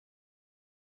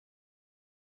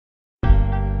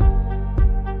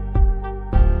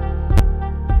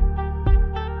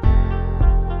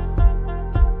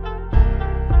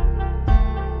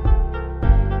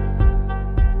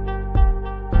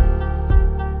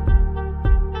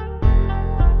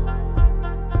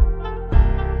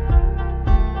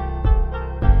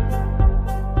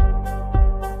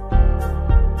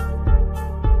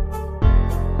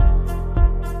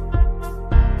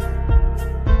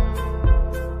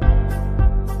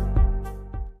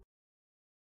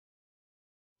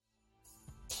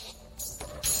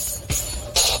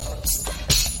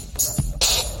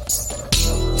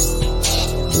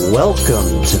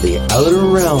Welcome to the Outer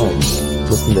Realm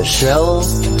with Michelle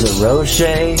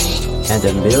DeRoche and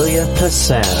Amelia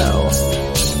Pisano.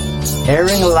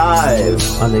 Airing live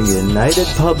on the United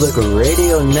Public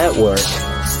Radio Network,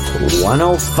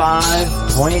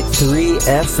 105.3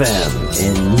 FM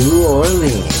in New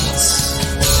Orleans.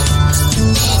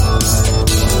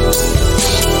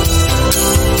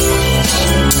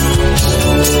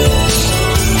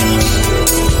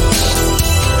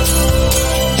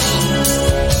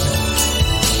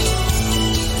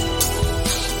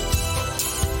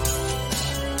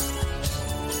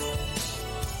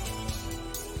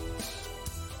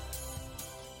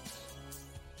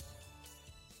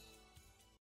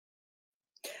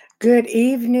 Good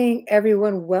evening,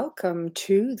 everyone. Welcome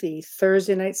to the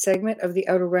Thursday night segment of The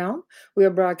Outer Realm. We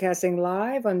are broadcasting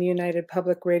live on the United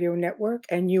Public Radio Network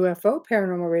and UFO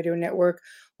Paranormal Radio Network,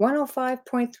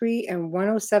 105.3 and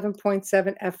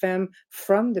 107.7 FM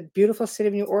from the beautiful city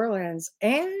of New Orleans.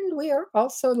 And we are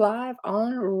also live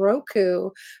on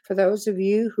Roku. For those of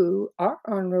you who are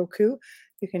on Roku,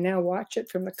 you can now watch it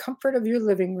from the comfort of your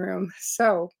living room.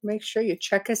 So make sure you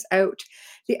check us out.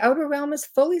 The Outer Realm is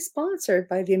fully sponsored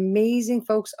by the amazing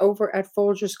folks over at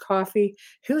Folgers Coffee,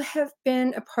 who have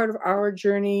been a part of our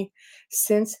journey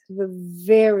since the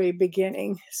very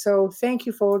beginning. So thank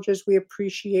you, Folgers. We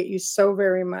appreciate you so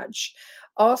very much.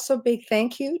 Also, big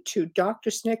thank you to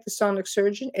Dr. Snick, the sonic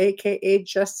surgeon, aka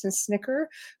Justin Snicker,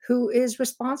 who is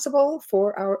responsible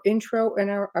for our intro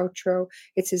and our outro.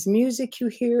 It's his music you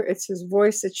hear, it's his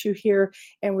voice that you hear,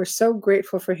 and we're so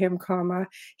grateful for him, comma.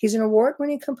 He's an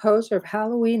award-winning composer of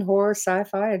Halloween, horror,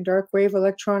 sci-fi, and dark wave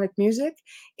electronic music,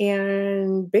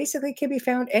 and basically can be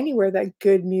found anywhere that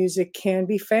good music can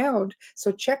be found.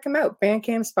 So check him out,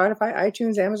 Bandcamp, Spotify,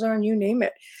 iTunes, Amazon, you name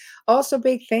it. Also,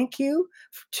 big thank you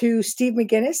to Steve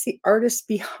McGinnis, the artist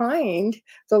behind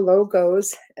the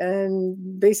logos and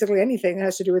basically anything that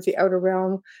has to do with the Outer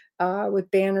Realm,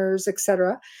 with banners,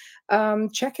 etc.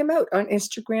 Check him out on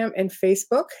Instagram and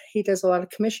Facebook. He does a lot of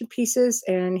commission pieces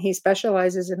and he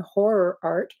specializes in horror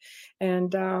art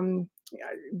and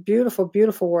beautiful,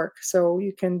 beautiful work. So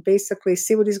you can basically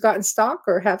see what he's got in stock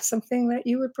or have something that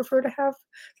you would prefer to have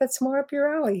that's more up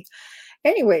your alley.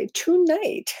 Anyway,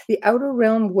 tonight, the Outer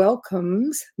Realm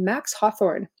welcomes Max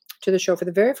Hawthorne to the show for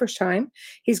the very first time.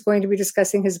 He's going to be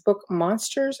discussing his book,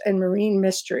 Monsters and Marine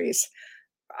Mysteries.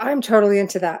 I'm totally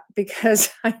into that because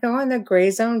I know in the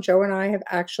Gray Zone, Joe and I have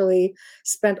actually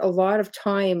spent a lot of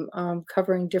time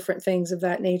covering different things of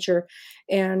that nature.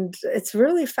 And it's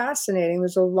really fascinating.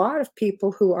 There's a lot of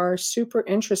people who are super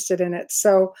interested in it.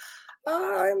 So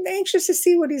I'm anxious to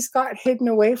see what he's got hidden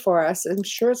away for us. I'm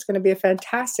sure it's going to be a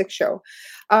fantastic show.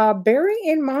 Bearing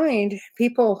in mind,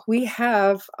 people, we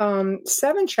have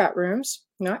 7 chat rooms,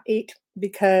 not 8,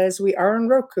 because we are on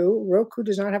Roku. Roku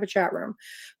does not have a chat room.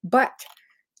 But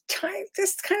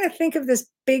just kind of think of this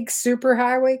big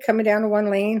superhighway coming down to one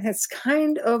lane. It's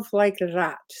kind of like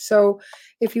that. So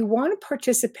if you want to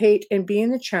participate and be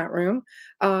in the chat room,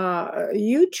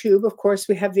 YouTube, of course,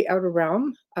 we have the Outer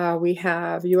Realm. We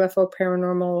have UFO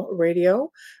Paranormal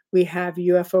Radio. We have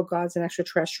UFO Gods and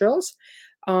Extraterrestrials.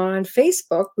 On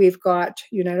Facebook, we've got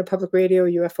United Public Radio,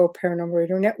 UFO Paranormal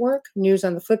Radio Network, News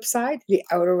on the Flip Side, the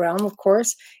Outer Realm, of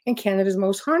course, and Canada's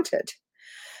Most Haunted.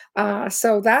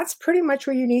 So that's pretty much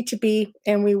where you need to be,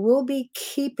 and we will be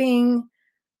keeping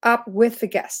up with the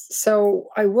guests. So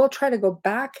I will try to go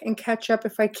back and catch up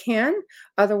if I can.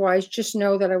 Otherwise, just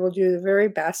know that I will do the very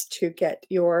best to get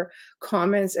your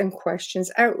comments and questions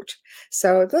out.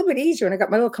 So a little bit easier, and I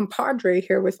got my little compadre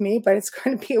here with me, but it's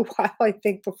going to be a while, I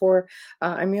think, before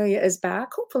Amelia is back.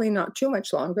 Hopefully not too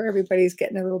much longer. Everybody's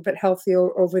getting a little bit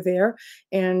healthier over there,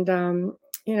 and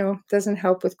doesn't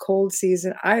help with cold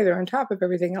season either on top of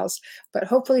everything else, but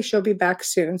hopefully she'll be back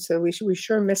soon. So we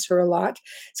sure miss her a lot.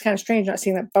 It's kind of strange not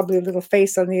seeing that bubbly little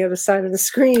face on the other side of the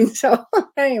screen. So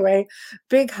anyway,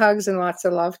 big hugs and lots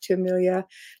of love to Amelia.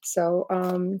 So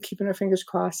keeping our fingers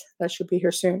crossed that she'll be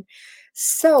here soon.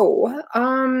 So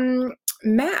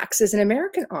Max is an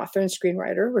American author and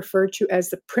screenwriter referred to as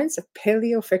the Prince of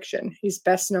Paleofiction. He's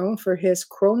best known for his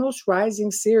Chronos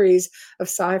Rising series of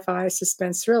sci-fi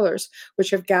suspense thrillers, which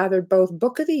have gathered both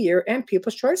Book of the Year and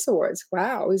People's Choice Awards.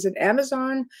 Wow, he's an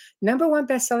Amazon #1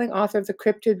 best-selling author of the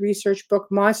cryptid research book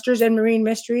Monsters and Marine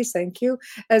Mysteries, thank you,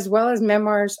 as well as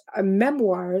memoirs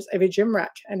of a gym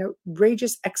rat, an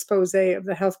outrageous expose of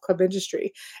the health club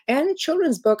industry, and a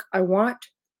children's book, I Want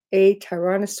a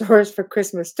Tyrannosaurus for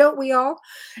Christmas. Don't we all?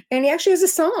 And he actually has a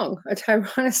song, A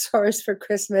Tyrannosaurus for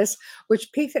Christmas, which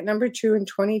peaked at #2 in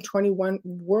 2021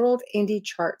 World Indie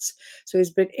Charts. So he's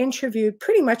been interviewed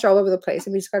pretty much all over the place.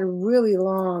 I mean, he's got a really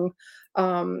long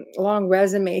long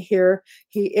resume here.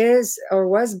 He is or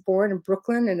was born in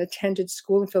Brooklyn and attended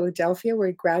school in Philadelphia, where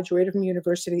he graduated from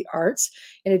University Arts.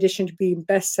 In addition to being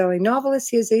best-selling novelist,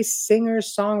 he is a singer,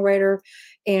 songwriter,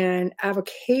 and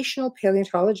avocational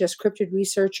paleontologist, cryptid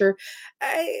researcher.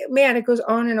 Man, it goes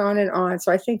on and on and on.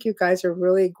 So I think you guys are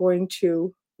really going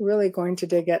to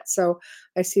dig it. So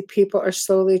I see people are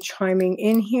slowly chiming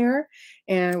in here,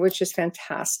 and which is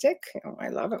fantastic. I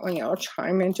love it when you all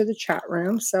chime into the chat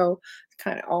room. So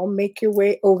kind of all make your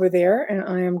way over there, and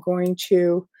I am going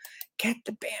to get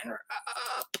the banner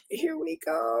up. Here we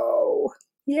go.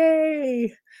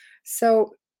 Yay.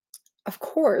 So of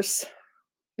course,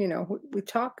 we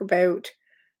talk about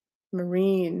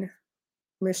marine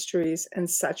mysteries and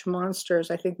such monsters.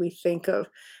 I think we think of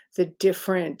the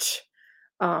different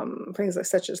things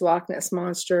such as Loch Ness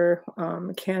Monster.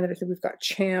 Canada, I think we've got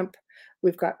Champ,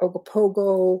 we've got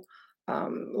Ogopogo. A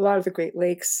lot of the Great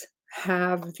Lakes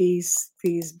have these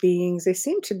beings. They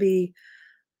seem to be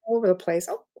all over the place.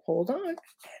 Oh, hold on.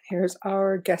 Here's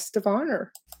our guest of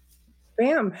honor.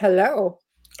 Bam. Hello.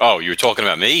 Oh, you were talking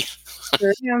about me?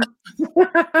 Sure am.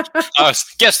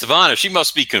 Guest of honor. She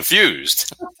must be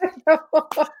confused.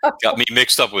 Got me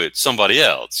mixed up with somebody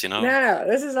else, No,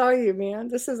 this is all you, man.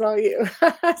 This is all you.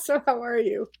 So how are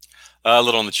you? A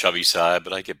little on the chubby side,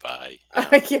 but I get by.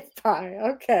 I get by.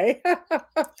 Okay.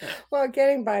 Well,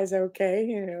 getting by is okay.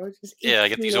 Just I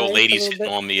get these old ladies hitting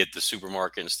on me at the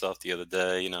supermarket and stuff the other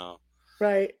day,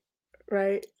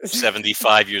 Right.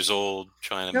 75 years old,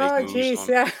 trying to make moves. Geez,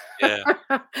 yeah.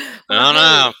 Well,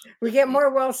 No. We get more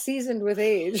well-seasoned with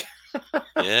age.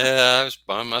 Yeah,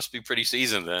 I must be pretty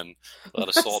seasoned then. A lot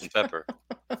of salt and pepper.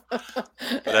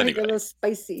 But anyway. A little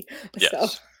spicy.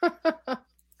 Yes. So.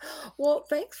 Well,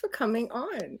 thanks for coming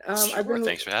on. Sure,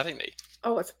 thanks for having me.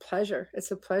 Oh, it's a pleasure.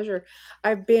 It's a pleasure.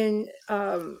 I've been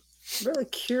really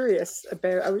curious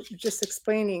about, I was just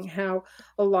explaining how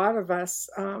a lot of us,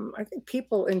 I think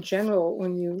people in general,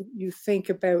 when you think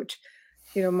about,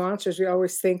 monsters, we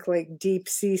always think like deep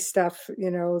sea stuff,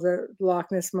 the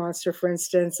Loch Ness Monster, for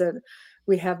instance, and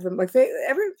we have them like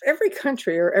every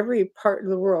country or every part of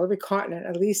the world, every continent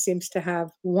at least seems to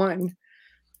have one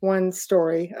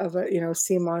story of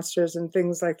sea monsters and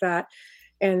things like that.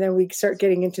 And then we start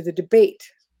getting into the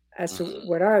debate as to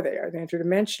what are they? Are they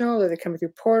interdimensional? Are they coming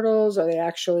through portals? Are they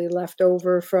actually left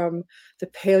over from the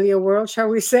paleo world, shall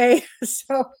we say?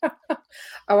 So,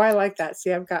 I like that.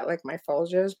 See, I've got like my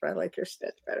Folgers, but I like your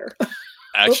stitch better.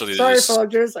 Actually, sorry,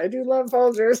 Folgers. I do love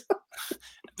Folgers.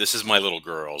 This is my little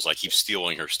girl's. I keep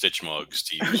stealing her Stitch mugs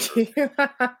to use for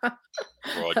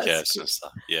broadcasts and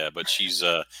stuff. Yeah, but she's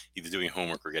either doing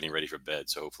homework or getting ready for bed,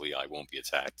 so hopefully I won't be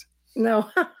attacked. No,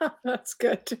 that's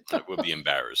good. It would be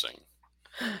embarrassing.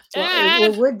 Well,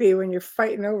 it would be when you're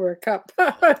fighting over a cup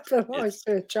to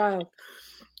a child.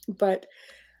 But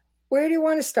where do you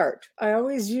want to start? I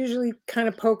always usually kind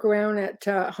of poke around at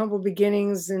humble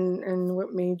beginnings and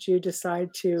what made you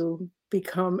decide to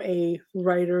become a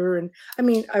writer. And I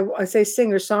mean, I say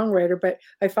singer songwriter, but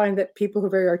I find that people who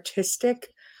are very artistic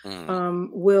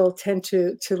will tend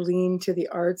to lean to the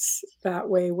arts that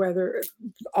way, whether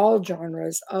all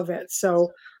genres of it.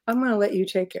 So I'm going to let you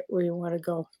take it where you want to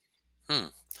go.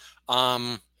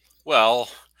 Well,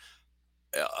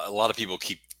 a lot of people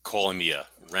keep calling me a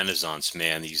Renaissance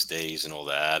man these days and all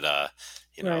that.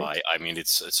 Right. I mean,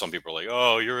 it's some people are like,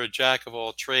 oh, you're a jack of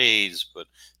all trades, but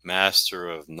master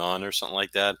of none or something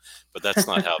like that. But that's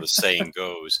not how the saying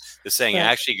goes. The saying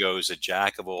actually goes, a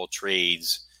jack of all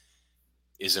trades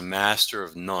is a master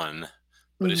of none,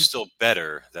 but is still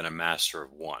better than a master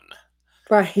of one.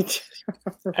 Right.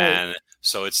 And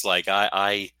so it's like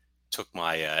I took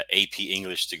my AP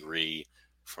English degree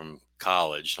from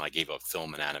college, and I gave up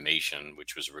film and animation,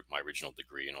 which was my original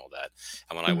degree and all that.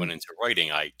 And when I went into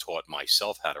writing, I taught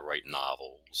myself how to write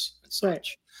novels and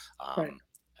such,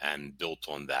 and built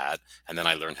on that. And then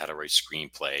I learned how to write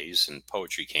screenplays, and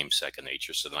poetry came second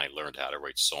nature. So then I learned how to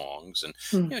write songs, and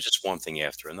just one thing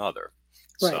after another.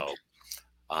 Right. So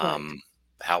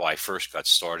how I first got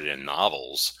started in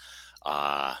novels,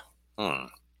 well,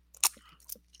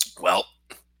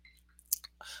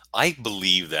 I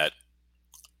believe that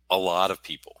a lot of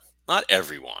people, not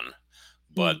everyone,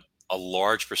 but a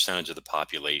large percentage of the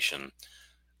population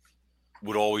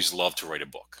would always love to write a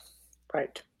book.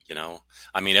 Right.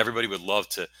 I mean, everybody would love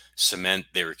to cement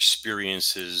their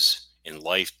experiences in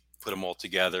life, put them all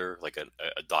together like a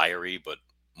diary, but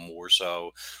more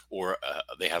so, or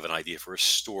they have an idea for a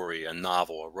story, a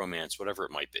novel, a romance, whatever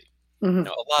it might be. A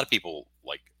lot of people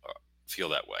feel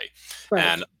that way. Right.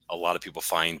 And a lot of people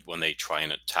find when they try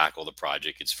and tackle the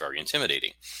project, it's very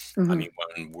intimidating. I mean,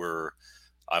 when we're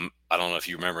I don't know if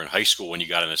you remember in high school when you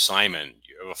got an assignment,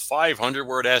 you have a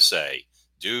 500-word essay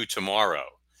due tomorrow,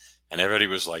 and everybody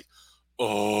was like,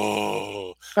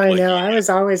 "Oh," I like, know. I was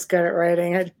always good at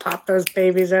writing. I'd pop those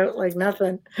babies out like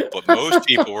nothing. but most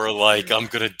people were like, "I'm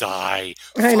gonna die,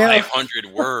 I know. 500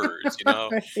 words," you know?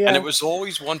 And it Yeah. was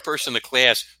always one person in the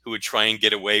class who would try and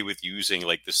get away with using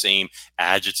like the same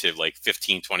adjective like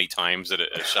 15, 20 times at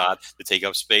a shot to take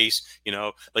up space, you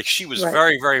know? Like she was Right.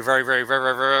 very, very, very, very, very,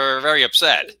 very, very, very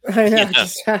upset. I You know. know?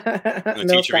 Just And the milk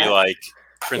teacher be that. like,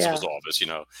 Yeah. principal's office, you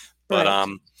know? But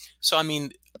Right. so I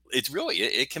mean, it's really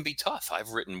it can be tough. I've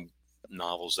written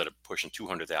novels that are pushing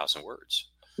 200,000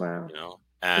 words, Wow. you know?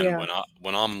 And Yeah.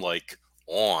 when I'm like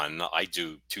on, I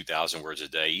do 2,000 words a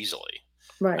day easily.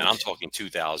 And I'm Right. talking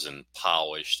 2,000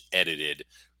 polished, edited,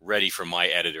 ready for my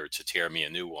editor to tear me a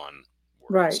new one words.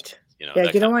 Right. You know, Yeah,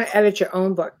 that you kind don't of want to edit your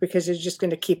own book because you're just going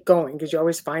to keep going because you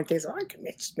always find things. Oh, I can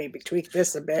just maybe tweak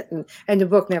this a bit, and the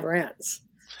book never ends.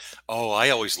 Oh, I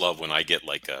always love when I get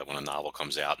like when a novel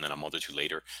comes out and then a month or two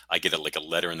later, I get like a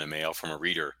letter in the mail from a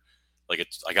reader.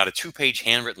 I got a 2-page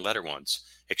handwritten letter once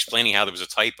explaining how there was a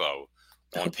typo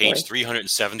Oh on page boy.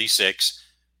 376,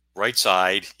 right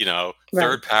side, you know, Right.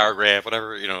 third paragraph,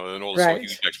 whatever, you know, and all this whole Right.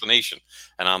 huge explanation.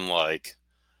 And I'm like,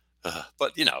 ugh.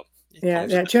 But you know, it Yeah. comes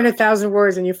with Yeah. the Two hundred territory. thousand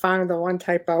words, and you found the one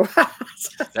typo.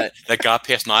 That got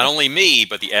past not only me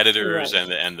but the editors Right.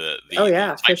 and Oh the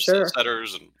yeah, for sure.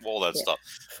 typesetters and all that Yeah, stuff.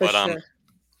 for But sure.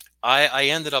 I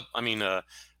ended up. I mean,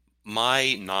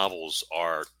 my novels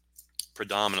are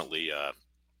predominantly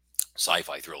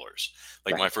sci-fi thrillers.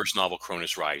 Like my Right. first novel,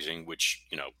 Cronus Rising, which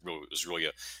you know really, was really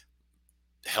a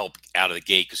help out of the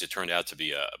gate because it turned out to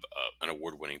be an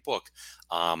award-winning book.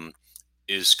 Um,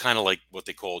 is kind of like what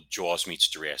they call Jaws meets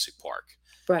Jurassic Park.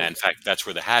 And in Right. fact, that's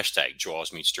where the hashtag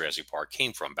Jaws meets Jurassic Park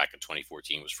came from back in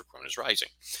 2014 was for Cronus Rising.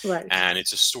 Right. And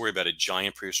it's a story about a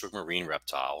giant prehistoric marine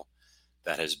reptile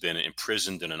that has been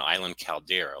imprisoned in an island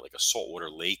caldera, like a saltwater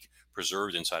lake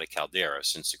preserved inside a caldera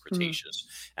since the Mm. Cretaceous,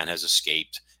 and has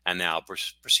escaped and now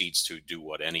proceeds to do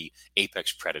what any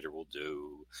apex predator will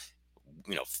do,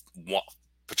 you know,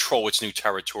 patrol its new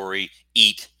territory,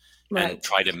 eat, and Right.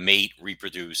 try to mate,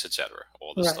 reproduce, etc.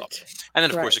 All this stuff. Right. And then,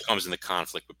 of course, Right. it comes into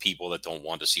conflict with people that don't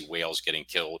want to see whales getting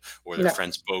killed or their No.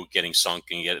 friend's boat getting sunk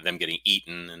and them getting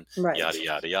eaten and Right. yada,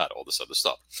 yada, yada, all this other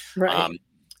stuff. Right. Um,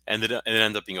 and it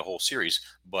ended up being a whole series.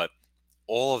 But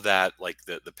all of that, like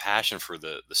the passion for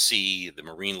the sea, the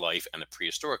marine life, and the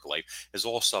prehistoric life is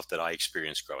all stuff that I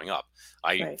experienced growing up.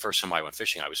 Right. First time I went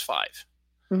fishing, I was 5.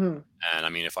 Mhm. And I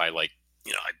mean, if I like,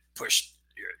 you know, I pushed,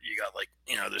 you got like,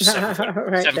 you know, there's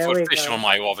Right. seven There foot we fish on go.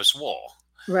 my office wall.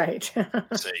 Right.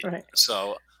 See, Right.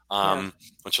 so Yeah.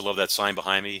 don't you love that sign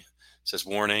behind me? It says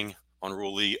warning,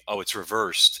 unruly. Oh, it's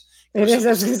reversed It because is. of I the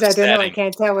was gonna say, I don't know. I setting.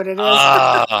 can't tell what it is.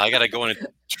 Ah, I gotta go in and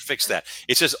fix that.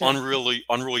 It says Yeah.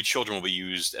 unruly children will be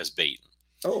used as bait.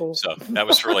 Oh. So that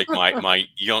was for like my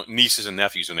young nieces and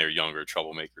nephews when they were younger,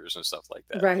 troublemakers and stuff like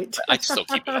that. Right. I still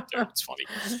keep it up there. It's funny,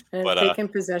 And but taking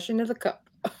possession of the cup.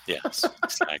 yes,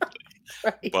 exactly.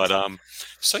 Right. But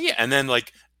so yeah, and then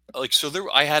so there,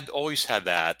 I had always had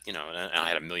that, you know, and I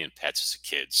had a million pets as a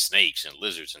kid: snakes and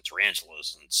lizards and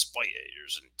tarantulas and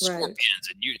spiders and Right. scorpions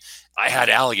and I had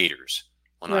alligators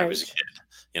when I was a Right. kid.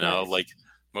 You know, Right. like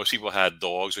most people had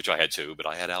dogs, which I had too, but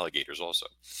I had alligators also.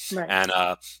 Right. And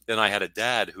then I had a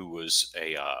dad who was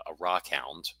a rock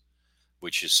hound,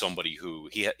 which is somebody who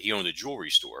he owned a jewelry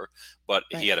store, but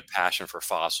he Right. had a passion for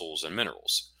fossils and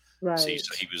minerals. See,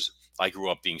 so Right. I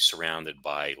grew up being surrounded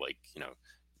by like, you know,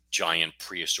 giant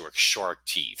prehistoric shark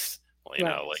teeth, well, you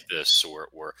know, like Right. this,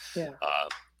 or Yeah. uh,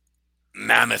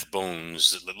 mammoth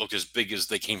bones that looked as big as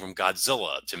they came from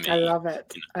Godzilla to I me. love it.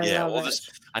 You know, I yeah, love all this.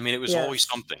 it. I mean, it was always Yes.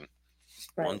 something.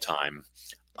 One Right. time,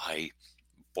 I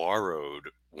borrowed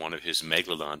one of his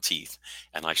megalodon teeth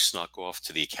and I snuck off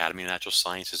to the Academy of Natural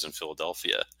Sciences in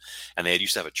Philadelphia, and they had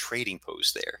used to have a trading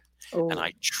post there, and Oh.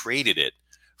 I traded it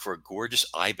for a gorgeous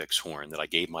ibex horn that I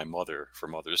gave my mother for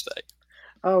Mother's Day.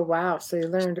 Oh, wow. So you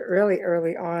learned early,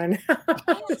 early on.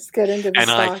 Just get into the And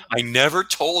stock. I never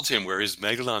told him where his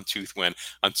megalodon tooth went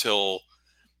until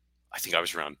I think I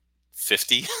was around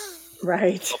 50,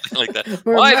 Right. something like that.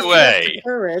 We're By the mustered up the way,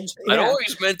 courage. I'd Yeah.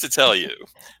 always meant to tell you,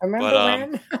 but Remember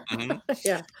when? mhm.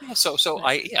 Yeah. Yeah, so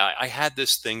Right. I had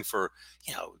this thing for,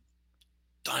 you know,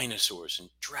 dinosaurs and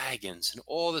dragons and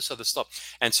all this other stuff.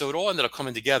 And so it all ended up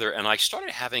coming together and I started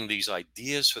having these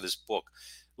ideas for this book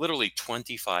literally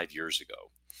 25 years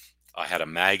ago. I had a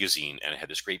magazine and it had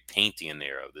this great painting in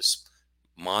there of this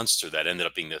monster that ended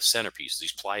up being the centerpiece,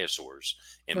 these pliosaurs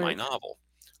in my Right. novel.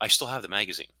 I still have the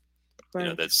magazine.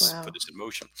 Right. that's Wow. put this in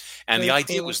motion. And the Very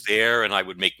idea cool. was there, and I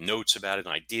would make notes about it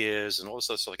and ideas and all this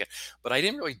stuff like that. But I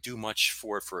didn't really do much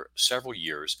for it for several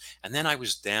years. And then I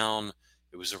was down,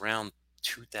 it was around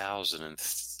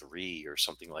 2003 or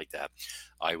something like that.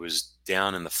 I was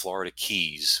down in the Florida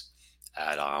Keys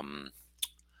at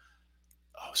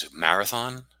was it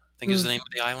Marathon? I think is the Mm, name of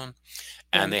the island.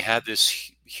 And right. they had this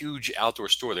huge outdoor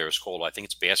store there. It's called, I think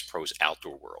it's Bass Pro's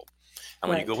Outdoor World. And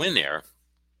when you Right. go in there,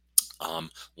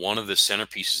 one of the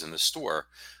centerpieces in the store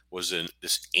was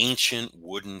this ancient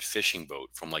wooden fishing boat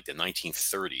from like the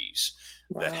 1930s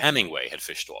that Wow. Hemingway had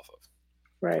fished off of,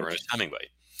 Right. Ernest Hemingway.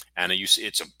 And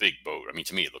it's a big boat. I mean,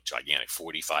 to me, it looked gigantic,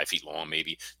 45 feet long,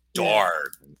 maybe Yeah.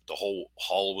 dark. The whole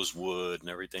hull was wood and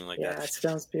everything like that. Yeah. It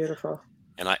sounds beautiful.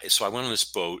 And so I went on this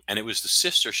boat, and it was the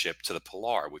sister ship to the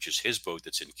Pilar, which is his boat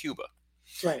that's in Cuba.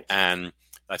 Right. And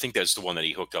I think that's the one that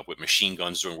he hooked up with machine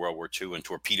guns during World War II and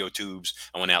torpedo tubes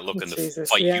and went out looking to Jesus.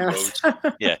 fight Yes.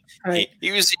 U-boats. Yeah, Right.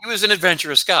 he was an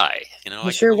adventurous guy. He I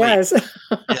can sure relate. was.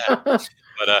 Yeah,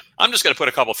 but I'm just going to put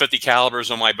a couple 50 calibers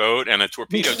on my boat and a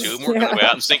torpedo tube, and we're going to go Yeah.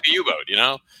 out and sink a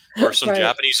U-boat, or some Right.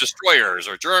 Japanese destroyers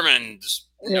or Germans,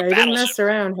 Yeah. He didn't battleships. mess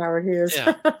around, Howard Hughes.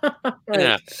 Yeah, yeah.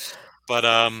 Right.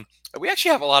 But we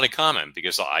actually have a lot in common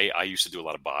because I used to do a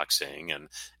lot of boxing and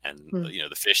Hmm.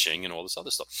 the fishing and all this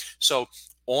other stuff. So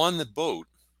on the boat,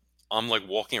 I'm like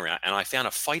walking around, and I found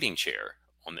a fighting chair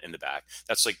in the back.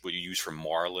 That's like what you use for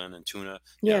marlin and tuna,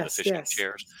 the Yes. fishing Yes.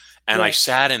 chairs. And I Yes.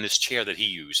 sat in this chair that he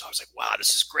used. I was like, wow,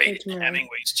 this is great. H. Murray.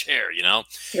 Hemingway's chair. Right.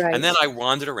 And then I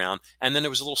wandered around, and then there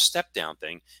was a little step down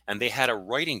thing, and they had a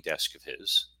writing desk of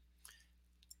his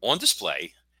on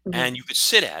display, Mhm. and you could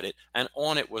sit at it, and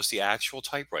on it was the actual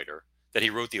typewriter that he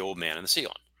wrote The Old Man and the Sea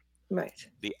on. Right.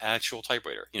 The actual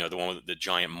typewriter, the one with the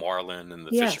giant marlin and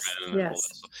the Yes. fisherman and all that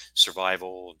Yes. stuff,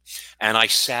 survival. And I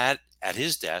sat at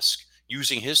his desk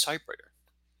using his typewriter,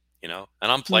 and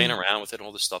I'm playing Mm. around with it,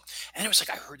 all this stuff. And it was like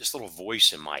I heard this little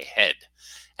voice in my head,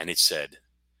 and it said,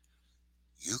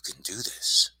 "You can do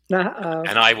this." Uh-oh.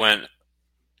 And I went,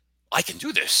 "I can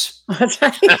do this. That's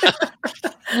right.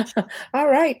 All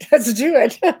right. Let's do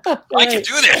it. I can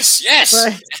do this. Yes."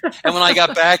 Right. And when I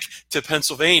got back to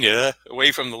Pennsylvania,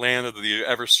 away from the land of the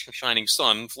ever shining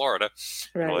sun, Florida,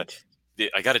 Right.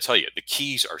 I got to tell you, the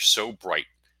Keys are so bright,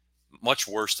 much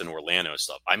worse than Orlando and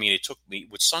stuff. I mean, it took me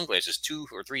with sunglasses 2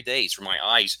 or 3 days for my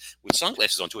eyes with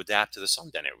sunglasses on to adapt to the sun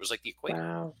down there. It was like the equator.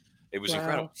 Wow. It was Wow.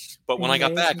 incredible. But when I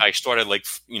got back, Amazing. I started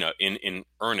in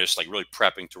earnest, like really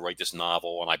prepping to write this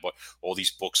novel. And I bought all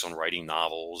these books on writing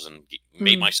novels and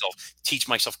made Mm. teach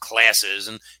myself classes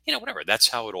and, whatever. That's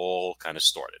how it all kind of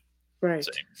started. Right.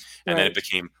 See? And then it Right.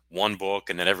 became one book,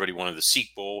 and then everybody wanted the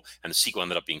sequel, and the sequel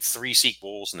ended up being 3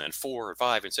 sequels, and then 4 or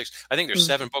 5 and 6. I think there's Mm.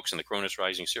 7 books in the Cronus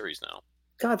Rising series now.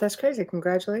 God, that's crazy.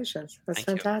 Congratulations. That's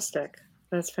Thank you. fantastic.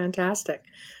 That's fantastic.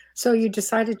 So you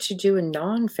decided to do a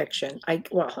nonfiction. I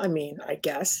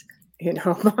guess,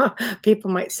 people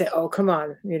might say, oh, come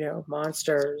on,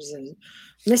 monsters and Well,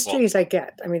 mysteries. I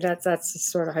get. I mean, that's the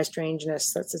sort of high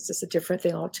strangeness. It's just a different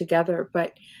thing altogether.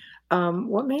 But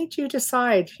what made you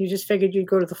decide? You just figured you'd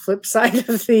go to the flip side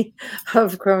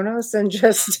of Kronos and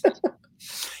just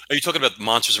are you talking about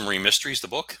Monsters and Marine Mysteries, the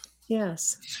book?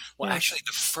 yes, Well, yes, actually,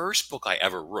 the first book I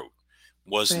ever wrote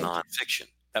was right, nonfiction.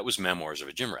 That was Memoirs of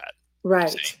a Gym Rat. right,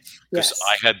 See, because yes,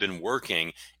 I had been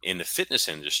working in the fitness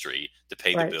industry to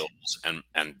pay the right, bills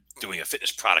and doing a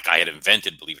fitness product I had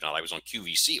invented. Believe it or not, I was on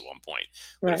QVC at one point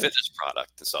with a right. fitness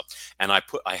product and stuff. And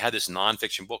I had this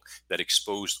nonfiction book that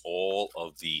exposed all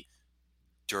of the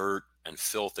dirt and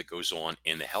filth that goes on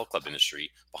in the health club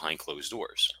industry behind closed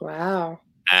doors. Wow.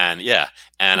 And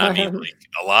I mean, like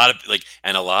a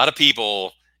lot of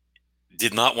people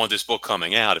did not want this book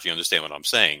coming out, if you understand what I'm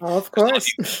saying. Oh, of 'Cause a lot of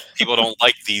course. people don't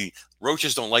like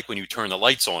roaches don't like when you turn the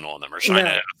lights on them or shine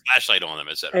No, a flashlight on them,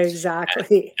 etc. And,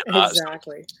 exactly, so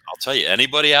exactly. I'll tell you,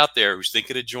 anybody out there who's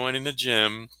thinking of joining the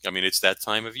gym, I mean, it's that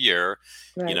time of year,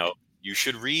 Right. you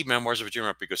should read Memoirs of a Gym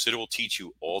Rat because it will teach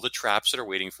you all the traps that are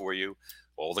waiting for you,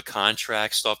 all the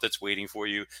contract stuff that's waiting for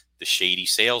you, the shady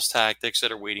sales tactics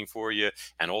that are waiting for you,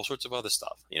 and all sorts of other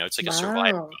stuff. It's like a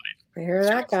survival Wow. guide. I hear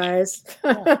that, Seriously.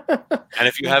 guys. And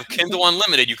if you have Kindle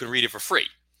Unlimited, you can read it for free.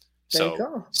 There you So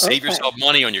go. save Okay. yourself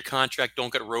money on your contract.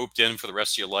 Don't get roped in for the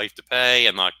rest of your life to pay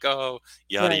and not go.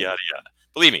 Yada Right. yada yada.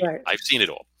 Believe me, Right. I've seen it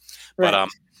all. But Right.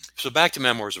 so back to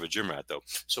Memoirs of a Gym Rat, though.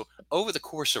 So over the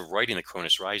course of writing the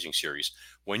Cronus Rising series,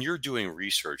 when you're doing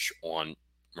research on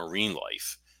marine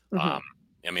life, Mhm. um,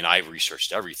 I mean, I've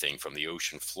researched everything from the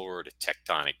ocean floor to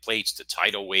tectonic plates to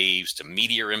tidal waves to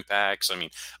meteor impacts. I mean,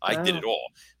 I did it Wow. all.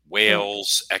 Right.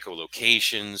 Whales,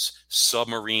 echolocations,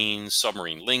 submarines,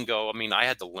 submarine lingo. I mean, I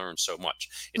had to learn so much.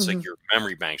 It's like Hmm. your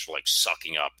memory banks are like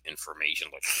sucking up information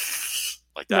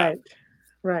like that. Right.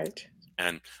 Right.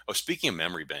 And oh, speaking of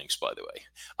memory banks, by the way,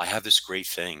 I have this great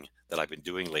thing that I've been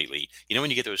doing lately. You know,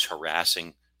 when you get those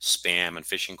harassing spam and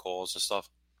phishing calls and stuff?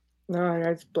 No,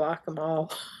 I just block them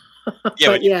all. Yeah, But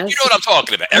but you know yes, what I'm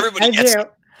talking about. Everybody I gets them. do.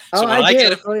 Oh, So when I I get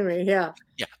do. them, Believe me. Yeah.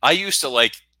 yeah, I used to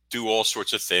like do all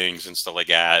sorts of things and stuff like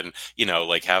that, and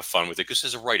like have fun with it. Because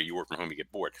as a writer, you work from home, you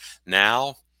get bored.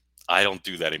 Now, I don't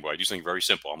do that anymore. I do something very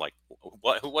simple. I'm like,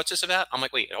 What's this about?" I'm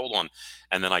like, "Wait, hold on,"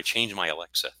 and then I change my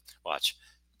Alexa. Watch,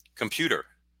 computer,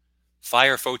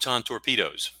 fire photon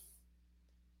torpedoes.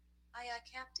 Aye, aye,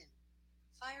 Captain.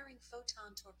 Firing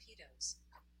photon torpedoes.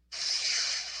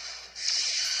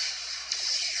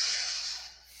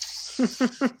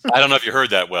 I don't know if you heard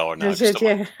that well or not. Is it?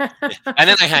 Yeah. Yeah. And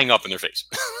then I hang up in their face.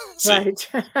 See, Right.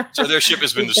 so their ship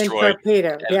has been It's been destroyed.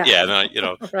 torpedoed. And, Yeah. yeah, and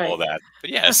all Right. that. But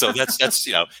yeah, so that's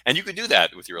and you can do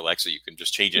that with your Alexa. You can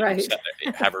just change it and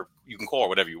Right. have her. You can call her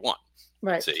whatever you want.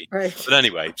 Right. See, Right. but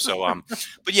anyway,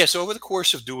 but yeah, so over the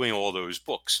course of doing all those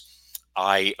books,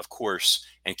 I of course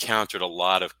encountered a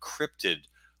lot of cryptid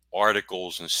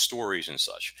articles and stories and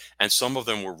such, and some of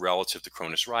them were relative to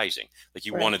Cronus Rising. Like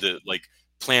you Right. wanted to like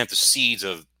plant the seeds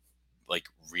of like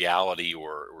reality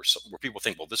or where people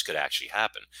think, well, this could actually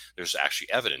happen. There's actually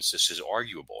evidence. This is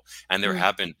arguable. And there Mm.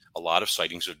 have been a lot of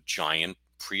sightings of giant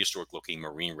prehistoric looking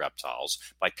marine reptiles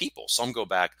by people. Some go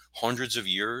back hundreds of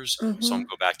years. Some Mhm.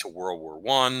 go back to World War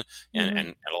One Mhm.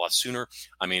 and a lot sooner.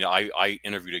 I mean, I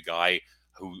interviewed a guy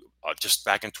who just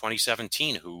back in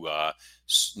 2017 who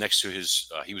next to his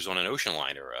he was on an ocean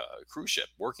liner, a cruise ship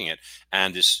working it,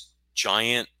 and this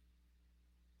giant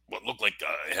what looked like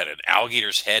it had an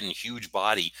alligator's head and huge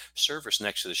body surfaced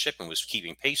next to the ship and was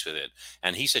keeping pace with it.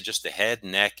 And he said just the head,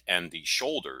 neck, and the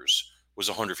shoulders was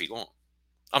 100 feet long.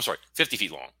 I'm sorry, 50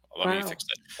 feet long. Let me Wow. fix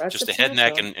that. That's Just the head,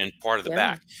 neck, substantial. and part of the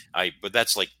Yeah. back. But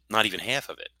that's like not even half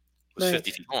of it was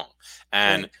 50 Right. feet long.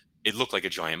 And Right. it looked like a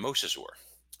giant mosasaur.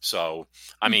 So,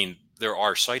 I Mm. mean, there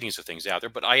are sightings of things out there,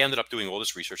 but I ended up doing all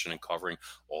this research and uncovering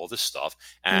all this stuff.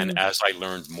 And Mm. as I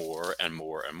learned more and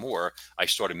more and more, I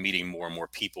started meeting more and more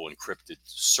people in cryptid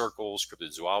circles,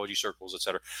 cryptid zoology circles,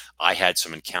 etc. I had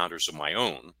some encounters of my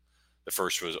own. The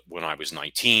first was when I was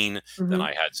 19. Then Mhm.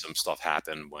 I had some stuff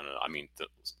happen when,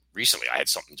 recently I had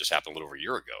something just happen a little over a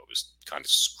year ago. It was kind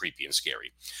of creepy and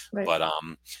scary. Right. But,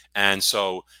 and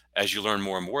so as you learn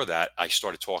more and more of that, I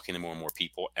started talking to more and more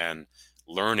people and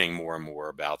learning more and more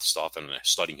about stuff and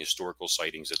studying historical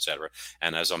sightings, etc.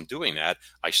 And as I'm doing that,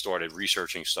 I started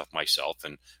researching stuff myself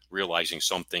and realizing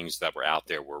some things that were out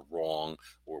there were wrong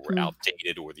or were Mm.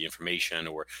 outdated, or the information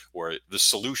or the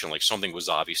solution, like something was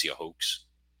obviously a hoax,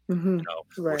 Mhm.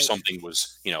 or Right. something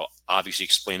was, obviously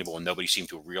explainable and nobody seemed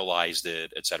to have realized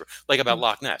it, etc. Like about Mm.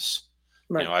 Loch Ness.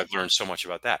 Right. I've learned so much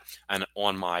about that. And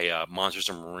on my Monsters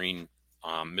and Marine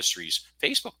Mysteries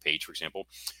Facebook page, for example,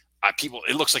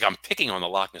 it looks like I'm picking on the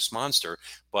Loch Ness monster,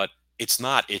 but it's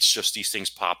not. It's just these things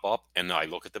pop up, and I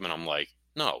look at them, and I'm like,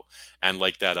 no. And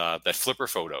like that flipper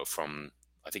photo from,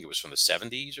 I think it was from the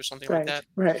 '70s or something like Right. that,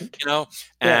 Right. you know.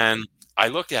 Yeah. And I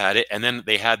looked at it, and then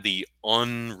they had the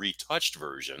unretouched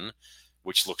version,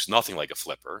 which looks nothing like a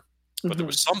flipper, but there Mhm.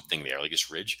 was something there, like this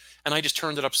ridge, and I just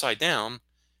turned it upside down,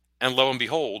 and lo and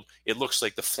behold, it looks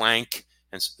like the flank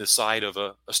and the side of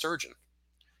a sturgeon,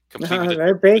 complete with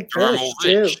They're the big dermal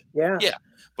fish too. ridge. Yeah. Yeah,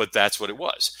 but that's what it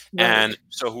was. Right. And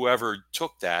so whoever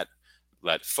took that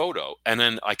photo, and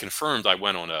then I confirmed. I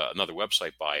went on another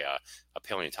website by a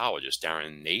paleontologist,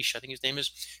 Darren Naish, I think his name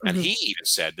is, and Mhm. he even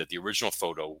said that the original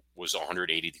photo was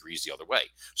 180 degrees the other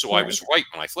way. So I was Right. right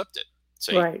when I flipped it.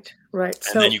 See, Right. Right.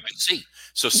 and then So you can see.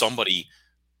 So somebody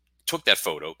took that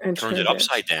photo, and turned it turned it.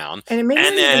 upside down, And it may and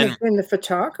not even then have been the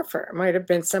photographer. It might have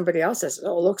been somebody else that says,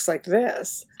 "Oh, it looks like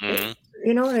this." mhm,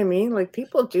 You know what I mean? Like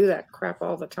people do that crap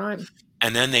all the time.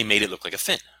 and then they made it look like a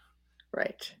fin.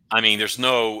 Right. I mean, that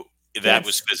was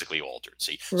Yes. physically altered.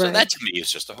 See, so that Right. to me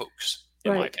is just a hoax,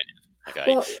 in my Right. opinion. Okay.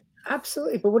 Well,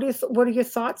 absolutely. But what are your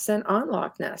thoughts then on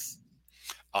Loch Ness?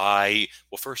 Well,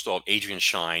 first off, Adrian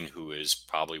Shine, who is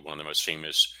probably one of the most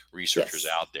famous researchers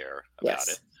Yes. out there about it,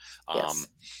 Yes. um, Yes.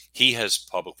 he has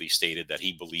publicly stated that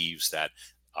he believes that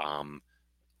um,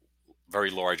 very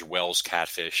large whales,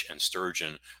 catfish, and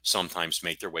sturgeon sometimes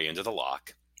make their way into the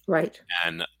loch. Right.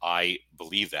 And I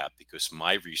believe that because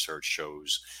my research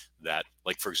shows that,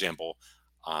 like, for example,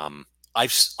 I'm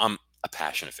a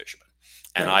passionate fisherman.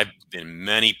 And Right. I've been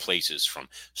many places, from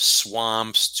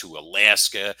swamps to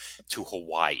Alaska to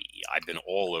Hawaii. I've been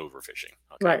all over fishing.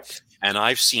 Okay. Right. And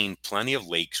I've seen plenty of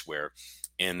lakes where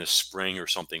in the spring or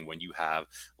something, when you have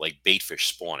like bait fish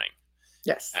spawning,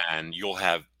 Yes. and you'll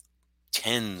have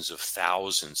tens of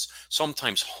thousands,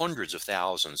 sometimes hundreds of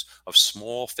thousands of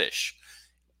small fish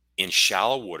in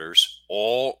shallow waters,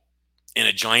 all in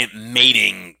a giant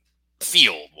mating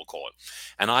field, we'll call it.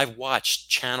 And I've watched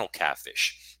channel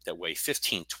catfish that weigh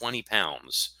 15, 20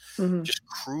 pounds Hmm. just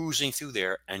cruising through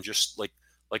there, and just like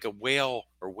a whale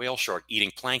or whale shark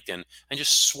eating plankton and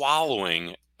just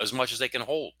swallowing as much as they can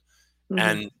hold Hmm.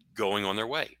 and going on their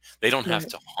way. They don't have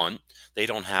Right. to hunt. They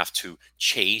don't have to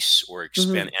chase or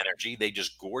expend energy. They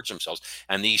just gorge themselves.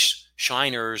 And these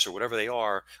shiners, or whatever they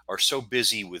are so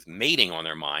busy with mating on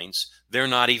their minds, they're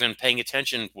not even paying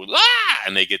attention.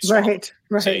 And they get swallowed.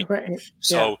 Right. See? Right. Right.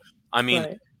 So, I mean,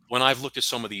 Right. when I've looked at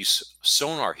some of these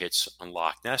sonar hits on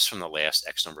Loch Ness from the last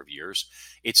X number of years,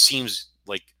 it seems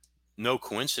like no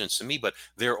coincidence to me, but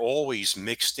they're always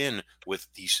mixed in with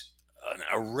an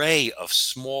array of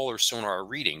smaller sonar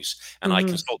readings. And I Mhm.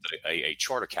 consulted a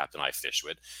charter captain I fished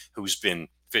with, who's been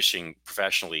fishing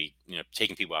professionally,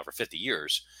 taking people out for 50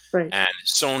 years. Right. And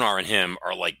sonar and him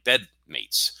are like bed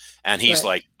mates. And he's Right.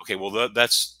 like, okay, well,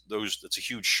 that's a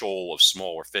huge shoal of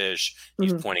smaller fish.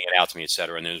 He's Mhm. pointing it out to me, et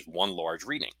cetera. And there's one large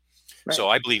reading. Right. So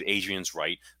I believe Adrian's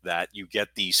right that you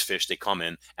get these fish, they come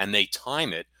in and they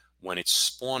time it when it's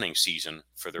spawning season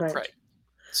for their Right. prey.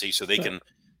 See, so they Right. can,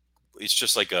 it's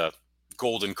just like a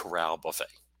Golden Corral buffet.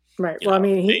 Right. you Well, I know,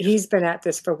 mean, they- he's been at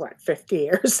this for what, 50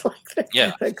 years?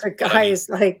 Yeah. The But guy I mean, is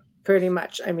like pretty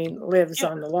much, lives Yeah.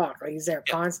 on the loch. Like, he's there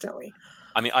Yeah. constantly.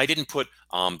 I mean, I didn't put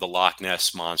the Loch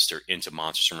Ness monster into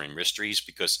Monsters and Marine Mysteries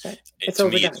because Right. It's to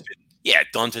me, overdone.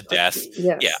 done to death.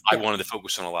 Yes. Yeah, I wanted to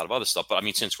focus on a lot of other stuff. But I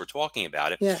mean, since we're talking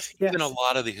about it, Yes. even a Yes.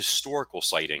 lot of the historical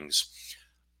sightings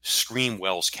scream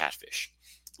Wells catfish.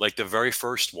 Like the very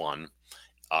first one,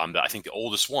 I think the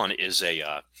oldest one is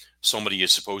somebody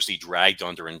is supposedly dragged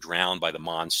under and drowned by the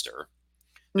monster.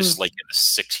 This is like in the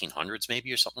 1600s,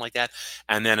 maybe, or something like that.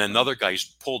 And then another guy's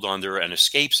pulled under and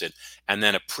escapes it. And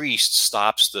then a priest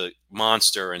stops the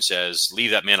monster and says,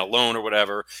 "Leave that man alone," or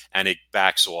whatever. And it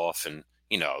backs off. And,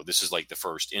 this is like the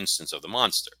first instance of the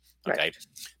monster. Okay. Right.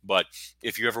 But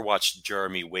if you ever watched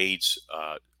Jeremy Wade's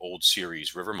old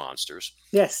series, River Monsters,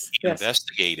 Yes. he Yes.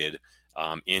 investigated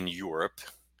in Europe,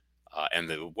 and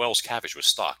the Wells catfish was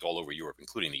stocked all over Europe,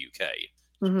 including the UK.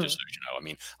 Mhm. Just so you know, I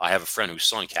mean, I have a friend whose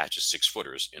son catches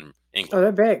 6-footers in Oh, England.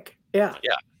 they're big. Yeah.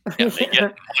 Yeah, they get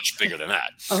much bigger than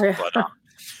that. Oh, yeah.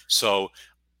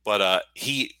 But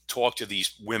he talked to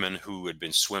these women who had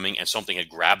been swimming, and something had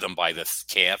grabbed them by the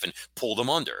calf and pulled them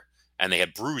under, and they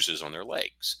had bruises on their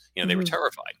legs. They were Mhm.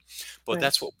 terrified. But Right.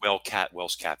 that's what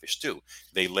Wells catfish do.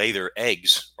 They lay their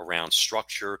eggs around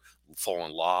structure,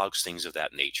 fallen logs, things of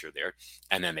that nature there,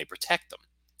 and then they protect them.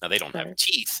 Now, they don't have Right.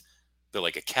 teeth. They're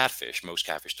like a catfish. Most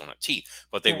catfish don't have teeth,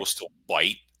 but they Right. will still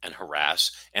bite and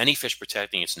harass. Any fish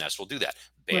protecting its nest will do that.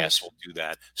 Bass will do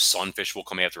that. Sunfish will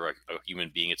come after a human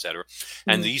being, etc.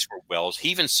 And Mhm. these were Wells. He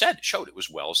even showed it was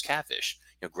Wells catfish.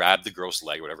 Grabbed the girl's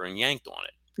leg or whatever and yanked on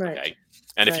it. Right. Okay.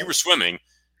 And if you Right. were swimming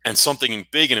and something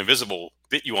big and invisible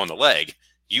bit you on the leg,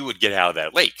 you would get out of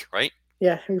that lake, right?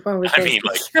 Yeah. One would I think. mean,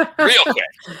 like, real quick.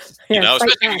 Yeah,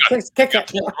 Especially fight if back, kick you it. got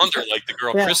pulled under like the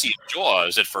girl Yeah. Chrissy in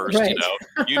Jaws at first, Right.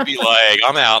 you'd be like,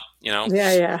 "I'm out," Yeah.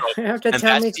 Yeah. So- You have to and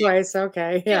tell that's me the- twice.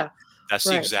 Okay. Yeah. That's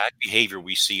the Right. exact behavior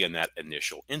we see in that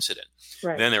initial incident.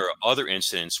 Right. Then there are other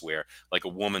incidents where, like, a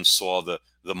woman saw the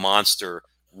monster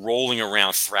rolling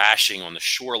around, thrashing on the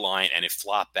shoreline, and it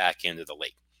flopped back into the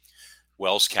lake.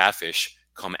 Wells catfish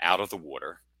come out of the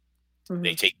water. Mhm.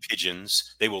 They take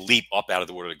pigeons. They will leap up out of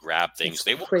the water to grab things. It's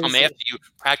They will come crazy. after you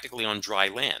practically on dry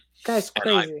land. That's and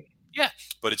I- crazy.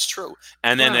 But it's true.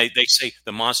 And then Wow. they say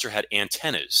the monster had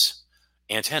antennas.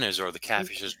 Antennas are the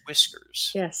catfish's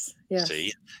whiskers. Yes. Yes.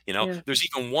 See, Yeah. there's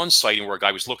even one sighting where a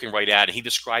guy was looking right at it, and he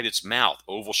described its mouth,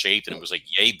 oval shaped, and it was like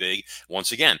yay big.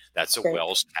 Once again, that's a Okay.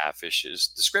 Wells catfish's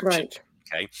description. Right.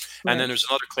 Okay. Right. And then there's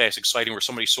another classic sighting where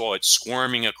somebody saw it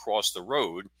squirming across the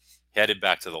road, headed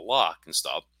back to the loch and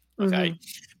stuff. Okay.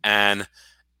 And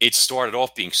it started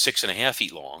off being 6.5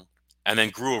 feet long, and then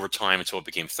grew over time until it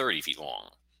became 30 feet long.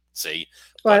 See,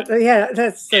 But yeah,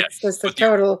 that's the but the-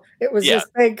 total. It was Yeah. this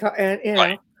big, and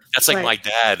Right. That's like Right. my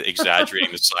dad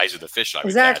exaggerating the size of the fish I would catch.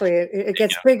 exactly. It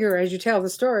gets bigger as you tell the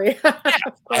story. Of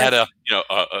I had course.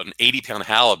 an 80-pound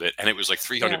halibut, and it was like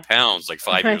 300 Yeah. pounds like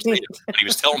 5 years Right. later. And he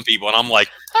was telling people, and I'm like,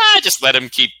 just let him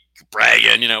keep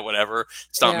bragging, whatever.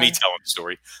 It's not me Yeah. telling the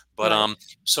story. But Right.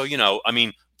 so I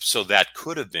mean, so that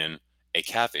could have been a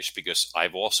catfish, because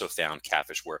I've also found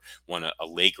catfish where when a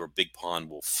lake or big pond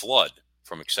will flood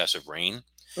from excessive rain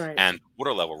Right. and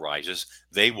water level rises,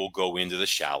 they will go into the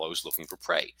shallows looking for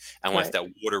prey. And if Right. that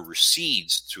water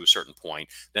recedes to a certain point,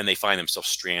 then they find themselves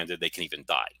stranded. They can even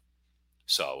die.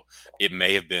 So it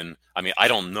may have been, I mean, I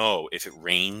don't know if it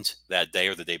rained that day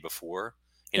or the day before.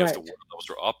 You know, if the Right. water levels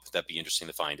were up, that'd be interesting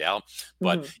to find out.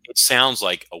 But Mhm. it sounds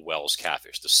like a Wells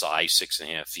catfish, the size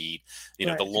 6.5 feet. You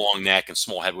know, the Right. long neck and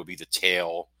small head would be the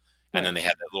tail. And then Right. they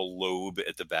have that little lobe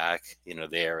at the back, you know,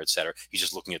 there, et cetera. He's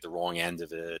just looking at the wrong end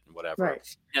of it and whatever. Right.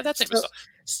 Yeah, that type of So, stuff.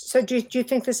 so do you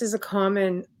think this is a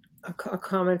common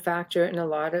factor in a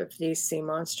lot of these sea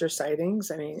monster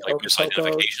sightings? I mean, Like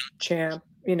Okokoco, misidentification. Champ,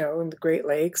 in the Great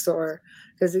Lakes, or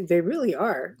because they really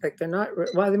are like they're not.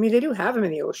 Well, I mean, they do have them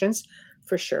in the oceans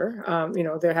for sure.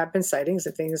 There have been sightings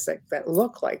of things like that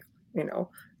look like you know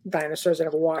dinosaurs that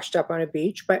have washed up on a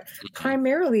beach, but Mhm.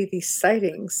 primarily these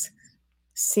sightings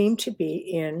seem to be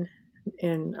in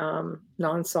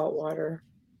non-saltwater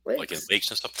Like in lakes. lakes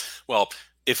and stuff. Well,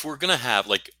 if we're gonna have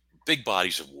like big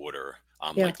bodies of water,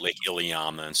 Yeah, like Lake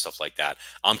Iliamna and stuff like that,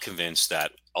 I'm convinced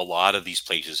that a lot of these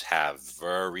places have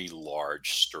very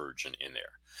large sturgeon in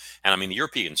there. And I mean, the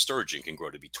European sturgeon can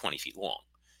grow to be 20 feet long.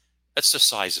 That's the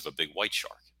size of a big white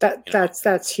shark. that You know,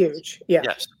 that's huge. Yeah,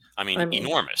 yes, I I mean, mean,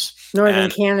 enormous. northern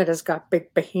And Canada's got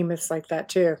big behemoths like that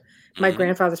too. My mhm,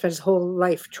 grandfather spent his whole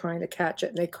life trying to catch it,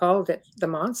 and they called it the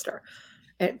monster.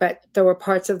 But there were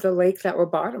parts of the lake that were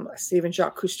bottomless. Even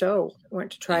Jacques Cousteau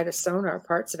went to try to mhm. sonar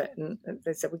parts of it, and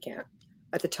they said we can't.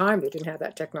 At the time, they didn't have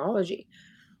that technology,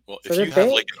 Well, so if they're you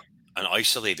have like big. an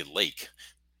isolated lake,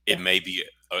 it Yeah, may be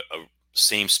a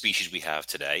same species we have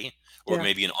today, or it yeah,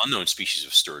 may be an unknown species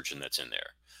of sturgeon that's in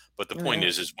there. But the oh, point yeah.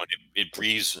 is when it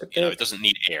breathes, They're you know, it big, doesn't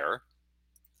need air.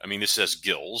 I mean, this has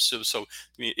gills, so I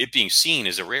mean, it being seen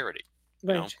is a rarity.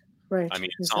 You know, right, right, I mean,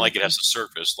 it's not like it exactly, has a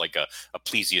surface like a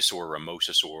plesiosaur or a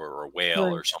mosasaur or a whale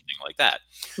or right, something like that.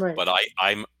 right. But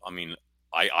I mean,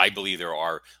 I believe there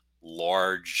are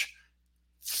large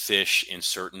fish in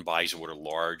certain bodies of water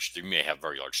large. They may have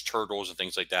very large turtles and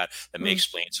things like that that may Mm.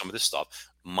 explain some of this stuff.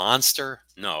 Monster,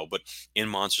 no, but in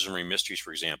Monsters and Marine Mysteries,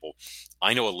 for example,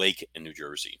 I know a lake in New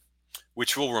Jersey,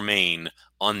 which will remain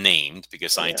unnamed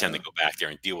because I intend to Yeah. go back there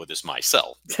and deal with this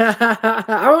myself.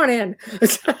 I want in.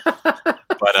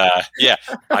 But yeah,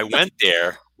 I went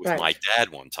there with Right, my dad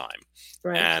one time,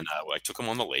 right. and I took him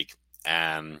on the lake,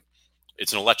 and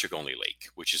it's an electric only lake,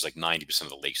 which is like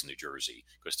 90% of the lakes in New Jersey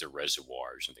because they're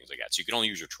reservoirs and things like that. So you can only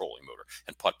use your trolling motor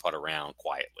and putt around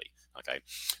quietly. Okay.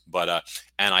 But,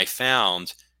 and I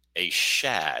found a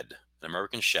shad, an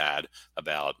American shad,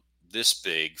 about this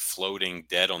big, floating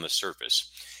dead on the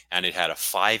surface. And it had a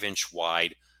 5 inch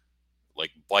wide,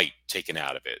 like bite taken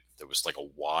out of it. That was like a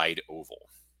wide oval.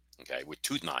 Okay. With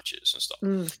tooth notches and stuff.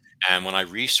 Mm. And when I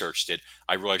researched it,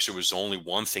 I realized there was only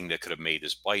one thing that could have made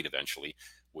this bite eventually,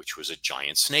 which was a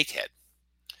giant snakehead.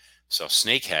 So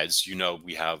snakeheads, you know,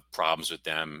 we have problems with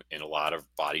them in a lot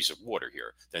of bodies of water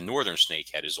here. The northern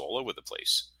snakehead is all over the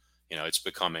place. You know, it's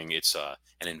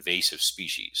an invasive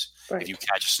species. If you Right.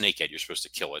 catch a snakehead, you're supposed to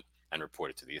kill it and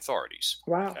report it to the authorities.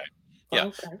 Wow. Okay. Yeah,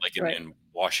 Okay. like Right. in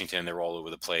Washington, they're all over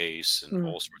the place and Mm.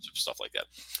 all sorts of stuff like that.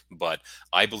 But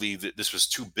I believe that this was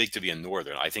too big to be a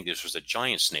northern. I think this was a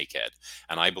giant snakehead,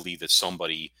 and I believe that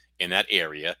somebody in that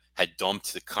area had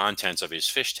dumped the contents of his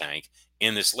fish tank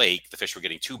in this lake. The fish were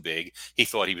getting too big. He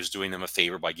thought he was doing them a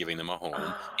favor by giving them a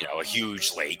home, you know, a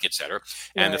huge lake, etc.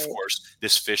 And of Right. course,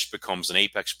 this fish becomes an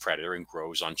apex predator and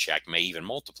grows unchecked, may even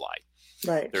multiply.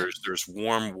 Right. There's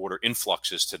warm water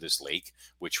influxes to this lake,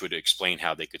 which would explain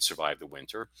how they could survive the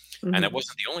winter. And that Mhm.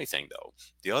 wasn't the only thing, though.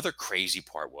 The other crazy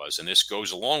part was, and this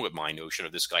goes along with my notion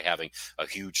of this guy having a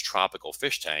huge tropical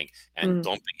fish tank and Mm.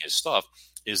 dumping his stuff,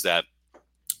 is that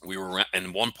we were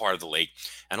in one part of the lake,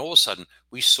 and all of a sudden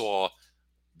we saw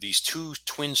these two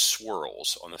twin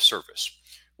swirls on the surface,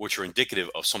 which are indicative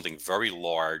of something very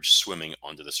large swimming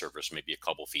under the surface, maybe a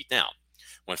couple feet down.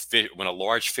 When a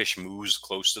large fish moves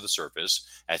close to the surface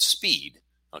at speed,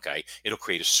 okay, it'll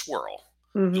create a swirl.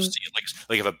 You'll Mhm. see it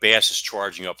like if a bass is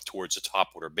charging up towards the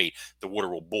topwater bait, the water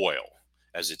will boil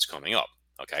as it's coming up.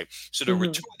 Okay, so there were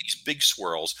Mhm. two of these big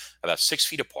swirls about 6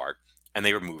 feet apart, and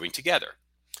they were moving together.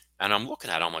 And I'm looking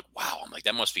at it, I'm like, wow, I'm like,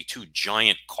 that must be two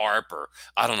giant carp or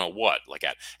I don't know what, like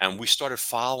that. And we started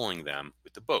following them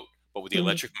with the boat. But with the Mhm.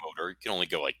 electric motor, you can only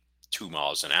go like 2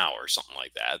 miles an hour or something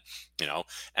like that, you know.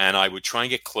 And I would try and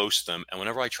get close to them. And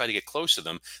whenever I tried to get close to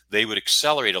them, they would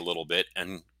accelerate a little bit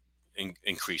and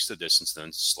increase the distance,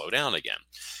 then slow down again.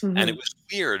 And it Mhm. was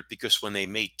weird because when they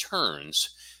made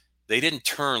turns, they didn't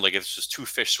turn like if it's just two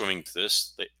fish swimming to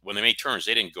this. When they made turns,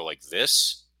 they didn't go like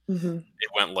this. Mm-hmm. It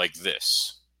went like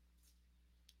this,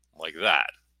 like that.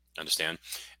 Understand?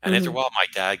 And after a while, my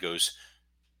dad goes,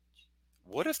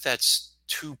 "What if that's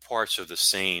two parts of the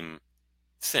same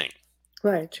thing,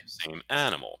 Right. same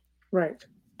animal?" Right.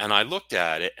 And I looked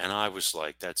at it, and I was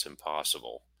like, "That's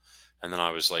impossible." And then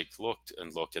I was like, looked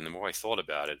and looked, and the more I thought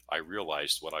about it, I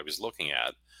realized what I was looking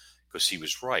at, because he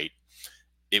was right.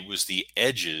 It was the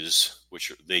edges,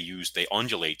 which they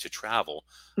undulate to travel,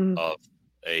 Mm. of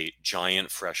a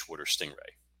giant freshwater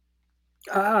stingray.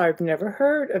 I've never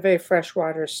heard of a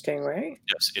freshwater stingray.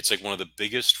 Yes, it's like one of the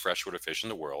biggest freshwater fish in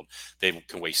the world. They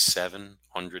can weigh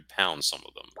 700 pounds, some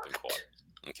of them have been caught.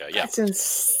 Okay, yeah. That's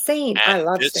insane. And I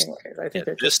love this, stingrays. I yeah, think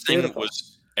they're this just thing beautiful.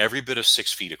 was every bit of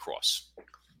 6 feet across.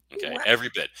 Okay, Wow. every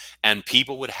bit. And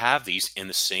people would have these in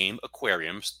the same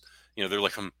aquariums. They're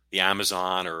like from the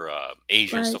Amazon or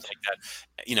Asia and stuff Right.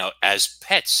 like that, as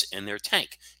pets in their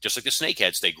tank. Just like the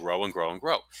snakeheads, they grow and grow and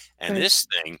grow. And Right. this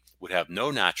thing would have no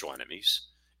natural enemies.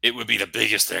 It would be the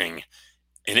biggest thing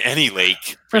in any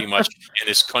lake, pretty much in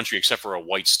this country, except for a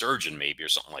white sturgeon, maybe, or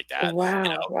something like that.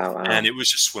 Wow. Wow. And Wow. it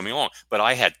was just swimming along. But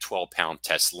I had 12-pound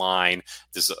test line,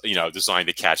 designed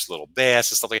to catch little bass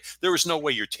and stuff like that. There was no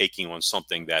way you're taking on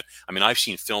something that, I mean, I've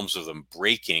seen films of them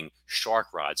breaking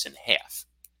shark rods in half.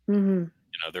 Mm-hmm.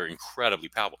 They're incredibly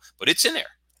powerful, but it's in there.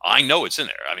 I know it's in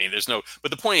there. I mean,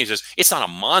 but the point is it's not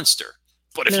a monster.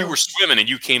 But if you No. were swimming and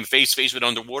you came face to face with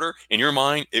underwater, in your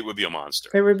mind, it would be a monster.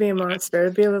 It would be a Okay? monster.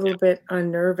 It'd be a little bit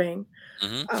unnerving.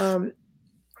 hmm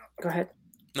Go ahead.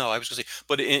 No, I was going to say,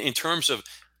 but in terms of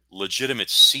legitimate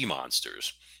sea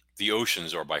monsters, the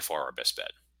oceans are by far our best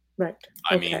bet. Right.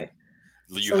 I Okay. mean,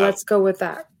 you So have let's go with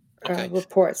that. okay.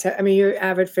 Reports. I mean, you're an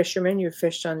avid fisherman. You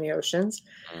fished on the oceans,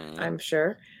 Mhm. I'm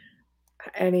sure.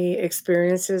 Any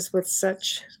experiences with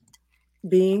such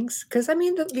beings? Because I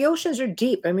mean, the oceans are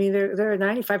deep. I mean, they're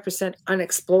 95%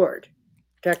 unexplored,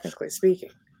 technically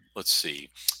speaking. Let's see.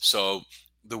 So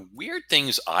the weird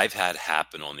things I've had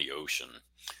happen on the ocean.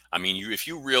 I mean, if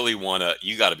you really want to,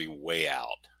 you got to be way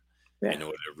out Yeah. in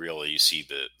order to really see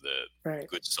the Right.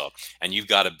 good stuff. And you've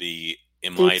got to be,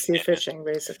 in my Deep sea opinion, fishing,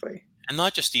 basically. and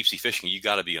not just deep sea fishing, you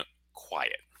got to be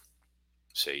quiet.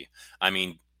 See, I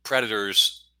mean,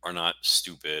 predators are not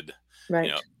stupid.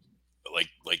 Right.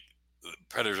 Like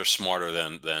predators are smarter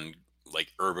than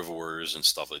like herbivores and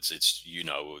stuff. It's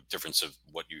difference of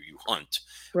what you hunt.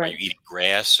 Are you Right. eating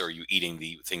grass, or are you eating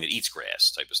the thing that eats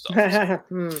grass type of stuff?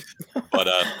 Hmm. But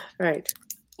Right.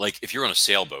 like if you're on a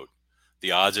sailboat,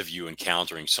 the odds of you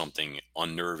encountering something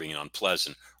unnerving and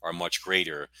unpleasant are much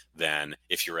greater than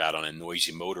if you're out on a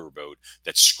noisy motorboat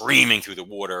that's screaming through the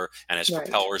water and has Right.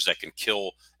 propellers that can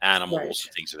kill animals Right.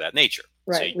 and things of that nature.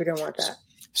 Right. See? We don't want that.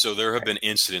 So there have been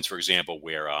incidents, for example,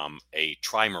 where a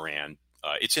trimaran,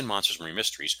 it's in Monsters Marine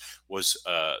Mysteries, was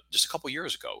just a couple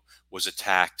years ago, was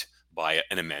attacked by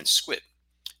an immense squid.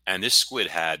 And this squid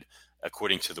had,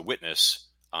 according to the witness,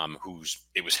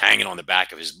 it was hanging on the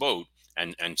back of his boat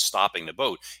and stopping the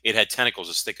boat, it had tentacles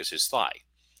as thick as his thigh.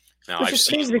 Now, Which I've is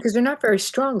seen, strange because they're not very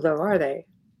strong, though, are they?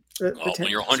 well, when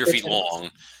you're 100 squid feet tentacles.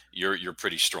 long, you're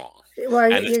pretty strong.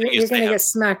 Well, And the thing you're is, going to get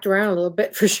smacked around a little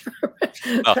bit for sure.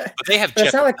 but they have But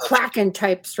it's jet not like propulsion. Kraken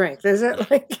type strength, is it?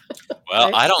 Like, Well,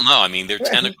 right? I don't know. I mean, they're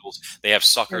Right. tentacles. They have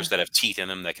suckers Yeah. that have teeth in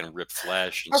them that can rip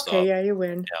flesh and Okay, stuff. yeah, you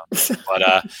win. Yeah.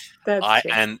 But That's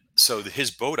true. and so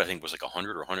his boat, I think, was like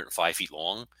 100 or 105 feet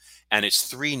long, and it's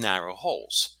 3 narrow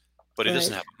holes, but it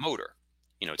doesn't Right. have a motor.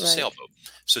 It's a Right. sailboat.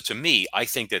 So to me, I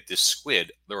think that this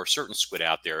squid, there are certain squid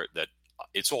out there that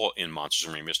it's all in Monsters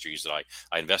and Marine Mysteries that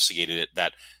I investigated it,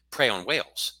 that prey on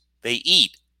whales. They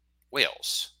eat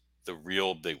whales, the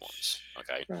real big ones.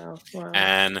 Okay. Wow. Wow.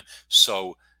 And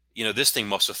so, this thing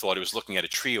must have thought it was looking at a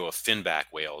trio of finback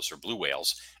whales or blue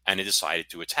whales, and it decided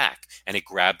to attack. And it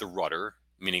grabbed the rudder,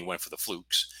 meaning it went for the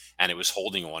flukes, and it was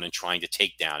holding on and trying to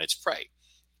take down its prey.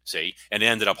 See? And it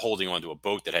ended up holding onto a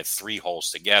boat that had 3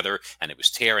 holes together, and it was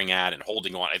tearing at and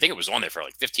holding on. I think it was on there for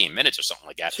like 15 minutes or something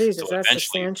like that. Jesus, So that's eventually,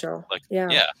 substantial. like, Yeah.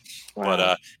 yeah. But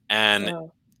Wow. and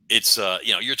Wow. it's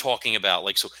you're talking about,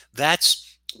 like, so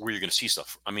that's where you're going to see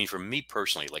stuff. I mean, for me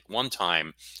personally, like one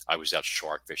time I was out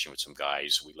shark fishing with some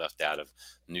guys. We left out of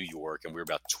New York, and we were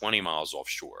about 20 miles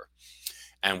offshore,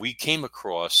 and we came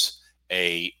across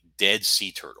a dead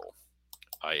sea turtle.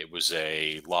 It was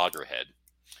a loggerhead,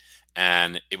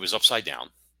 and it was upside down.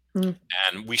 Mm.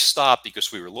 And we stopped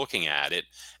because we were looking at it,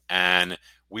 and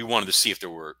we wanted to see if there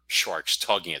were sharks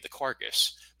tugging at the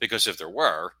carcass, because if there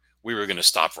were, we were going to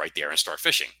stop right there and start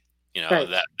fishing. Right.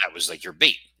 That was like your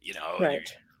bait,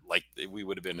 Right. like we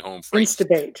would have been home free.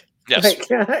 Instabait. Yes.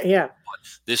 Right. Yeah.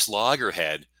 This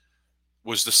loggerhead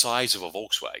was the size of a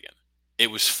Volkswagen. It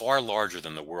was far larger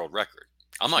than the world record.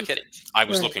 I'm not kidding. I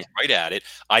was Right. looking right at it.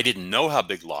 I didn't know how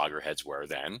big loggerheads were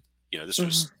then. This Mhm.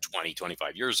 was 20,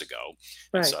 25 years ago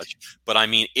and Right. such. But I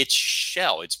mean, its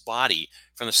shell, its body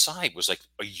from the side was like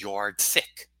a yard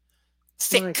thick.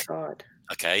 My Thick. God.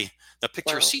 Okay. Now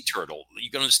picture a Wow. sea turtle. You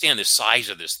can understand the size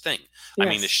of this thing. I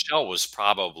mean, the Yes. shell was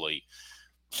probably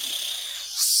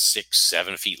 6,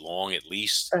 7 feet long at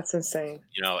least. That's insane.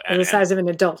 And, The size of an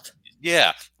adult.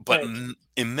 yeah, but Right.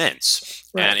 immense.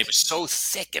 And Right. it was so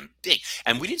thick and big.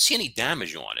 And we didn't see any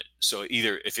damage on it. So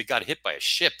either if it got hit by a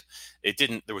ship,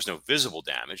 there was no visible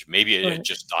damage. Maybe it Right.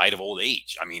 just died of old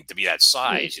age. I mean, to be that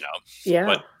size, Yeah.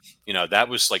 But, that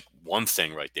was like one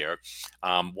thing right there.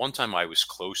 One time I was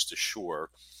close to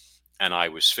shore and I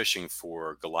was fishing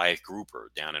for Goliath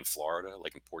grouper down in Florida,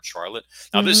 like in Port Charlotte.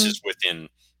 Now, this Mhm. is within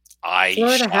eye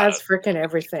Florida shot has of, freaking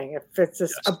everything. If it's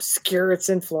this yes. obscure, it's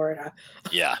in Florida.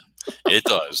 Yeah, it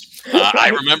does. I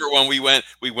Right. remember when we went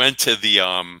to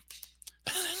the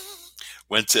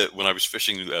when I was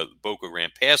fishing Boca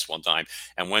Ran Pass one time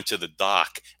and went to the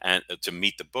dock and to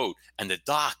meet the boat, and the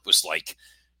dock was like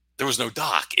there was no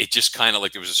dock. It just kind of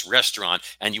like there was this restaurant,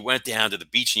 and you went down to the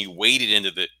beach and you waded into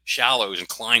the shallows and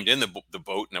climbed in the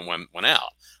boat and then went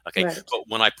out. Okay, Right. but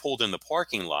when I pulled in the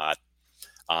parking lot,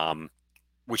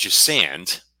 which is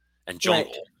sand and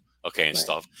jungle. Right. Okay, and Right.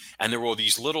 stuff. And there were all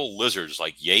these little lizards,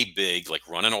 like yay big, like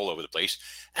running all over the place.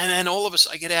 And then all of us,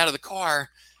 I get out of the car,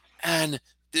 and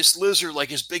this lizard,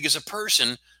 like as big as a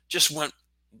person, just went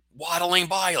waddling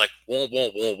by, like whoa, whoa,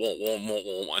 whoa, whoa, whoa,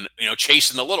 whoa, whoa, and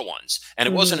chasing the little ones. And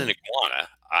it wasn't an iguana,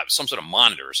 some sort of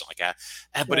monitor or something like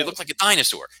that. But it Right. looked like a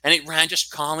dinosaur, and it ran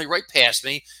just calmly right past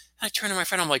me. And I turned to my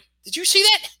friend, I'm like, "Did you see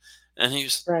that?" And he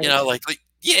was, Right. like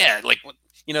yeah, like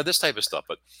this type of stuff.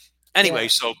 But anyway, Yeah.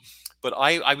 so. But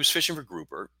I was fishing for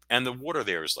grouper, and the water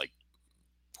there is like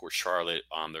Port Charlotte.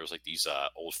 There was like these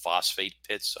old phosphate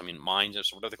pits. I mean, mines, or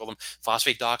what do they call them?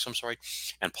 Phosphate docks. I'm sorry,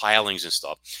 and pilings and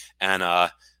stuff. And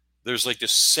there's like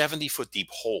this 70-foot deep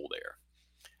hole there.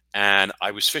 And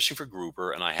I was fishing for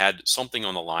grouper, and I had something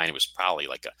on the line. It was probably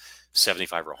like a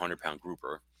 75 or 100-pound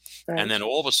grouper. Right. And then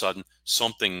all of a sudden,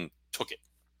 something took it,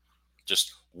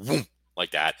 just whoom,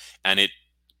 like that, and it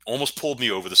almost pulled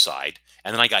me over the side,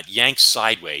 and then I got yanked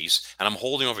sideways, and I'm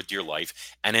holding on for dear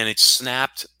life, and then it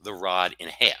snapped the rod in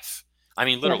half. I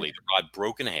mean, literally, Right. the rod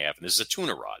broke in half, and this is a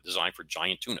tuna rod designed for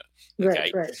giant tuna.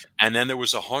 Right. Right. And then there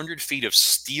was 100 feet of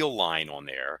steel line on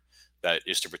there that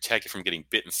is to protect it from getting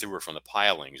bitten through it from the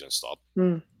pilings and stuff.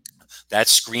 Mm. That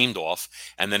screamed off,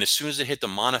 and then as soon as it hit the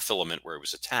monofilament where it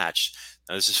was attached,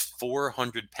 now this is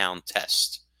 400-pound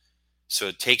test. So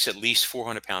it takes at least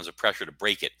 400 pounds of pressure to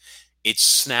break it. It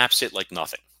snaps it like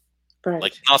nothing. Right.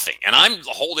 Like nothing. And I'm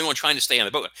holding on, trying to stay on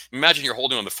the boat. Imagine you're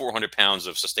holding on to 400 pounds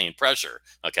of sustained pressure.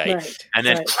 Okay. Right. And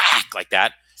then Right. crack like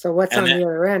that. So what's And on then- the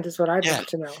other end is what I'd Yeah. like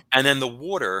to know. And then the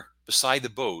water beside the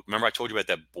boat, remember I told you about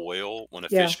that boil when a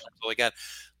Yeah. fish comes like that,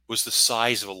 was the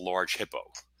size of a large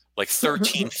hippo. Like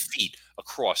 13 feet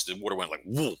across. The water went like,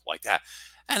 whoa, like that.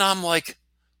 And I'm like,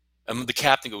 and the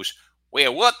captain goes,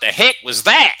 "Well, what the heck was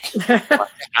that?"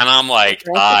 And I'm like,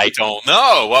 "I don't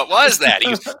know. What was that?" He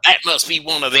goes, "That must be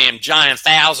one of them giant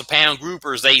 1,000-pound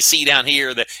groupers they see down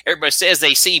here that everybody says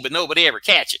they see, but nobody ever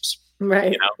catches."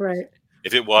 Right. You know? Right.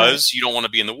 If it was, you don't want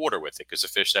to be in the water with it because a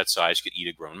fish that size could eat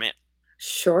a grown man.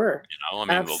 Sure. I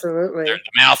mean, Absolutely. the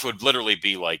mouth would literally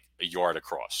be like a yard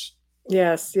across.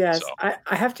 Yes. Yes. So.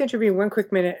 I have to intervene 1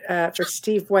 quick minute for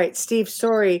Steve White. Steve,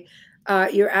 sorry.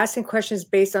 You're asking questions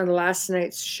based on last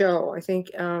night's show. I think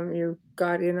you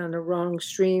got in on the wrong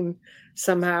stream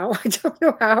somehow. I don't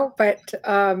know how, but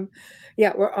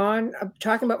yeah, we're on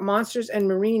talking about monsters and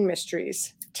marine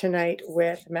mysteries tonight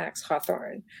with Max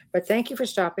Hawthorne. But thank you for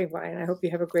stopping by, and I hope you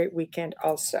have a great weekend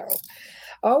also.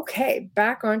 Okay,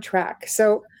 back on track.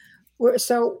 So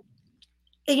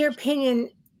in your opinion,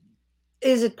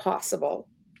 is it possible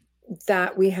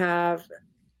that we have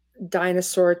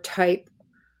dinosaur type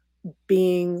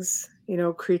beings,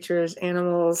 creatures,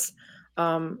 animals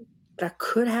that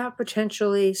could have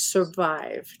potentially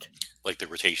survived? Like the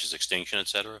Cretaceous extinction,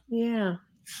 etc. Yeah.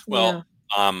 Well,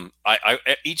 I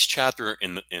each chapter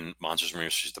in Monsters and Marine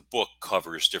Mysteries, the book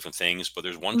covers different things, but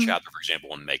there's one chapter, for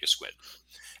example, on mega squid,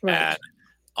 right.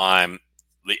 and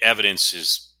the evidence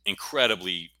is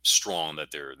incredibly strong that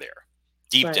they're there,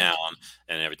 deep Right. down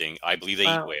and everything. I believe they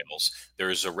Wow. eat whales. There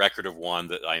is a record of one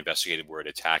that I investigated where it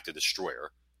attacked a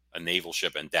destroyer, a naval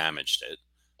ship, and damaged it.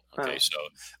 Okay, Wow. so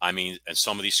I mean, and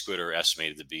some of these squid are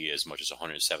estimated to be as much as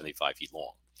 175 feet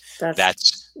long. That's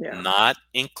That's yeah. not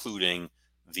including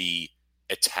the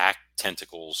attack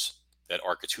tentacles that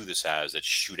Architeuthis has that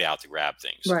shoot out to grab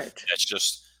things. Right. That's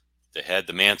just the head,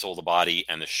 the mantle, the body,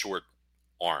 and the short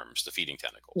arms, the feeding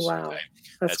tentacles. Wow. Okay?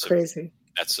 That's crazy.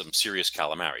 That's some serious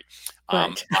calamari.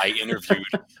 Right. I interviewed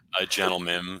a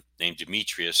gentleman named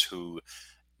Demetrius who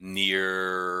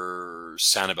near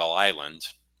Sanibel Island,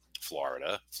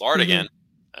 Florida again.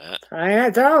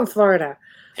 It's all in Florida.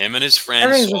 Him and his friends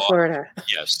Everything's in Florida.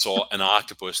 saw an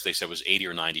octopus. They said was 80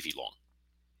 or 90 feet long,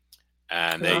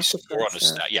 and they swore on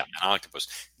an octopus.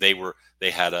 They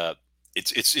had a.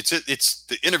 It's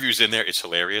the interviews in there. It's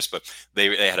hilarious, but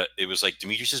they had it was like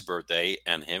Demetrius's birthday,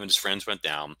 and him and his friends went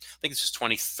down. I think this is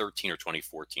 2013 or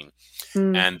 2014,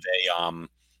 and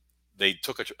they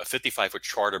took a 55-foot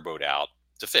charter boat out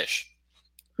to fish,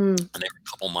 and they were a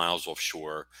couple miles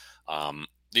offshore.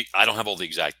 I don't have all the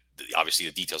exact, obviously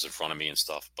the details in front of me and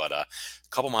stuff, but a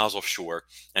couple miles offshore.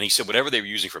 And he said whatever they were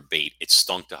using for bait, it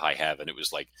stunk to high heaven. It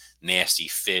was like nasty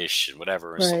fish and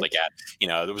whatever and stuff like that. You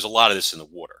know, there was a lot of this in the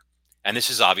water. And this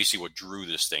is obviously what drew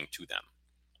this thing to them.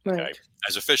 Okay. Right.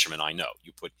 As a fisherman, I know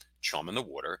you put chum in the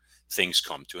water, things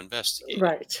come to investigate.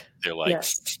 Right. They're like,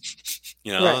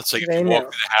 you know, it's like if They you walk know.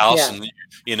 to the house and,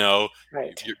 you know,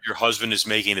 Right. your husband is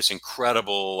making this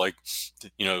incredible, like,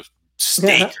 you know,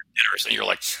 steak or dinners, and you're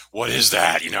like, what is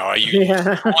that? You know, are you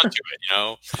onto it, you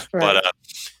know? Right. But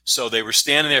so they were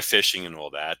standing there fishing and all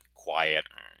that, quiet,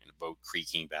 the boat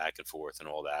creaking back and forth and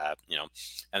all that, you know.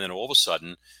 And then all of a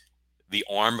sudden, the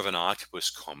arm of an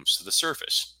octopus comes to the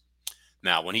surface.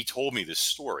 Now, when he told me this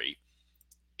story,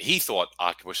 he thought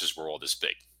octopuses were all this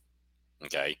big.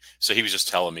 Okay. So he was just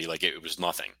telling me like it was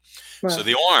nothing. Right. So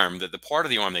the part of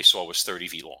the arm they saw was 30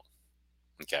 feet long.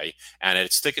 Okay. And at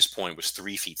its thickest point was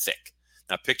 3 feet thick.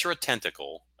 Now picture a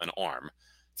tentacle, an arm,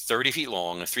 30 feet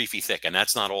long and 3 feet thick. And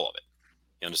that's not all of it.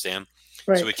 You understand?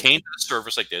 Right. So it came to the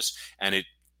surface like this and it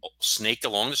snaked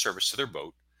along the surface to their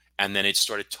boat. And then it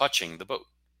started touching the boat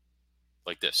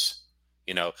like this.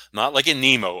 You know, not like in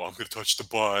Nemo, I'm going to touch the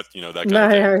butt, you know, that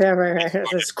kind of thing. Right.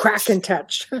 This crack and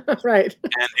touch. Right.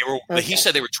 And they were, he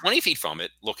said they were 20 feet from it,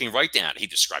 looking right down. He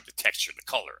described the texture, the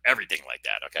color, everything like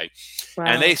that. Okay. Wow.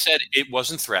 And they said it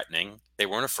wasn't threatening. They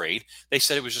weren't afraid. They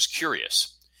said it was just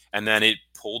curious. And then it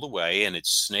pulled away and it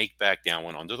snaked back down,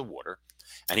 went under the water.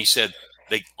 And he said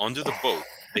under the boat,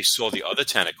 they saw the other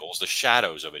tentacles, the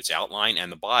shadows of its outline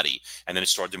and the body, and then it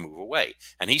started to move away.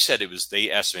 And he said they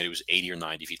estimated it was 80 or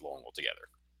 90 feet long altogether.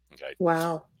 Okay.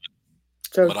 Wow.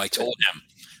 So, but I told him,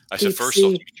 I said, first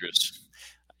off, Demetrius,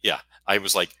 I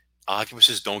was like,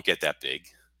 octopuses don't get that big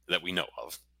that we know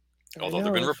of, although there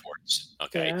have been reports.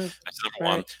 Okay. Yeah. I said,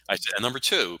 number one. I said, and number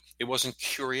two, it wasn't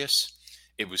curious.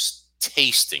 It was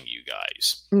tasting you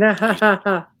guys.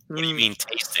 What do you mean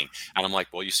tasting? And I'm like,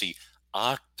 well, you see,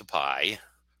 octopi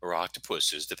or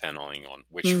octopuses, depending on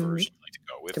which version you like to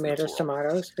go with.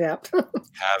 Tomatoes. Yeah.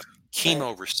 have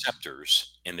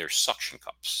chemoreceptors in their suction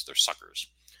cups, their suckers.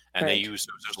 And they use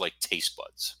those like taste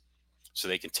buds. So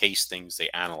they can taste things, they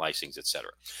analyze things, etc.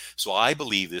 So I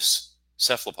believe this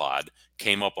cephalopod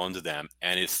came up under them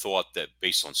and it thought that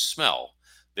based on smell,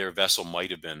 their vessel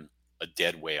might have been a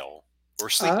dead whale or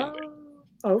a sleeping whale.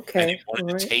 Okay. And it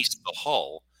wanted to taste the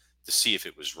hull to see if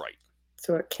it was right.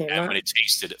 So it came and when it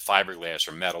tasted fiberglass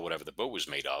or metal, whatever the boat was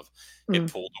made of,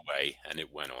 it pulled away and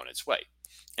it went on its way.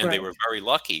 And they were very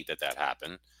lucky that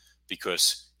happened,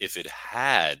 because if it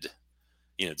had,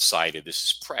 decided this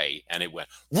is prey and it went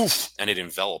woof and it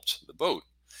enveloped the boat,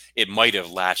 it might have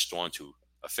latched onto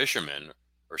a fisherman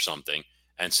or something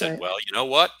and said, well, you know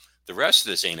what? The rest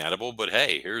of this ain't edible, but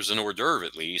hey, here's an hors d'oeuvre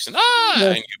at least. And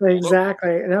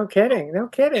exactly. No kidding.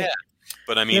 Yeah.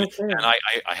 But I mean, and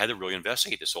I had to really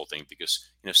investigate this whole thing because,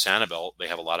 Sanibel, they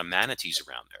have a lot of manatees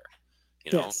around there,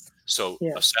 So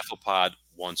a cephalopod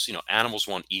wants, animals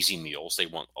want easy meals. They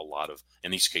want a lot of,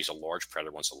 in this case, a large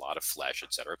predator wants a lot of flesh,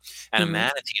 etc. And a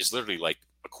manatee is literally like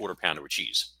a quarter pounder of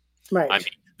cheese. Right. I mean,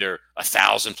 they're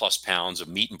 1,000+ pounds of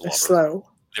meat and blubber.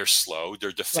 They're slow.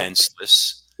 They're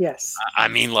defenseless. Right. Yes. I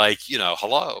mean, like,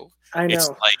 hello. I know. It's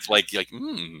like,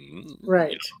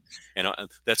 right.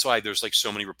 That's why there's like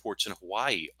so many reports in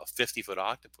Hawaii of 50-foot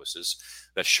octopuses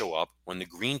that show up when the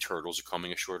green turtles are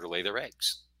coming ashore to lay their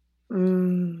eggs.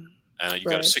 You got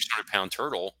a 600-pound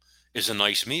turtle is a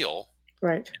nice meal,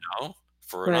 right?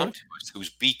 For an octopus whose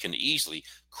beak can easily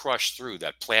crush through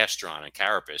that plastron and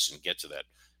carapace and get to that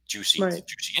juicy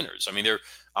innards. I mean, their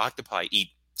octopi eat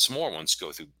small ones,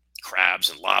 go through crabs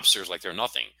and lobsters like they're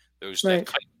nothing.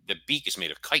 The beak is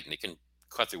made of chitin; it can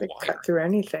cut through wire. Cut through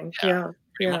anything. Yeah.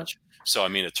 Pretty much. So I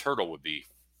mean, a turtle would be,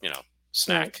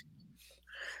 snack. Right.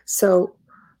 So,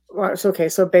 okay.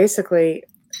 So basically,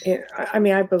 I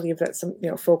mean, I believe that some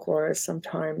folklore is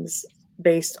sometimes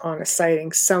based on a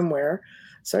sighting somewhere,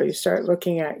 So you start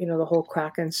looking at, the whole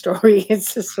Kraken story.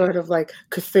 It's just sort of like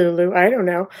Cthulhu. I don't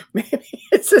know. Maybe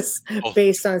it's just Oh,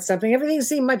 based on something. Everything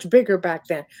seemed much bigger back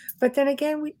then. But then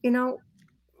again,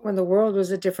 when the world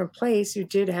was a different place, you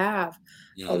did have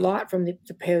a mhm, lot from the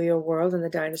paleo world and the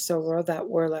dinosaur world that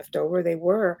were left over. They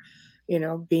were,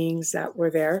 beings that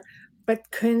were there. But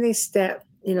can they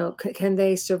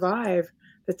survive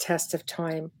the test of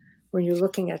time when you're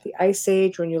looking at the ice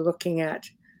age, when you're looking at,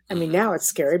 I mean, mhm. now it's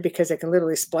scary because they can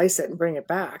literally splice it and bring it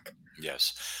back.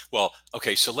 Yes. Well,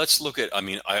 okay. So let's look at. I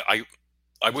mean, I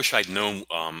wish I'd known.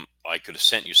 I could have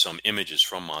sent you some images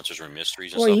from Monsters and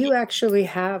Mysteries and Well, stuff. you But actually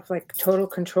have like total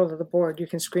control of the board. You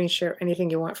can screen share anything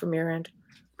you want from your end.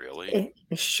 really, It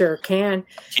sure can.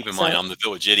 keep in mind, So I'm the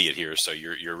village idiot here, so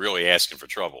you're really asking for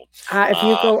trouble. if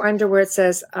you Uh, go under where it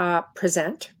says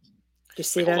present, do you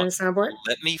see Wait, that hold on on. the soundboard?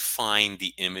 Let me find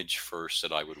the image first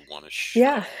that I would want to show.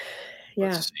 Yeah,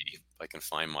 yeah, Let's see if I can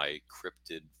find my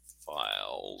cryptid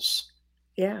files.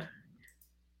 yeah.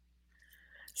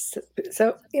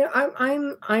 So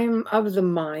I'm of the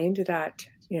mind that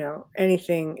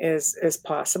anything is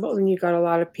possible, and you got a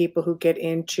lot of people who get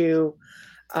into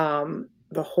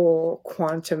the whole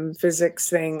quantum physics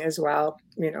thing as well.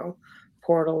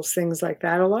 Portals, things like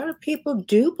that. A lot of people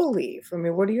do believe. I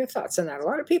mean, what are your thoughts on that? A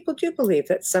lot of people do believe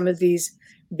that some of these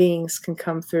beings can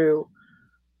come through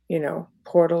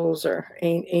portals or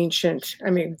ancient, I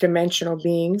mean, dimensional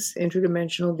beings,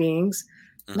 interdimensional beings.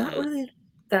 Not Hmm. really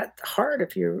that hard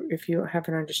if you have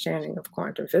an understanding of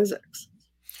quantum physics.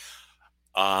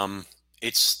 Um,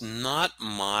 it's not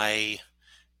my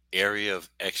area of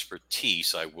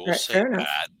expertise, I will Right, say fair enough.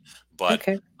 that. But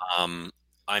Okay. um,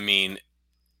 I mean,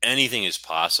 anything is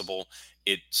possible.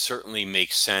 It certainly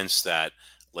makes sense that,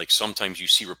 like, sometimes you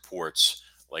see reports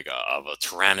like of a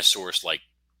Tyrannosaurus like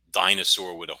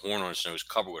dinosaur with a horn on its nose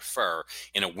covered with fur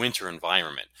in a winter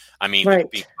environment. I mean,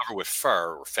 being Right, covered with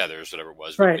fur or feathers, whatever it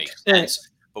was, would right, make right, sense.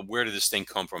 But where did this thing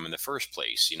come from in the first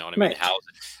place? You know what I mean? right. How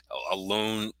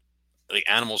alone, like,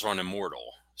 animals are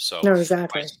immortal. So, No, right.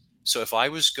 exactly. So if I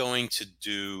was going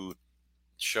to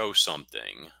show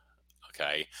something,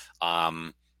 okay,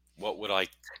 um, what would I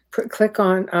Click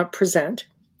on present.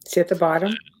 See at the present?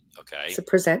 bottom, it's Okay. a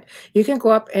present. You can go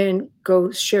up and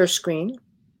go share screen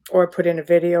or put in a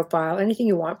video file, anything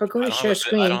you want, but go to share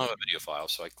I don't screen. have a video file,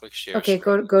 so I click share Okay,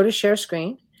 screen. go to share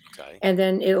screen, Okay. and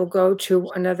then it'll go to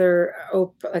another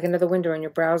like another window in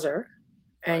your browser,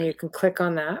 and you Right. can click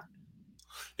on that.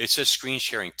 It says screen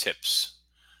sharing tips,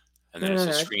 and then No, it no,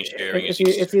 says no. screen sharing is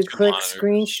If used you for two click monitors.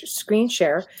 screen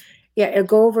share, yeah, it'll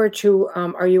go over to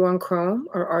are you on Chrome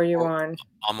or are you Or on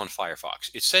I'm on Firefox.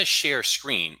 It says share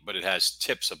screen, but it has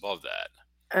tips above that.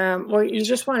 well, You you just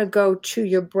just want to go to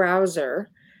your browser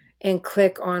and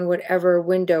click on whatever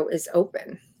window is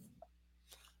open.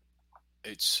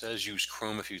 It says use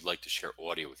Chrome if you'd like to share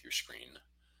audio with your screen.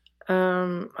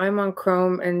 I'm on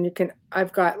Chrome and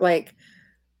I've got like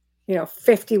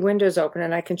 50 windows open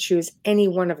and I can choose any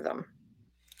one of them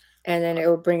and then it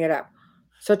will bring it up.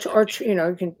 So Let me,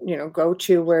 you can go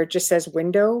to where it just says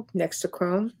window next to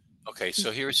Chrome. okay,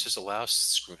 so here it says allow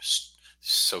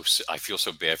I feel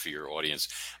so bad for your audience.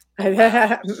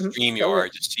 Allow Don't worry.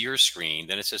 StreamYard to see your screen.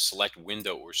 Then it says select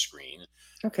window or screen.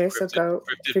 Okay, so go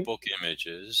if Cryptid you, book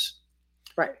images.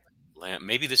 right.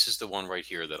 Maybe this is the one right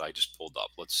here that I just pulled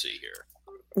up. Let's see here.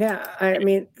 Yeah, I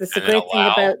mean, that's the And then great thing allow.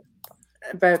 about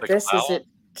Click this is allow. it.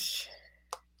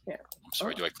 Yeah. I'm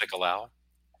sorry. Oh, Do I click allow?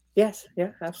 yes.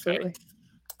 Yeah. Okay. Absolutely.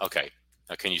 Okay.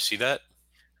 Now, can you see that?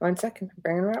 1 second.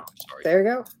 Bringing her Oh, up. sorry. There you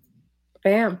go.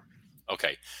 Bam.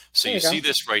 Okay. So There you you go. see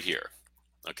this right here.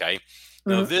 Okay.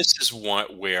 Now, Mhm. this is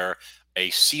one where a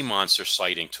sea monster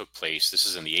sighting took place. This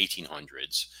is in the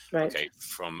 1800s. Right. Okay.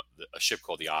 From a ship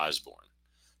called the Osborne.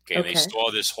 Okay. And they Okay.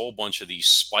 saw this whole bunch of these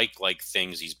spike like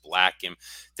things, these black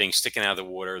things sticking out of the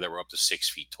water that were up to 6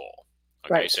 feet tall.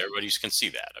 Okay. Right. So everybody can see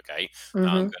that. Okay.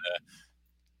 Now I'm Mm-hmm. going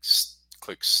to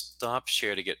click stop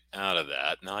share to get out of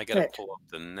that. Now I got to Right. pull up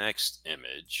the next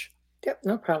image. Yep.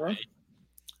 No problem. Okay.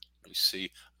 Let me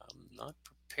see. I'm not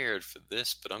prepared for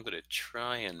this, but I'm going to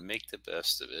try and make the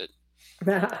best of it.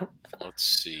 Let's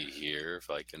see here if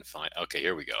I can find. Okay,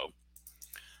 here we go.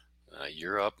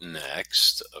 You're up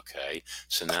next. Okay,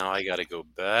 so now I got to go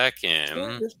back Yeah,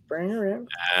 in just bring her in.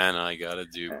 and I got to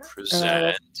do And I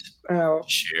will. present, I'll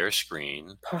share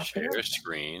screen, pop it up. share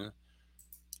screen,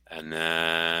 and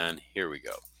then here we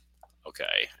go.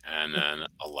 Okay, and then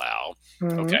allow.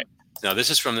 Okay, Mhm. now this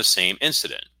is from the same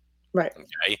incident. Right.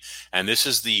 Okay, and this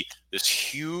is this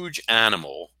huge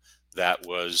animal that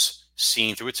was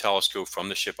seen through a telescope from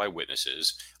the ship by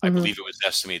witnesses. I Mhm. believe it was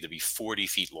estimated to be 40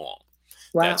 feet long.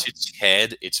 Wow. That's its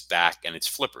head, its back, and its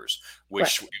flippers,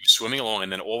 which Right. it was swimming along,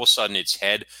 and then all of a sudden its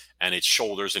head and its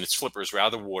shoulders and its flippers were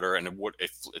out of the water, and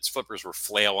its flippers were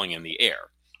flailing in the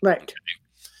air. Right. Okay.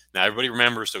 Now everybody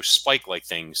remembers those spike-like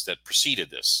things that preceded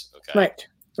this. Okay. Right.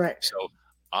 Right. So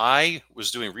I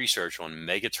was doing research on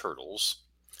mega turtles,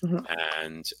 Mhm.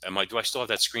 and do I still have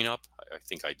that screen up? I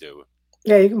think I do.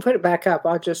 Yeah, you can put it back up.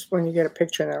 I'll just, when you get a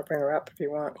picture, and I'll bring her up if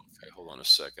you want. Okay, hold on a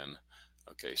second.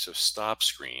 Okay, so stop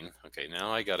screen. Okay,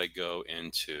 now I got to go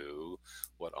into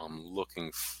what I'm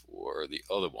looking for, the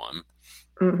other one.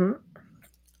 Mm-hmm.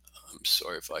 I'm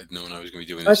sorry if I'd known I was going to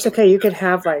be doing Oh, this. it's okay. You can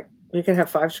have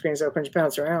 5 screens open to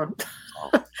bounce around.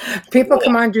 Oh. People Cool.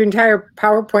 come on to entire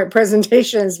PowerPoint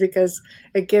presentations because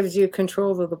it gives you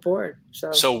control of the board.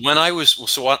 So when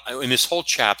in this whole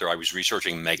chapter, I was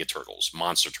researching mega turtles,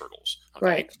 monster turtles. Okay?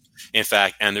 Right. In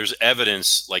fact, and there's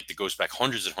evidence that goes back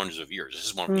hundreds and hundreds of years. This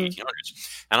is one from the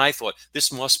 1800s. And I thought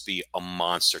this must be a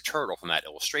monster turtle from that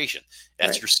illustration.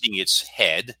 That's Right. You're seeing its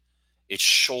head, its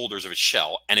shoulders of its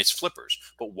shell, and its flippers.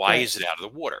 But why Right. is it out of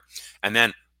the water? And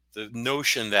then the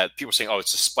notion that people are saying, oh,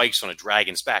 it's the spikes on a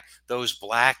dragon's back. Those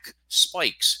black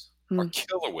spikes are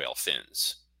killer whale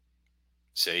fins.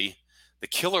 See? The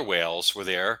killer whales were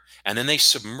there, and then they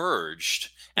submerged,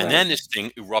 and Right. then this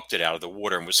thing erupted out of the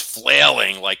water and was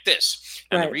flailing like this.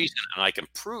 And Right. the reason, and I can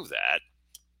prove that,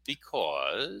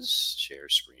 because share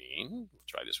screen. We'll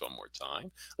try this one more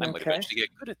time. I might Okay. eventually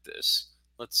get good at this.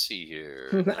 Let's see here.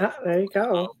 There you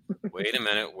go. Wait a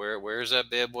minute. Where's that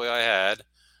bad boy I had?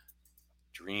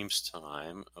 Dreams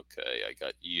time. Okay, I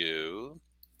got you.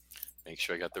 Make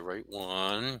sure I got the right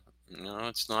one. No,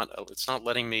 it's not. It's not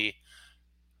letting me.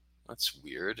 That's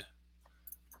weird.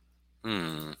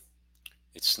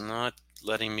 It's not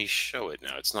letting me show it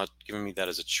now. It's not giving me that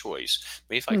as a choice.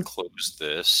 Maybe if I close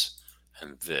this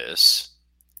and this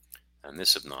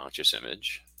obnoxious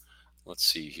image. Let's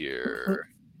see here.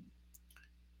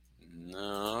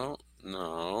 No.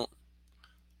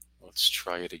 Let's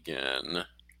try it again.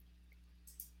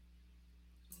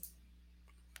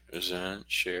 Present,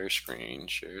 share screen.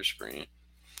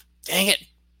 Dang it.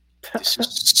 This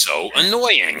is so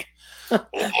annoying. That's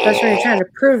when you're trying to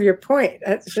prove your point.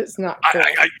 That's just not cool.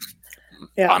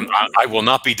 I will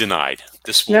not be denied.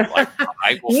 This will. No.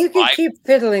 I will. You can keep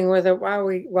fiddling with it while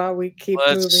we keep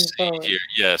moving forward. Here.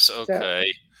 Yes.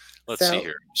 Okay. Let's see so-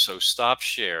 here. So stop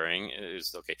sharing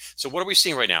is okay. So what are we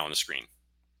seeing right now on the screen?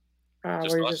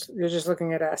 You're just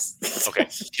looking at us. Okay.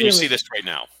 Can you see this right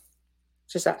now?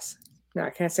 Just us. No, I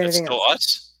can't say It's anything still else.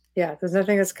 us? Yeah, there's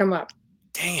nothing that's come up.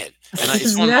 Dang it. And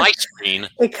it's on my screen.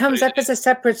 It comes up as a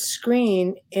separate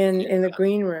screen in the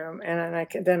green room, and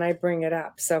then I bring it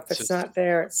up. So if it's not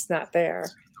there, it's not there.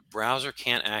 The browser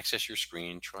can't access your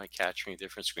screen. Try capturing a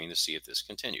different screen to see if this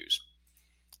continues.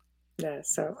 Yeah,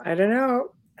 so I don't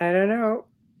know.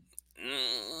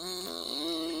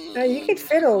 No, you can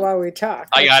fiddle while we talk.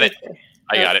 I got That's it. okay.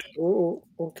 I got it. Ooh,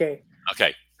 okay.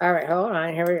 Okay. All right, hold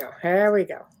on. Here we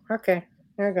go. Okay,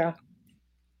 there we go.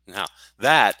 Now,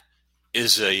 that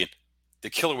is the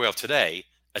killer whale of today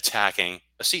attacking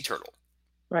a sea turtle.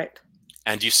 Right.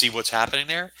 And do you see what's happening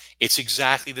there? It's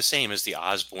exactly the same as the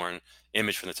Osborne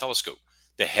image from the telescope.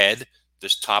 The head,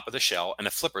 the top of the shell, and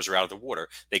the flippers are out of the water.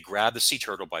 They grab the sea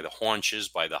turtle by the haunches,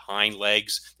 by the hind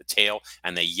legs, the tail,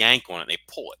 and they yank on it. And they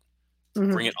pull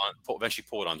it, bring it on, eventually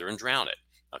pull it under and drown it.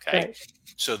 Okay. Right.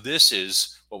 So this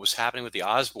is what was happening with the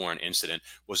Osborne incident,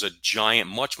 was a giant,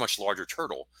 much, much larger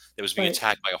turtle that was being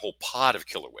attacked by a whole pod of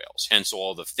killer whales. Hence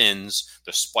all the fins,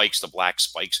 the spikes, the black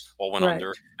spikes all went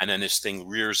under, and then this thing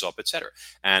rears up, etc.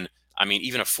 And I mean,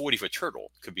 even a 40-foot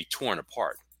turtle could be torn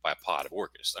apart by a pod of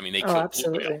orcas. I mean, they killed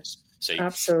blue whales. See?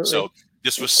 Absolutely. So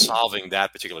this was solving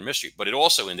that particular mystery. But it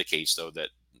also indicates, though, that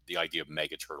the idea of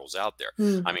mega turtles out there.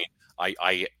 I mean,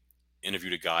 I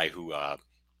interviewed a guy who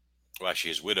actually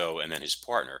his widow and then his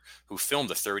partner, who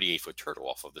filmed a 38-foot turtle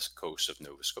off of the coast of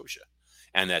Nova Scotia.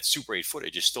 And that Super 8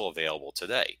 footage is still available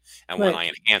today. And when I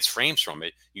enhance frames from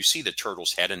it, you see the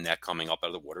turtle's head and neck coming up out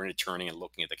of the water and it turning and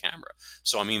looking at the camera.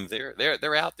 So, I mean,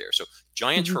 they're out there. So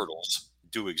giant turtles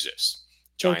do exist.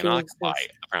 Giant octopi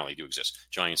apparently do exist.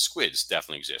 Giant squids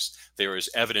definitely exist. There is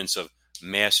evidence of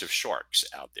massive sharks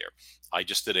out there. I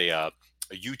just did a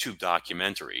YouTube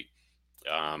documentary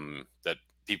that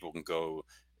people can go.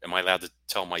 Am I allowed to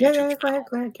tell my YouTube channel?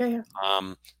 Go ahead. Yeah.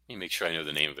 Let me make sure I know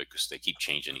the name of it because they keep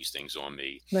changing these things on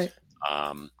me. Right.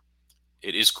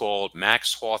 It is called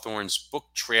Max Hawthorne's Book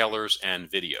Trailers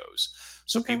and Videos.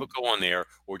 So people go on there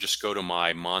or just go to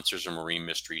my Monsters and Marine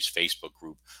Mysteries Facebook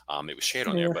group. It was shared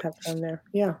on there. But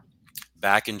yeah.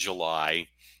 Back in July,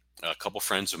 a couple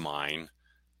friends of mine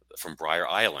from Briar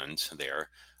Island there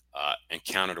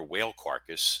encountered a whale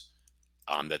carcass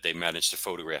that they managed to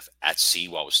photograph at sea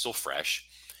while it was still fresh,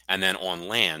 and then on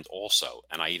land also.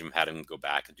 And I even had him go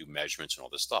back and do measurements and all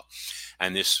this stuff.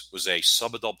 And this was a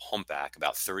subadult humpback,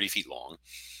 about 30 feet long,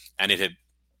 and it had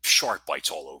shark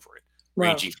bites all over it,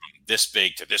 ranging from this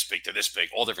big to this big to this big,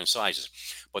 all different sizes.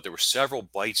 But there were several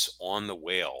bites on the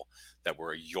whale that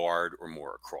were a yard or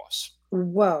more across.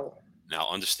 Whoa. Now,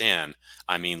 understand,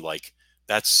 I mean, like,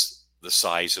 that's the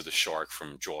size of the shark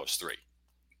from Jaws 3.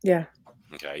 Yeah.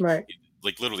 Okay. Right.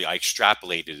 Like, literally, I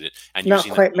extrapolated it. And not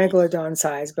quite megalodon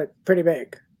size, but pretty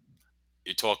big.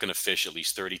 You're talking a fish at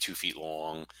least 32 feet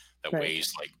long that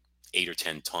weighs like 8 or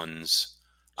 10 tons.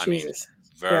 I mean,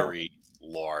 very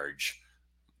large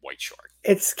white shark.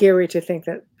 It's scary to think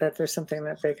that there's something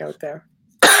that big out there.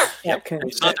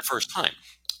 It's not the first time.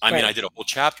 I mean, I did a whole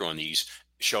chapter on these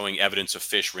showing evidence of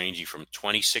fish ranging from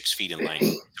 26 feet in length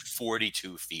to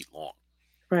 42 feet long.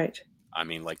 Right. I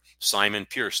mean, like Simon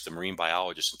Pierce, the marine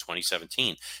biologist in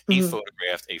 2017, he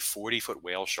photographed a 40-foot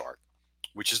whale shark,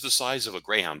 which is the size of a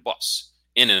Greyhound bus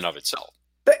in and of itself.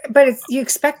 But you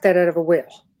expect that out of a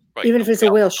whale. Right. Even if it's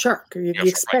a whale shark, you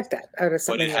expect that out of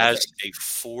something. But it has a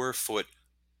 4-foot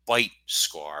bite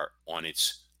scar on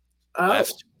its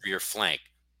left rear flank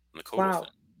in the caudal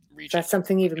fin region. That's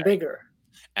something even bigger.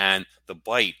 And the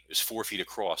bite is 4 feet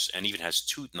across and even has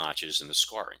tooth notches in the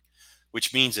scarring,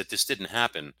 which means that this didn't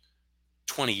happen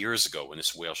 20 years ago when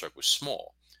this whale shark was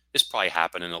small. This probably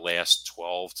happened in the last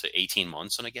 12 to 18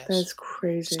 months, and I guess. That's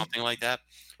crazy. Something like that.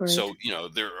 Right. So, you know,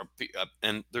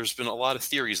 there's been a lot of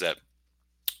theories that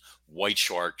white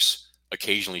sharks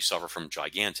occasionally suffer from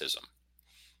gigantism.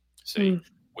 See,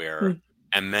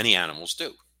 and many animals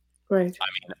do. Right.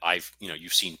 I mean,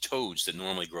 you've seen toads that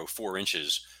normally grow 4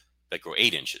 inches that grow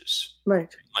 8 inches in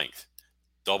length,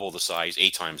 double the size,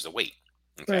 8 times the weight.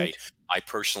 Okay. Right. I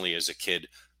personally, as a kid,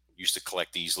 used to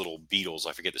collect these little beetles.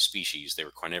 I forget the species. They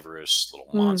were carnivorous little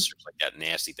monsters like that,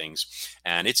 nasty things.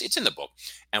 And it's in the book.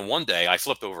 And one day I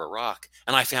flipped over a rock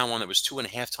and I found one that was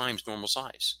 2.5 times normal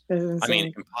size. I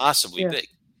mean, impossibly big,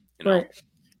 you know? Right.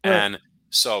 And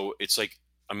so it's like,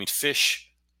 I mean, fish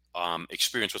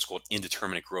experience what's called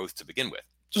indeterminate growth to begin with.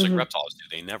 Just like reptiles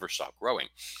do. They never stop growing.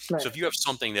 Right. So if you have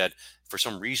something that for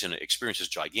some reason experiences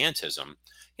gigantism,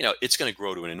 you know, it's going to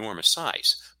grow to an enormous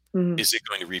size. Is it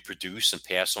going to reproduce and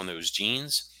pass on those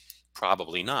genes?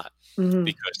 Probably not.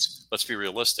 Because let's be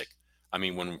realistic. I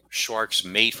mean, when sharks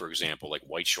mate, for example, like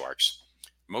white sharks,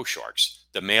 most sharks,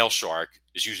 the male shark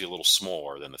is usually a little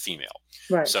smaller than the female.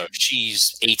 Right. So if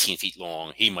she's 18 feet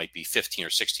long, he might be 15 or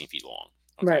 16 feet long.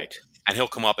 Okay? Right. And he'll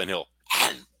come up and he'll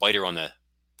bite her on the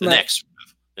neck,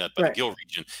 by the gill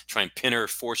region, try and pin her,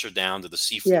 force her down to the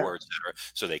seafloor, etc.,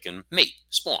 so they can mate,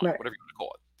 spawn, whatever you want to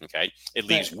call it. Okay, it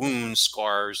leaves wounds,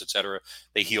 scars, etc.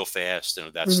 They heal fast,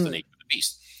 and that's the nature of the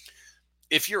beast.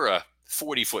 If you're a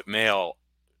 40-foot male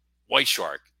white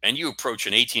shark and you approach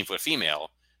an 18-foot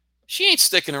female, she ain't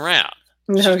sticking around.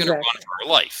 She's going to run for her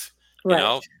life, you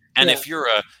know. And if you're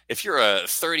a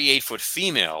 38-foot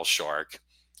female shark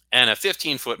and a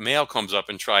 15-foot male comes up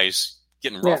and tries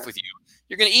getting rough with you,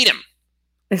 you're going to eat him.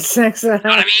 Exactly. You know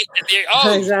what I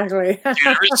mean? Exactly.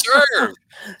 Dinner is served.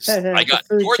 I got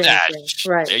DoorDash.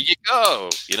 Right. There you go.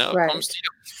 You know, it comes to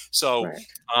you. So,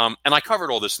 and I covered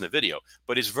all this in the video,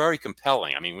 but it's very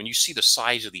compelling. I mean, when you see the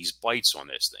size of these bites on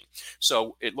this thing,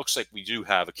 so it looks like we do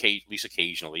have, at least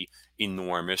occasionally,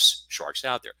 enormous sharks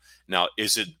out there. Now,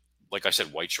 is it, like I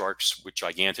said, white sharks with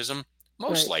gigantism?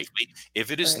 Most likely.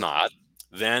 If it is not,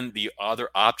 then the other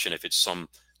option, if it's some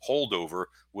holdover,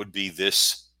 would be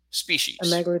this species. A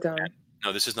megalodon.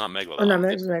 No, this is not megalodon. Oh, no,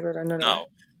 megalodon. No. No.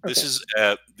 This is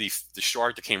the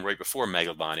shark that came right before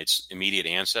megalodon. Its immediate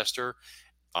ancestor,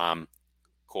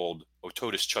 called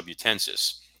Otodus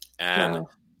chubutensis. And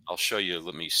I'll show you.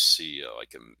 Let me see. I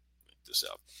can make this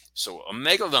out. So a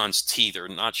megalodon's teeth are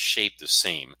not shaped the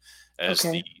same as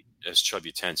as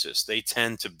chubutensis. They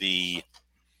tend to be.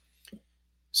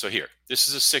 So here, this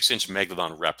is a 6-inch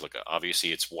megalodon replica.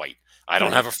 Obviously, it's white. I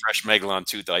don't have a fresh megalodon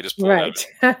tooth that I just pulled out.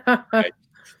 Okay? Now,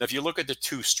 if you look at the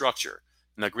tooth structure,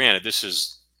 now granted, this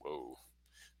is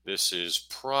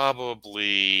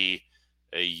probably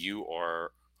a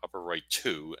UR upper right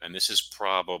 2, and this is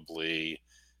probably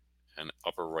an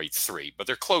upper right 3, but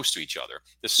they're close to each other.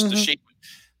 This the shape,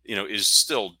 you know, is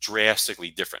still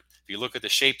drastically different. If you look at the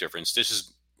shape difference, this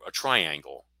is a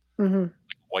triangle, like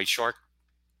white shark,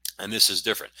 and this is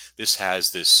different. This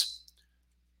has this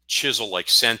chisel-like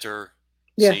center.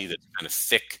 See, that's kind of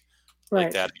thick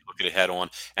like that. If you look at it head on,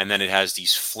 and then it has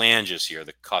these flanges here,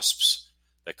 the cusps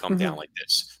that come down like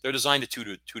this. They're designed to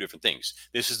do two different things.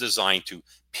 This is designed to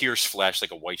pierce flesh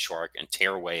like a white shark and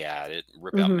tear away at it, and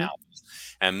rip out mouths.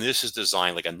 And this is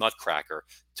designed like a nutcracker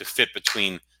to fit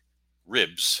between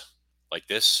ribs like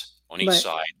this on each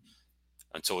side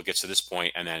until it gets to this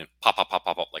point, and then pop, pop, pop,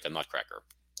 pop, pop like a nutcracker,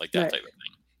 like that type of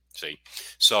thing. See?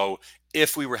 So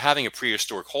if we were having a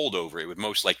prehistoric holdover, it would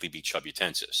most likely be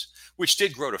Chubbutensis, which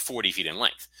did grow to 40 feet in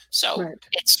length. So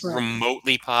it's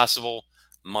remotely possible.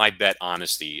 My bet,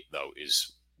 honestly, though,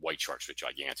 is white sharks with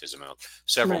gigantism.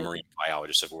 Several marine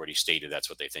biologists have already stated that's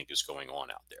what they think is going on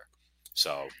out there.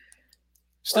 So,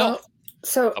 still,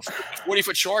 a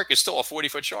 40-foot shark is still a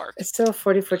 40-foot shark. It's still a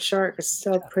 40-foot shark. It's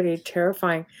still pretty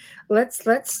terrifying.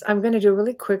 I'm going to do a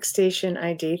really quick station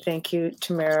ID. Thank you,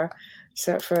 Tamara,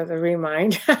 for the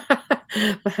remind.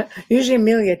 Usually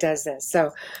Amelia does this,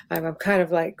 so I'm kind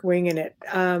of like winging it.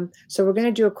 So we're going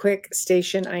to do a quick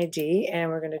station ID, and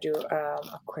we're going to do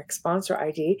a quick sponsor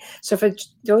ID. So for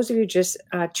those of you just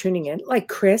tuning in, like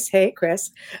Chris, hey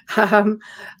Chris,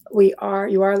 you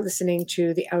are listening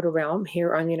to The Outer Realm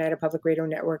here on the United Public Radio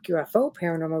Network, UFO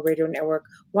Paranormal Radio Network,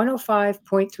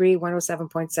 105.3,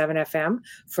 107.7 FM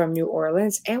from New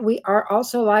Orleans. And we are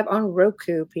also live on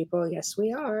Roku, people. Yes,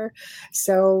 we are.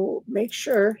 So make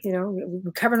sure,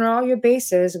 we're covering all your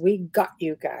bases. We got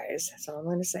you guys. That's all I'm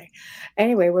going to say.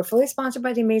 Anyway, we're fully sponsored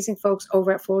by the amazing folks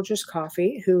over at Folgers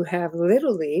Coffee, who have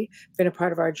literally been a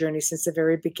part of our journey since the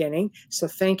very beginning. So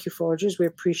thank you, Folgers. We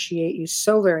appreciate you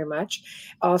so very much.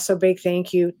 Also, big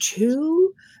thank you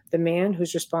to the man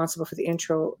who's responsible for the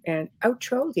intro and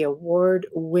outro, the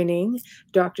award-winning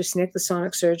Dr. Snick, the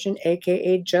sonic surgeon,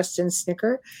 aka Justin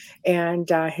Snicker. And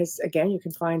you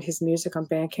can find his music on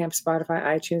Bandcamp, Spotify,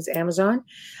 iTunes, Amazon.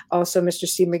 Also, Mr.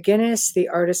 Steve McGinnis, the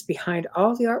artist behind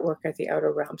all the artwork at the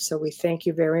Outer Realm. So we thank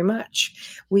you very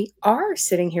much. We are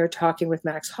sitting here talking with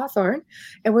Max Hawthorne,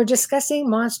 and we're discussing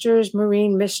monsters,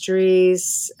 marine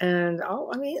mysteries, and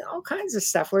all kinds of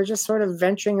stuff. We're just sort of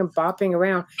venturing and bopping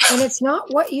around, and it's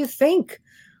not what you think.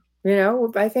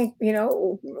 I think,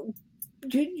 you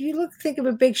think of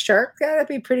a big shark, that'd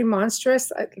be pretty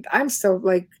monstrous. I'm still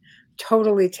like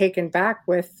totally taken back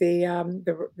with the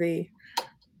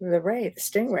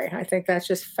stingray. I think that's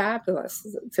just fabulous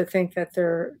to think that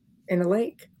they're in a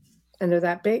lake and they're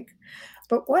that big.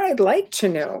 But what I'd like to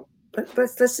know,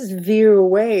 let's just veer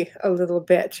away a little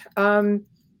bit.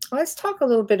 Let's talk a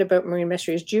little bit about marine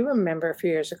mysteries. Do you remember a few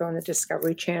years ago on the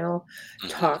Discovery Channel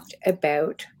talked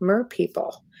about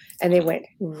merpeople, and they went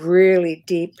really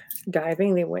deep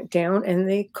diving. They went down and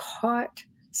they caught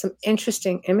some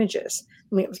interesting images.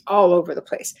 I mean, it was all over the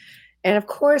place. And of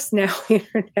course, now the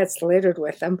internet's littered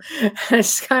with them. And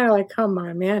it's kind of like, come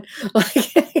on, man.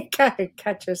 Like,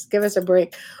 catch us, give us a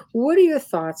break. What are your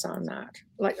thoughts on that?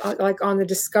 Like on the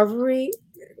Discovery,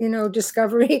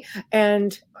 Discovery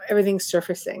and everything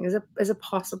surfacing? Is it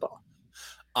possible?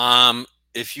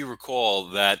 If you recall,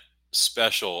 that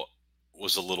special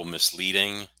was a little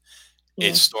misleading. Yeah.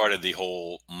 It started the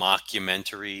whole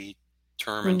mockumentary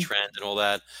term and trend and all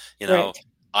that.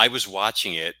 I was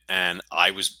watching it and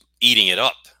I was eating it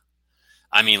up.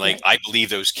 I mean, I believe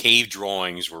those cave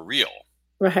drawings were real.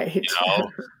 Right.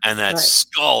 And that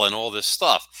skull and all this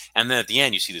stuff. And then at the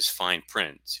end, you see this fine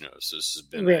print, so this has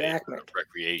been a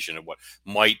recreation of what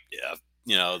might,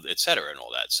 et cetera, and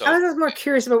all that. So I was more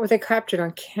curious about what they captured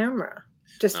on camera.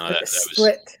 Just that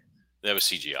split. That was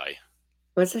CGI.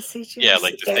 Was it CGI? Yeah,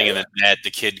 like the thing in the net,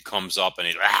 the kid comes up and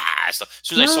he's stuff. As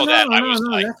soon as I saw that, I was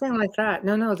like, nothing like that.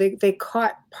 No, they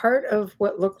caught part of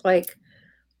what looked like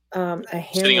a hand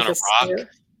sitting on a rock,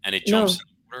 and it jumps in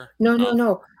the water.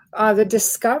 No. The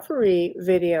Discovery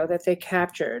video that they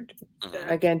captured,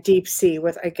 again, deep sea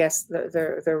with, I guess,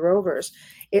 the rovers,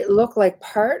 it looked like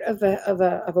part of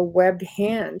a webbed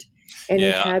hand, and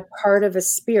it had part of a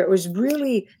spear. It was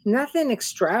really nothing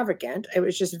extravagant. It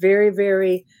was just very,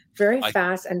 very, very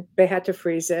fast, and they had to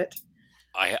freeze it.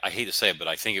 I hate to say it, but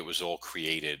I think it was all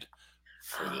created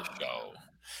for the show.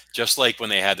 Just like when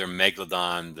they had their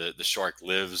Megalodon, the Shark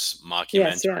Lives mockumentary.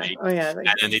 Yes, yeah. And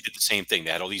then they did the same thing.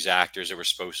 They had all these actors that were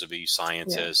supposed to be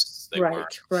scientists. Yeah.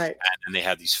 Right. And they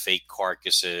had these fake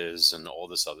carcasses and all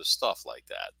this other stuff like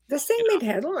that. This thing made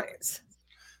headlines.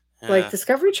 Yeah. Like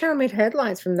Discovery Channel made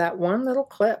headlines from that one little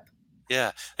clip.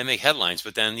 Yeah, they make headlines,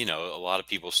 but then, a lot of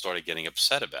people started getting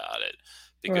upset about it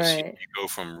because you go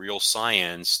from real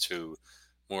science to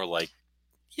more like,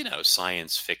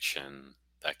 science fiction,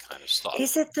 that kind of stuff.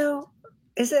 Is it though?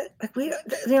 Is it like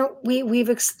we've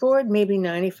explored maybe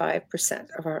 95%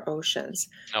 of our oceans?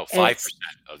 No, 5%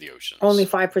 of the oceans. Only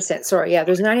 5%. Sorry,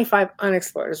 there's 95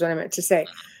 unexplored. Is what I meant to say.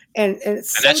 And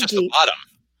that's just the bottom.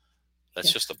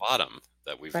 That's just the bottom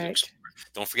that we've explored.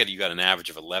 don't forget you got an average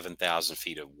of 11,000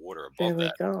 feet of water There above we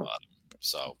that. go.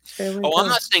 So, There we I'm go.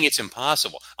 not saying it's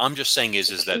impossible. I'm just saying is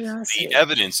that Curiosity. the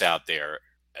evidence out there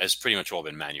has pretty much all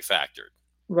been manufactured.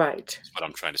 Right. That's what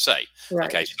I'm trying to say. Right.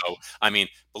 Okay, so I mean,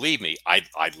 believe me,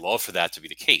 I'd love for that to be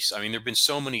the case. I mean, there've been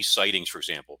so many sightings, for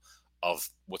example, of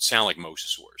what sound like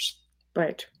mosasaurs.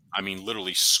 Right. I mean,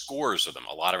 literally scores of them.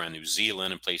 A lot around New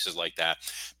Zealand and places like that.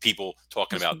 People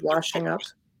talking Just about washing their boat up.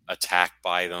 was attacked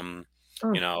by them.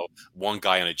 Oh. You know, one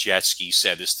guy on a jet ski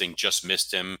said this thing just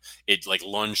missed him. It like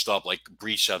lunged up, like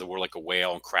breached out of the water like a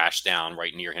whale and crashed down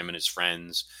right near him and his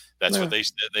friends. That's Wow. what they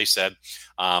said.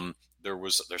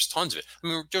 There's tons of it. I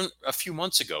mean, a few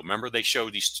months ago, remember they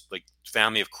showed these like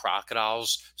family of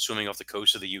crocodiles swimming off the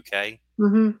coast of the UK.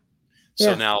 Mm-hmm. So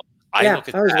Yeah. now I Yeah, look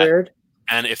at that was that, weird.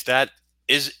 and if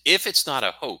it's not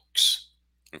a hoax,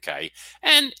 okay,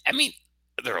 and I mean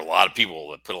there are a lot of people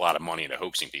that put a lot of money into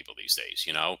hoaxing people these days,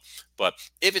 you know, but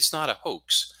if it's not a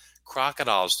hoax,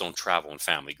 crocodiles don't travel in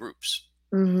family groups.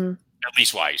 Mm-hmm. At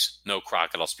least wise, no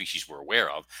crocodile species we're aware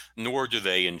of, nor do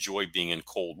they enjoy being in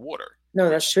cold water. No,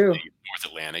 that's which true. the North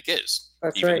Atlantic is.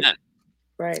 That's Even right. then,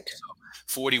 Right.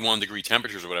 41-degree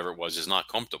temperatures or whatever it was is not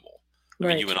comfortable. I mean,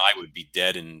 Right. you and I would be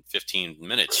dead in 15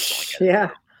 minutes or something like Yeah.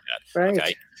 that. Right.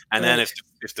 Okay. And then Right.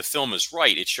 if the film is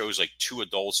right, it shows like two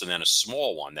adults and then a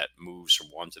small one that moves from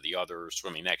one to the other,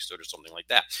 swimming next to it or something like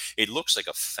that. It looks like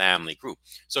a family group.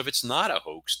 So if it's not a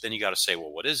hoax, then you got to say,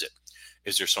 well, what is it?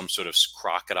 Is there some sort of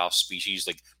crocodile species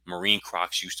like marine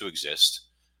crocs used to exist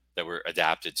that were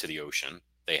adapted to the ocean?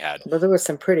 They had, Well, there was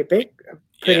some pretty big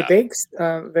yeah,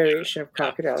 variation of yeah.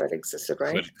 crocodile that existed,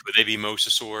 right? Could they be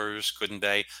mosasaurs? Couldn't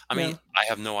they? I mean, Yeah. I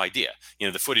have no idea. You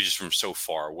know, the footage is from so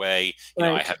far away. You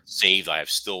know, I Right. have I have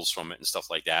stills from it and stuff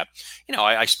like that. You know,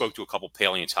 I spoke to a couple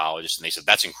paleontologists and they said,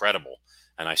 that's incredible.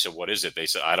 And I said, what is it? They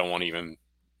said, I don't want to even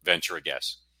venture a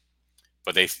guess.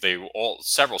 But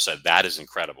several said, that is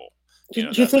incredible. Do You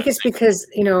know, you think that it's because,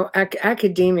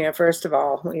 academia, first of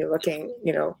all, when you're looking,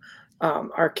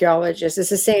 archaeologists, it's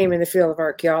the same in the field of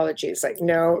archaeology. It's like,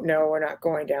 no, we're not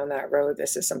going down that road.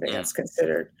 This is something Mm. that's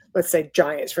considered, let's say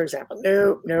giants, for example.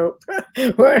 No,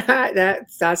 we're not,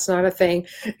 that's not a thing.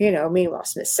 Meanwhile,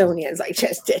 Smithsonian's like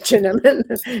just ditching them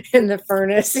in the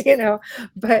furnace,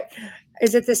 but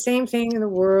is it the same thing in the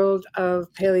world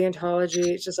of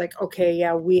paleontology? It's just like, okay,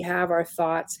 yeah, we have our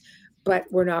thoughts, but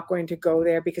we're not going to go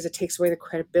there because it takes away the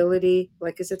credibility.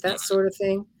 Like, is it that sort of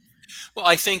thing? Well,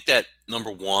 I think that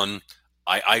number one,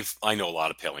 I know a lot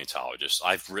of paleontologists.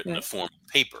 I've written a Right. formal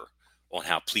paper on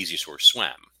how plesiosaurs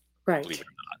swam, believe Right. it or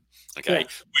not. Okay, Yeah.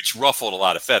 which ruffled a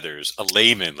lot of feathers. A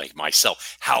layman like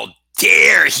myself, how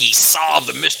dare he solve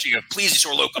the mystery of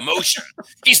plesiosaur locomotion?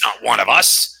 He's not one of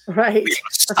us. Right. We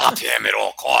must stop him at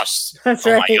all costs. That's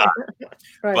Oh my right. God.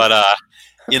 Right. But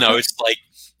it's like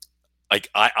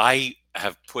I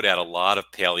have put out a lot of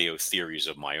paleo theories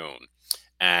of my own.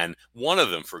 And one of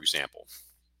them, for example,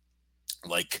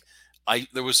 like I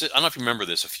don't know if you remember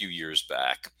this a few years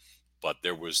back, but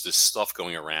there was this stuff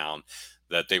going around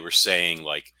that they were saying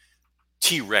like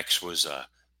T-Rex was a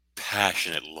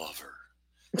passionate lover.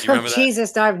 Do you Oh, remember that?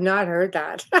 Jesus, I've not heard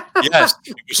that. Yes,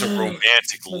 it was a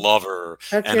romantic lover.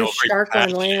 That's and your a very shark on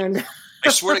passionate- land. I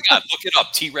swear to God, look it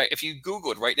up. T-Rex. If you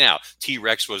Google it right now,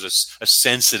 T-Rex was a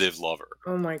sensitive lover.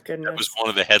 Oh my That goodness. was one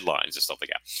of the headlines and stuff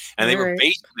like that. And they were Alright.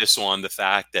 basing this on the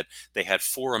fact that they had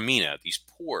foramina, these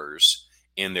pores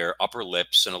in their upper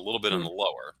lips and a little bit in the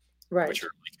lower, Right. which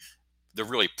are they're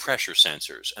really pressure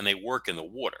sensors, and they work in the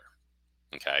water.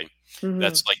 Okay, Mhm.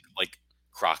 that's like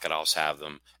crocodiles have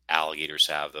them, alligators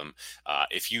have them.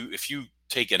 If you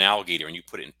take an alligator and you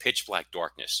put it in pitch black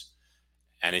darkness,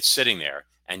 and it's sitting there,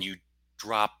 and you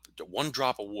drop one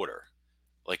drop of water,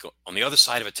 like on the other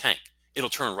side of a tank, it'll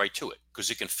turn right to it because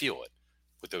it can feel it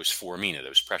with those foramina,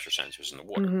 those pressure sensors in the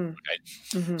water. Mhm.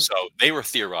 Okay, Mhm. so they were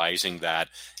theorizing that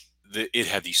it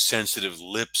had these sensitive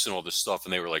lips and all this stuff,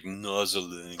 and they were like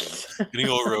nuzzling, getting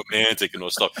all romantic and all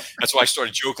this stuff. That's why I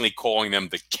started jokingly calling them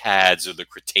the cads of the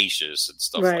Cretaceous and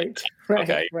stuff like Right. that. Right.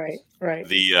 Okay. Right.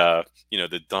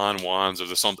 The Don Juans of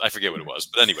the something, I forget what it was,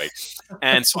 but anyway.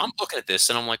 And so I'm looking at this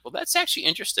and I'm like, well, that's actually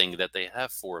interesting that they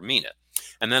have foramina.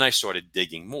 And then I started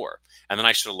digging more, and then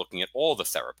I started looking at all the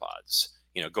theropods,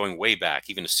 going way back,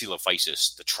 even the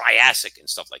Coelophysis, the Triassic and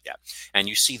stuff like that. And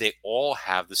you see they all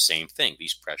have the same thing,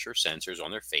 these pressure sensors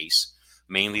on their face,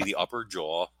 mainly the upper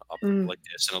jaw, like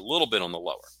this, and a little bit on the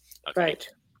lower. Okay. Right.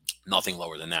 Nothing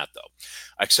lower than that, though,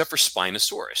 except for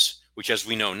Spinosaurus, which, as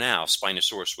we know now,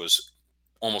 Spinosaurus was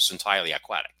almost entirely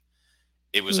aquatic.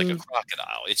 It was like a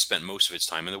crocodile. It spent most of its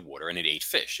time in the water, and it ate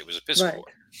fish. It was a piscivore.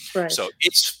 Right. So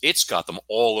it's got them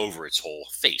all over its whole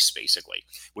face, basically,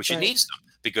 which it Right. needs them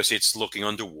because it's looking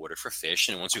underwater for fish,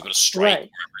 and it wants to go to strike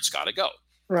wherever it's got to go.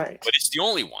 Right. But it's the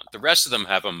only one. The rest of them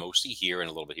have them mostly here and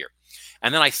a little bit here.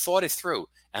 And then I thought it through,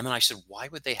 and then I said, why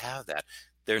would they have that?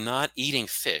 They're not eating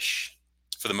fish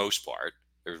for the most part.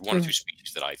 There's one or two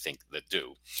species that I think that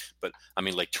do. But I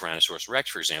mean, like Tyrannosaurus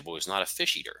rex, for example, is not a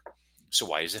fish eater. So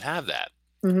why does it have that?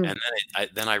 And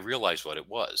then I realized what it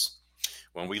was.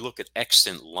 When we look at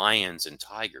extant lions and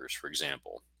tigers, for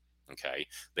example, okay,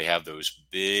 they have those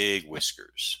big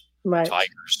whiskers. Right.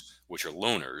 Tigers, which are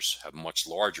loners, have much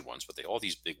larger ones, but they all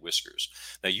these big whiskers.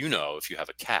 Now, if you have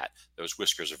a cat, those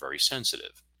whiskers are very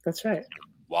sensitive. That's right.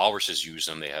 Walruses use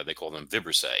them. They call them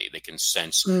vibrissae. They can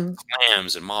sense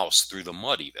clams and mollusks through the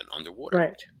mud, even underwater.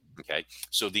 Right. Okay.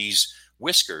 So these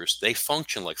whiskers, they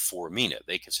function like foramina.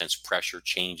 They can sense pressure,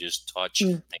 changes, touch,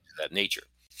 things of that nature.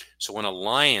 So when a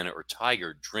lion or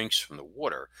tiger drinks from the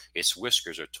water, its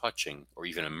whiskers are touching or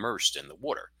even immersed in the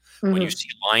water. When you see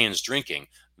lions drinking,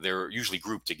 they're usually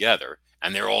grouped together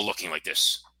and they're all looking like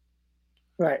this.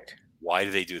 Right. Why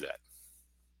do they do that?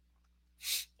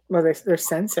 Well, they're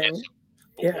sensing.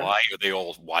 But why are they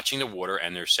all watching the water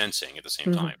and they're sensing at the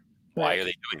same time? Why are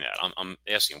they doing that? I'm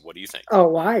asking, what do you think? Oh,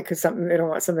 why? Because they don't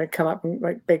want something to come up and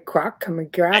like big croc come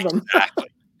and grab them. Exactly.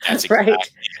 That's exactly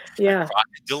right. Yeah.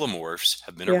 Crocodilomorphs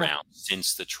have been around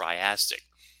since the Triassic.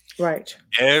 Right.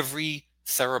 Every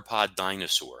theropod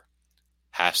dinosaur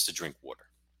has to drink water.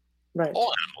 Right.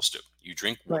 All animals do. You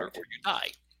drink water or you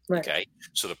die. Right. Okay.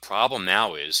 So the problem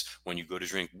now is when you go to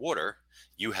drink water,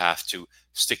 you have to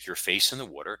stick your face in the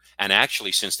water. And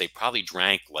actually, since they probably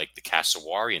drank like the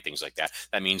cassowary and things like that,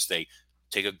 that means they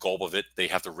take a gulp of it, they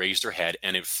have to raise their head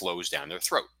and it flows down their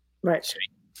throat. Right. See?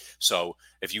 So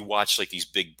if you watch like these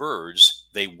big birds,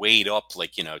 they wade up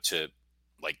like, to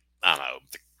like, I don't know,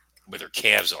 where their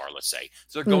calves are, let's say.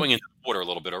 So they're going into the water a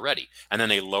little bit already. And then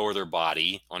they lower their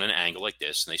body on an angle like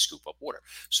this and they scoop up water.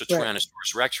 So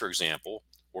Tyrannosaurus rex, for example,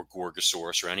 or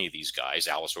Gorgosaurus or any of these guys,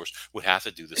 Allosaurus, would have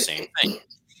to do the same thing,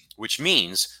 which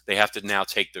means they have to now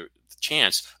take the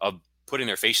chance of putting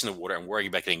their face in the water and worrying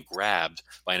about getting grabbed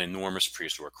by an enormous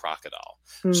prehistoric crocodile,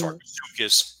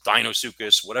 Sarcosuchus,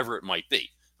 Deinosuchus, whatever it might be.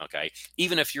 Okay,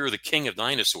 even if you're the king of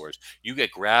dinosaurs, you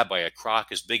get grabbed by a croc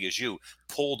as big as you,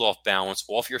 pulled off balance,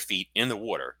 off your feet in the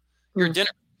water, you're dinner.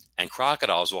 And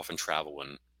crocodiles often travel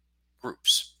in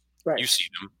groups. Right. You see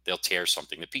them, they'll tear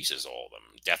something to pieces, all of them,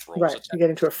 death rolls. Right, you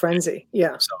get into a frenzy,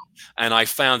 yeah. So, and I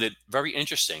found it very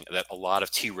interesting that a lot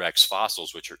of T-Rex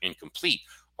fossils, which are incomplete,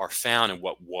 are found in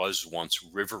what was once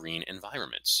riverine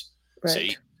environments. Right.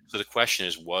 See? So the question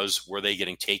is, were they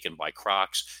getting taken by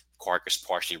crocs, carcass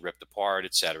partially ripped apart,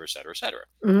 et cetera, et cetera, et cetera?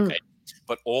 Okay?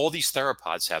 But all these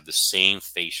theropods have the same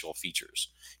facial features.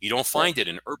 You don't find it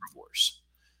in herbivores,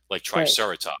 like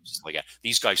Triceratops. Like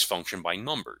these guys function by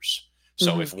numbers.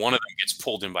 So if one of them gets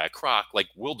pulled in by a croc, like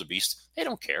wildebeest, they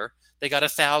don't care. They got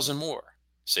 1,000 more.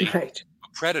 See? Right.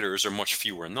 Predators are much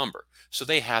fewer in number. So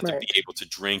they have to be able to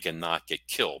drink and not get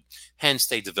killed. Hence,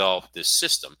 they developed this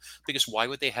system. Because why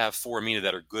would they have foramina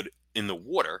that are good in the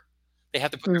water? They have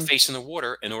to put their face in the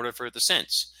water in order for it to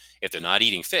sense. If they're not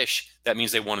eating fish, that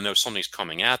means they want to know something's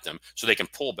coming at them so they can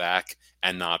pull back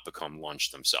and not become lunch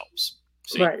themselves.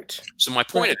 See? Right. So my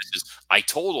point of this is I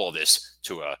told all this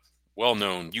to a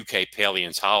well-known UK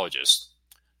paleontologist,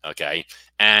 okay?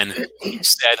 And he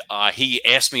said, he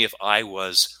asked me if I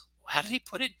was, how did he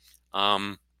put it?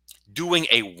 Doing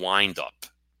a wind-up.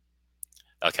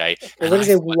 Okay. What is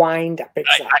a wind-up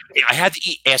exactly? I had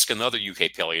to ask another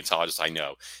UK paleontologist I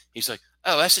know. He's like,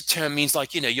 oh, that's a term means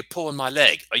like, you're pulling my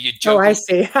leg. Are you joking? Oh, I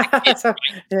see.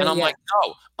 And I'm like,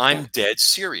 no, I'm dead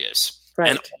serious. Right.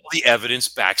 And all the evidence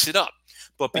backs it up.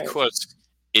 But because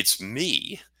it's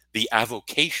me, the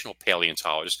avocational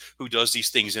paleontologist who does these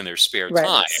things in their spare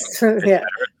time, they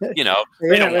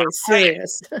don't want to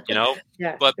serious.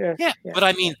 But but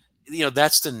I mean,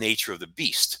 that's the nature of the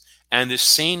beast. And this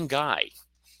same guy,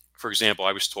 for example,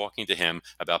 I was talking to him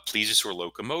about plesiosaur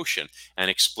locomotion and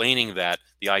explaining that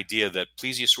the idea that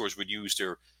plesiosaurs would use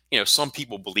their, some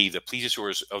people believe that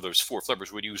plesiosaurs of those four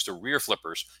flippers would use their rear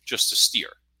flippers just to steer.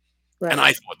 Right. And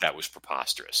I thought that was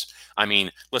preposterous. I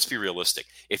mean, let's be realistic.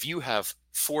 If you have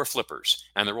four flippers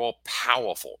and they're all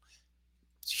powerful,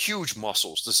 huge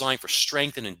muscles designed for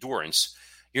strength and endurance,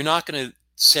 you're not going to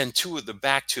send two of them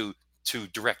back to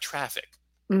direct traffic,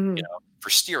 for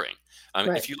steering.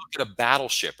 If you look at a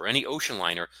battleship or any ocean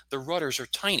liner, the rudders are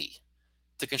tiny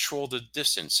to control the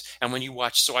distance. And when you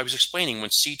watch, so I was explaining when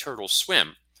sea turtles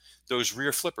swim, those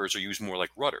rear flippers are used more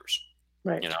like rudders,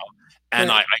 And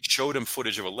I showed him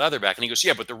footage of a leatherback, and he goes,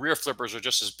 yeah, but the rear flippers are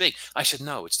just as big. I said,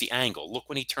 no, it's the angle. Look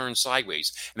when he turns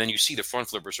sideways, and then you see the front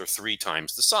flippers are 3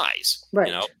 times the size.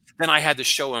 Right. Then I had to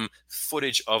show him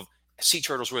footage of sea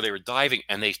turtles where they were diving,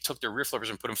 and they took their rear flippers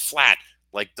and put them flat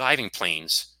like diving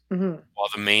planes, while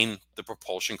the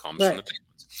propulsion comes from the big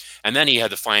ones. And then he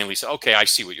had to finally say, okay, I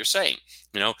see what you're saying,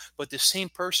 but the same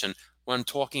person, when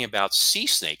talking about sea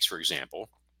snakes, for example,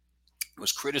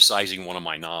 was criticizing one of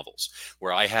my novels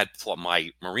where I had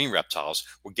my marine reptiles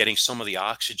were getting some of the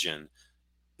oxygen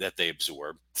that they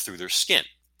absorb through their skin,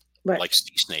 like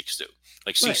sea snakes do.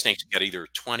 Like sea snakes get either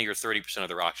 20 or 30% of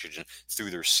their oxygen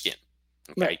through their skin.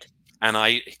 Okay.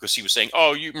 And because he was saying,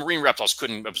 oh, you marine reptiles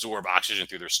couldn't absorb oxygen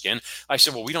through their skin. I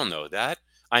said, well, we don't know that.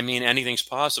 I mean, anything's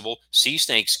possible. Sea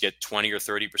snakes get 20 or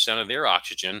 30% of their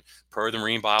oxygen per the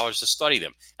marine biologists that study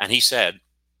them. And he said,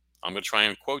 I'm going to try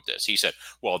and quote this. He said,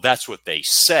 well, that's what they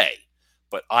say,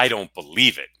 but I don't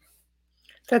believe it.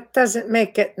 That doesn't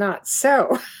make it not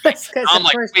so. I'm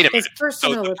like, wait a minute. It's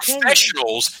personal so opinion.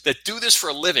 Professionals that do this for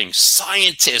a living,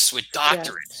 scientists with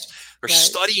doctorates, are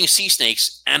studying sea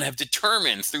snakes and have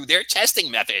determined through their testing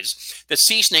methods that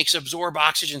sea snakes absorb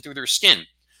oxygen through their skin.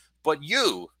 But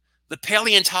you, the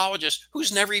paleontologist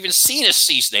who's never even seen a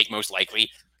sea snake, most likely,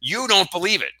 you don't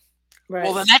believe it.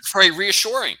 Well, then that's very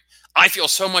reassuring. I feel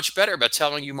so much better about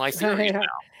telling you my theories now.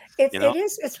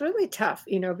 It's really tough,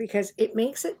 because it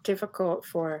makes it difficult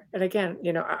for, and again,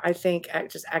 I think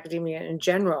just academia in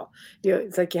general,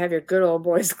 it's like you have your good old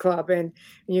boys club and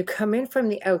you come in from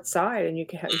the outside and you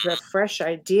have fresh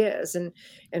ideas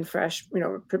and fresh,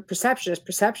 perception is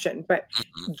perception, but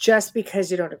just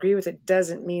because you don't agree with it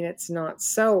doesn't mean it's not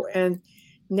so. And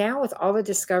now with all the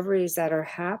discoveries that are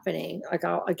happening, like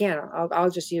I'll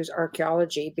just use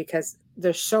archaeology because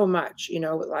there's so much,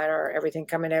 with LiDAR, everything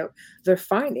coming out. They're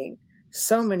finding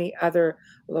so many other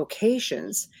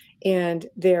locations, and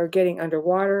they're getting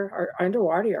underwater. Or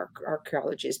underwater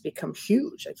archaeology has become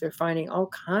huge. Like they're finding all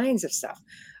kinds of stuff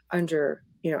under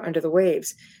the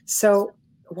waves. So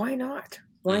why not?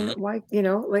 Why not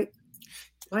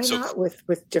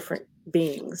with different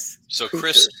beings? So creatures?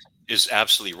 Chris is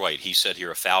absolutely right. He said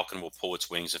here, a falcon will pull its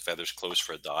wings and feathers close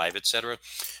for a dive, etc.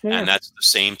 And that's the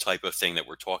same type of thing that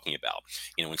we're talking about.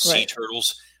 When sea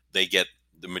turtles, they get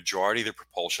the majority of their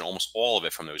propulsion, almost all of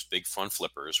it, from those big front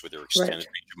flippers with their extended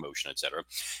range of motion, etc.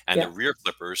 And the rear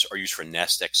flippers are used for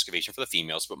nest excavation for the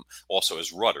females, but also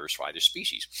as rudders for either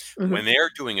species. When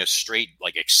they're doing a straight,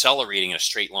 like accelerating in a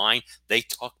straight line, they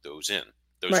tuck those in,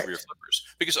 those rear flippers,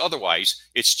 because otherwise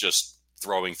it's just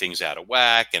throwing things out of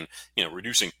whack and,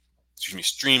 reducing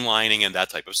streamlining and that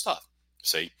type of stuff.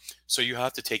 See? So you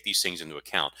have to take these things into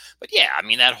account. But yeah, I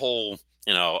mean, that whole,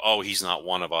 oh, he's not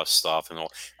one of us stuff and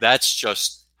all, that's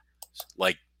just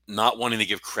like not wanting to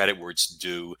give credit where it's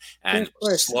due and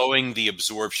slowing the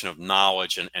absorption of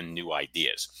knowledge and new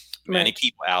ideas. Many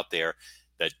people out there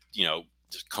that,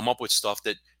 just come up with stuff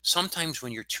that sometimes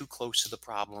when you're too close to the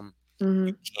problem,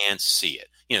 you can't see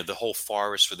it. The whole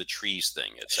forest for the trees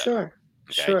thing, etc.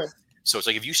 Sure. So it's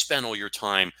like if you spend all your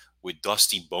time with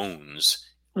dusty bones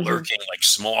lurking like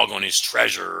smog on his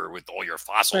treasure with all your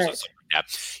fossils and stuff like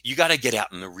that, you got to get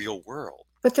out in the real world.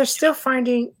 But they're still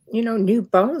finding, new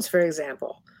bones, for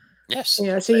example. Yes.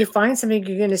 So you find something,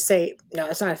 you're going to say, no,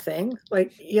 it's not a thing.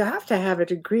 Like you have to have a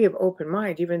degree of open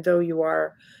mind, even though you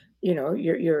are,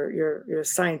 you're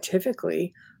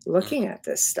scientifically looking at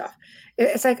this stuff.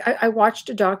 It's like I watched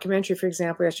a documentary, for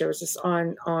example, yesterday. It was just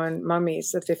on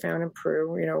mummies that they found in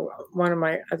Peru. One of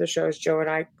my other shows, Joe and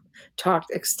I talked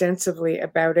extensively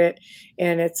about it,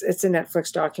 and it's a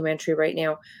Netflix documentary right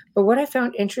now. But what I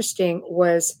found interesting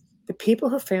was the people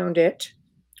who found it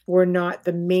were not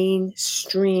the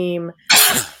mainstream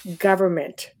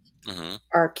government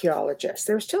archaeologists.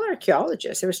 They were still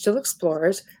archaeologists. They were still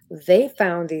explorers. They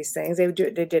found these things. They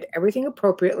did everything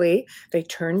appropriately. They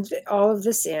turned all of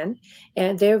this in,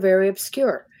 and they're very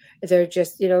obscure. They're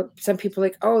just, some people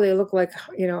like, oh, they look like,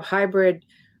 hybrid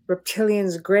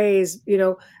reptilians, grays,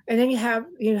 and then you have,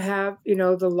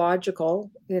 the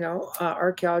logical,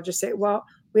 archaeologists say, well,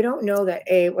 we don't know that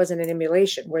it wasn't an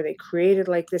emulation where they created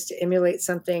like this to emulate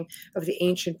something of the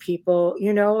ancient people,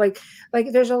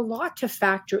 like there's a lot to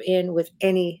factor in with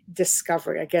any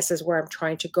discovery, I guess is where I'm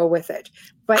trying to go with it.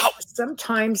 But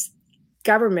sometimes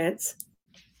governments,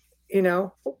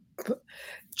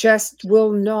 just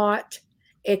will not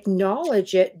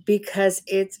acknowledge it because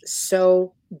it's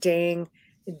so dang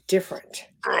different.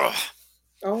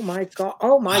 Oh my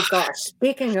gosh.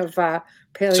 Speaking of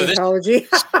paleontology,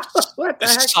 what the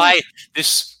heck?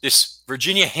 This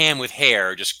Virginia ham with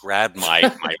hair just grabbed my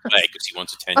leg because he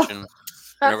wants attention and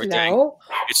everything. No.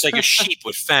 It's like a sheep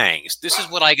with fangs. This is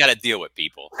what I got to deal with,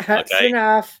 people. That's okay?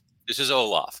 enough. This is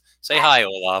Olaf. Say hi,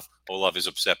 Olaf. Olaf is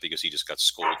upset because he just got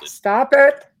scolded. Stop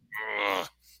it.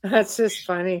 That's just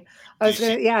funny. I was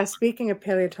gonna, yeah. Speaking of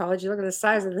paleontology, look at the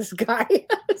size of this guy.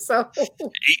 So,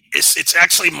 It's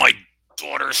actually my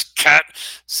daughter's cat.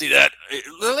 See that?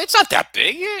 It's not that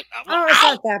big. oh, it's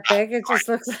not that big. It just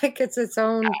looks like it's its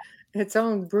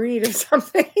own breed or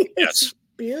something. It's Yes.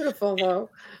 beautiful, though.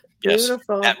 Yes,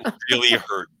 Beautiful. that really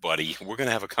hurt, buddy. We're gonna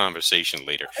have a conversation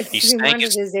later. He He sank wanted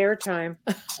his his airtime.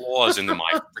 claws into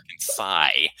my freaking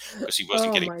thigh because he wasn't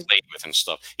Oh getting my! played with and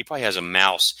stuff. He probably has a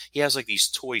mouse. He has like these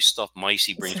toy stuffed mice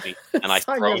he brings me, and I It's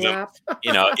on throw your them. lap.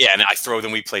 Yeah, and I throw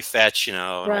them. We play fetch, and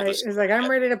all Right. this. It's like, I'm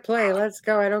ready to play. Let's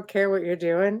go. I don't care what you're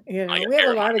doing. I got We have hair a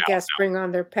in my lot of mouth guests now. bring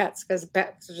on their pets because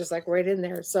pets are just like right in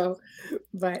there. So,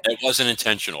 but It wasn't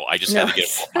intentional. I just no. had to get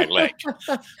it off my leg. And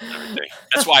everything.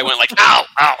 That's why I went like, ow,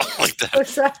 ow, like that.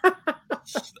 What's that?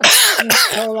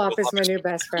 Olaf is my new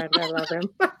best friend. I love him.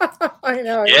 I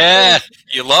know. Yeah,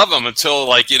 you love him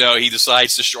until he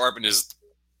decides to sharpen his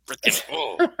freaking.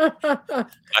 Oh.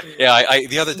 Yeah,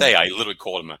 the other day I literally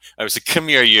called him. I was like, "Come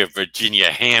here, you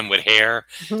Virginia ham with hair."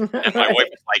 And my wife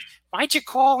was like, "Why'd you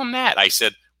call him that?" I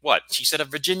said, "What?" She said, "A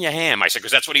Virginia ham." I said,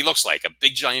 "Because that's what he looks like—a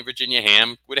big giant Virginia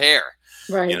ham with hair."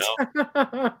 Right. You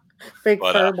know? Big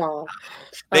But, fur ball.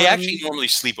 They actually normally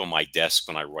sleep on my desk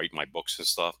when I write my books and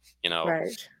stuff. Right.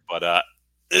 But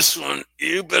this one,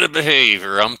 you better behave,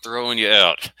 or I'm throwing you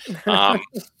out.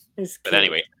 He's But cute.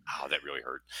 anyway, that really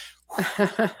hurt.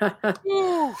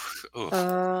 Ooh,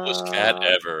 coolest cat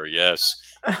ever. Yes.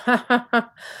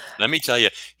 Let me tell you,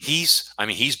 he's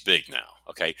big now.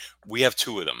 Okay. We have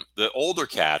two of them. The older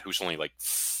cat, who's only like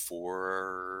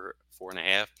four and a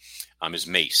half, is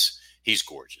Mace. He's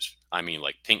gorgeous. I mean,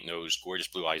 like pink nose, gorgeous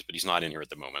blue eyes, but he's not in here at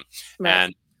the moment. Right.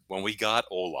 And when we got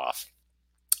Olaf,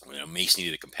 Mace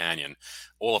needed a companion.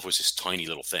 Olaf was this tiny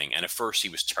little thing. And at first he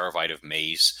was terrified of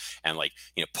Mace and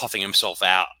puffing himself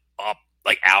out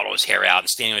all his hair out and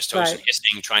standing on his toes Right. and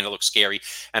hissing, trying to look scary.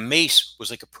 And Mace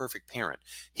was like a perfect parent.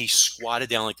 He squatted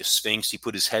down like the Sphinx. He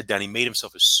put his head down. He made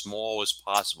himself as small as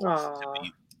possible to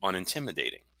be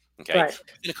unintimidating. Okay. Right.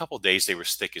 In a couple of days, they were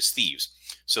as thick as thieves.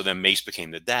 So then Mace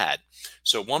became the dad.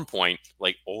 So at one point,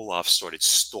 like Olaf started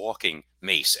stalking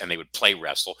Mace and they would play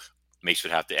wrestle. Mace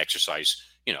would have to exercise,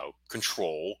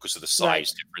 control because of the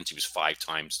size difference. He was 5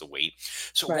 times the weight.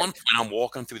 So at one point I'm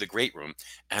walking through the great room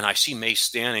and I see Mace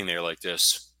standing there like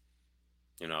this,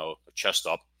 chest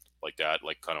up like that,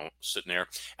 like kind of sitting there.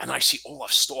 And I see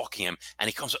Olaf stalking him and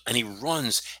he comes up and he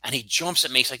runs and he jumps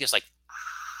at Mace like this, like,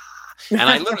 and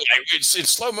I literally, it's in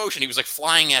slow motion. He was like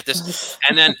flying at this.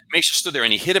 And then Mace just stood there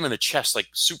and he hit him in the chest like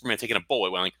Superman taking a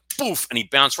bullet. Went like, poof, and he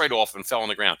bounced right off and fell on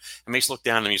the ground. And Mace looked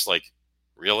down and he's like,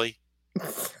 really?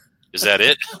 Is that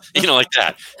it? Like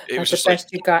that. It was That's just the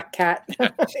best you got, cat.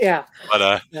 Yeah.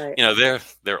 But, Right.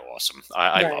 they're awesome.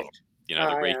 I love Right. them.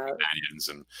 They're great Yeah. companions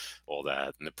and all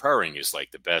that. And the purring is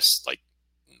like the best, like,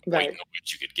 Right. white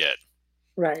noise you could get.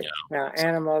 Right. Yeah.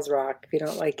 Animals rock. If you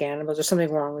don't like animals, there's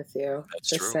something wrong with you. That's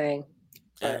Just true. saying.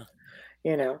 Yeah.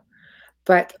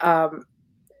 But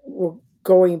we're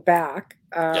going back.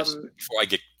 Yes. Before I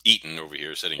get eaten over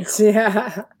here sitting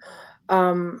here.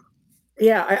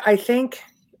 Yeah. I think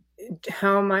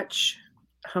how much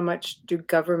do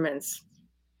governments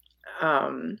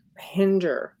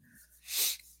hinder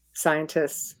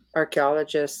scientists,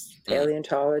 archaeologists,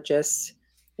 paleontologists,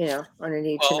 on a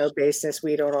need to know basis?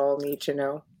 We don't all need to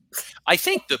know. I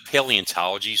think the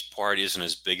paleontology's part isn't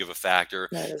as big of a factor.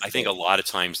 I think a lot of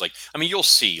times, you'll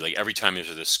see, like every time there's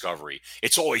a discovery,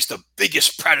 it's always the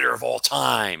biggest predator of all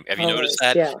time. Have you noticed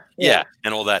that? Yeah.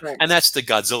 And all that. Right. And that's the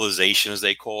Godzillization, as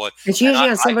they call it. It's usually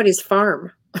on somebody's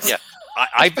farm. Yeah.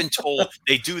 I've been told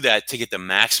they do that to get the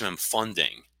maximum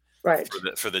funding. Right.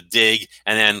 For the dig,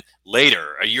 and then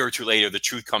later, a year or two later, the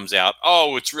truth comes out.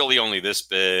 Oh, it's really only this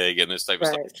big and this type of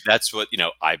stuff. That's what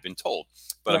I've been told.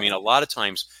 But a lot of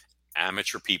times,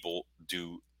 amateur people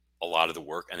do a lot of the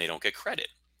work and they don't get credit.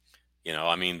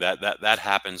 That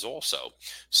happens also.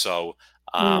 So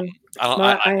I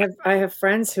have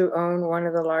friends who own one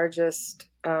of the largest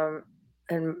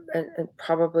and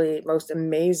probably most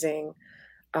amazing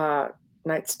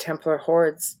Knights Templar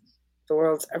hoards the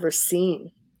world's ever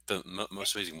seen. The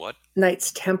most amazing what?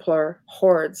 Knights Templar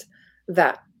hoards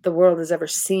that the world has ever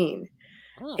seen.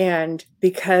 Oh. And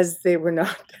because they were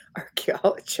not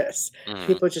archaeologists,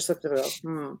 people just looked at it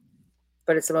and go,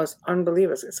 But it's the most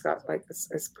unbelievable. It's got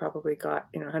it's probably got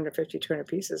 150, 200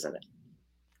 pieces in it.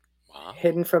 Wow.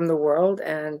 Hidden from the world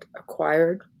and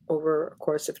acquired over a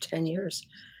course of 10 years.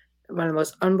 One of the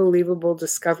most unbelievable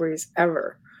discoveries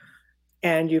ever.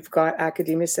 And you've got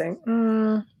academia saying,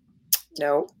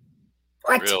 no.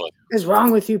 What is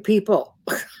wrong with you people?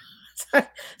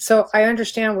 So I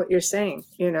understand what you're saying.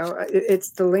 It's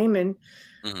the layman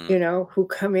Hmm. who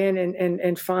come in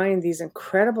and find these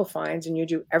incredible finds, and you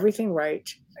do everything right.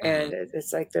 Hmm. And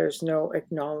it's like there's no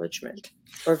acknowledgement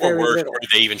or Or very worse, or little. do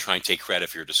they even try and take credit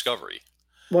for your discovery?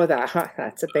 Well,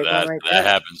 that's a big one That right that there.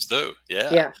 happens too.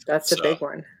 Yeah. Yeah, that's a So, big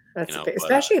one. That's a big, but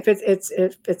especially if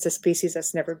it's a species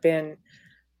that's never been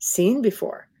seen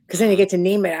before, because then you mhm. get to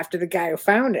name it after the guy who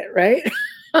found it, right?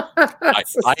 I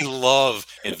love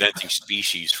inventing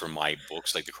species for my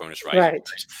books, like the Cronus Rising Right.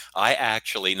 series. I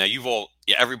actually, now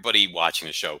yeah, everybody watching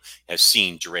the show has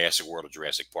seen Jurassic World or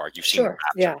Jurassic Park. You've seen the Sure.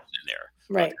 raptors Yeah. in there.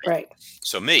 Right. Okay. Right.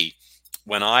 So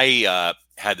when I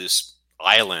had this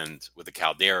island with a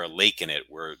caldera lake in it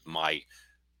where my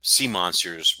sea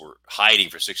monsters were hiding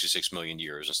for 66 million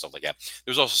years and stuff like that,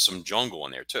 there was also some jungle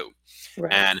in there too.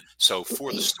 Right. And so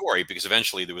for the story, because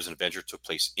eventually there was an adventure that took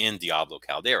place in Diablo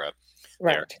Caldera,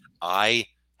 there, Right. I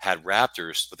had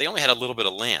raptors, but they only had a little bit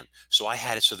of land. So I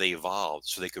had it so they evolved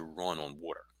so they could run on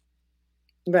water,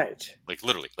 Right. like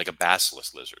literally, like a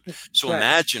basilisk lizard. So Right.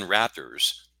 imagine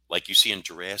raptors like you see in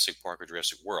Jurassic Park or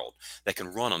Jurassic World that can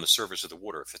run on the surface of the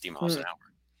water at 50 miles an Mm, hour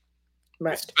with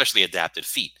right. specially adapted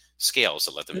feet, scales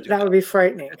that let them do That that. would be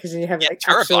frightening because you have Yeah, like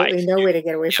terrifying. absolutely no way to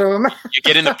get away You, from them. you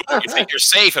get in the boat, you think you're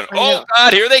safe, and I oh know.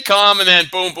 God, here they come, and then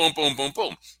boom, boom, boom, boom,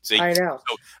 boom. See, I know.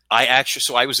 so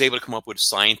so I was able to come up with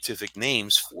scientific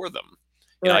names for them.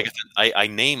 I Right. guess I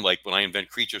name, like when I invent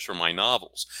creatures for my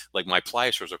novels, like my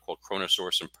pliosaurs are called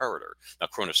Chronosaurus imperator. Now,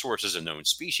 Chronosaurus is a known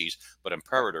species, but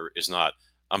imperator is not.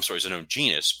 I'm sorry, it's a known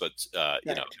genus, but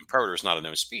Right. imperator is not a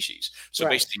known species. So it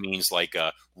Right. basically means like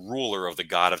a ruler of the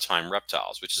god of time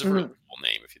reptiles, which is a really Mhm. cool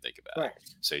name if you think about it. Right.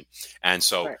 See, and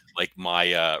so Right. like my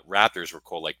raptors were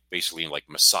called like basically like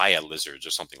Messiah lizards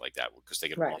or something like that because they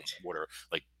could run on Right. water,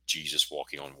 like Jesus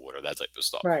walking on water, that type of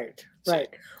stuff. Right. See, Right.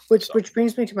 Which so which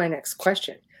brings me to my next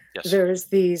question. yes. There's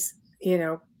these,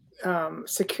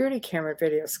 security camera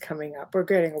videos coming up. We're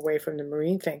getting away from the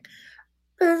marine thing.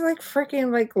 There's like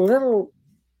freaking like little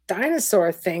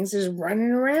dinosaur things just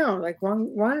running around. Like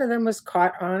one of them was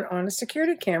caught on a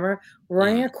security camera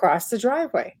running Mhm. across the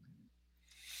driveway.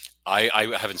 I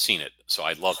haven't seen it, so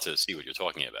I'd love to see what you're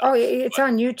talking Oh, about. it's But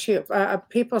on YouTube.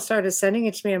 People started sending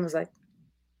it to me and was like,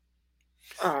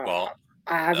 well,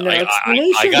 I have no I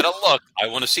explanation. gotta look. I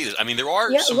want to see this. I mean, there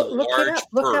are Yeah, some look it large up.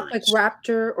 Look up like birds.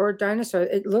 raptor or dinosaur.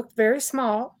 It looked very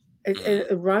small. It, Mhm. it,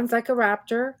 it runs like a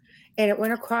raptor, and it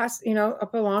went across,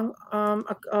 up along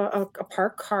a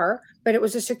parked car. But it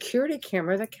was a security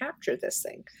camera that captured this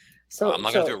thing. Well, So, I'm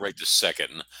not gonna do so it right this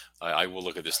second. I will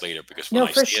look at this later because when no,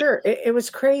 I for see it, sure. It was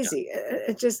yeah. crazy.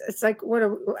 It's like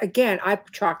again, I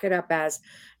chalk it up as,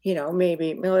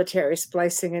 maybe military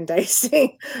splicing and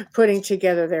dicing, putting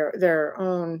together their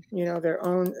own, their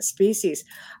own species.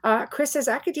 Chris says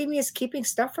academia is keeping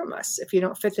stuff from us. If you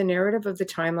don't fit the narrative of the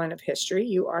timeline of history,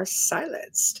 you are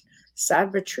silenced.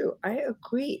 Sad but true. I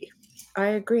agree. I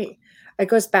agree. It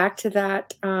goes back to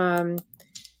that.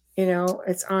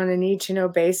 It's on a need to know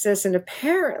basis, and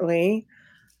apparently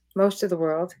most of the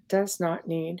world does not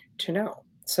need to know.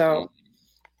 Mm.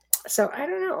 So I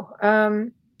don't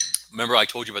know. Remember, I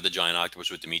told you about the giant octopus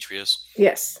with Demetrius?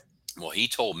 Yes. Well, he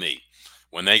told me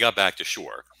when they got back to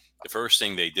shore, the first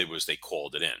thing they did was they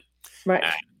called it in. Right.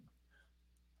 And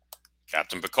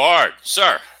Captain Picard,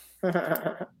 sir,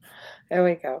 There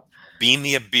we go. beam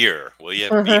me a beer, will you?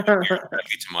 Beam me a beer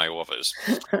directly to my office.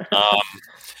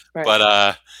 Right.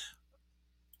 But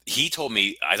he told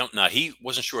me, I don't know, he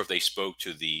wasn't sure if they spoke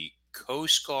to the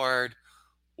Coast Guard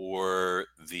or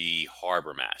the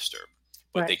harbor master,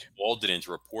 but they Right. called it in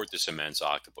to report this immense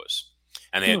octopus.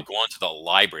 And they Hmm. had gone to the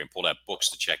library and pulled out books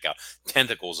to check out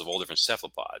tentacles of all different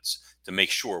cephalopods to make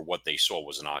sure what they saw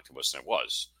was an octopus, and it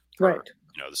was. Per, Right.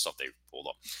 the stuff they pulled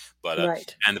up. But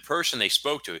Right. and the person they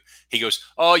spoke to, he goes,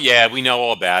 "Oh yeah, we know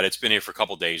all about it. It's been here for a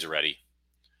couple days already,"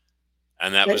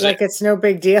 and that was it. Like it's no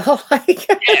big deal. I Yeah,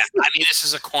 guess. I mean, this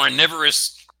is a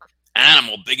carnivorous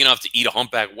animal big enough to eat a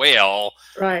humpback whale,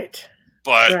 Right.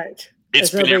 but Right. it's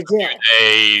It's no been here big for a deal. few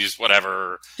days,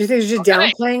 whatever. Do you think they're just Okay.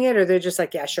 downplaying it, or they're just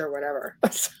like, yeah, sure, whatever?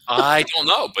 I don't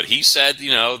know, but he said, that's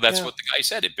Yeah. what the guy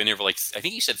said. It'd been here for I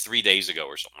think he said 3 days ago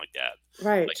or something like that.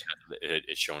 Right. Like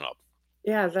it's shown up.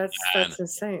 Yeah, And that's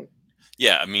insane.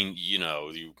 yeah, I mean,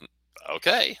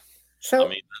 okay. I So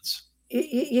mean, that's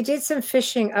you did some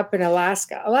fishing up in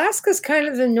Alaska. Alaska's kind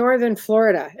of the northern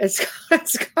Florida. It's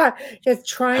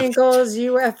triangles,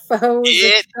 UFOs,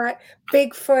 it. it's got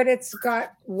Bigfoot, it's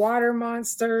got water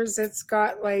monsters, it's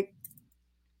got like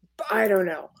I don't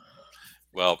know.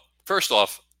 Well, first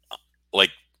off,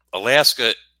 like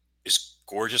Alaska is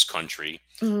gorgeous country,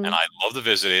 and Mhm. I love to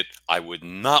visit it. I would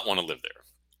not want to live there.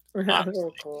 A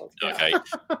little cold. Yeah. Okay.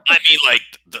 I mean, like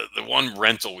the one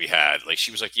rental we had, like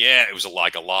she was like, yeah, it was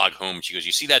like a log home. She goes,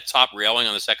 you see that top railing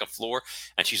on the second floor?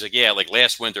 And she's like, yeah, like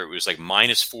last winter it was like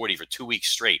 -40 for 2 weeks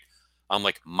straight. I'm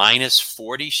like,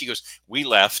 -40? She goes, we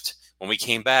left. When we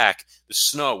came back, the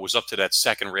snow was up to that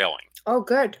second railing. Oh,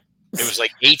 good. It was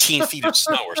like 18 feet of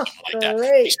snow or something like that.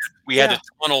 Great. We had to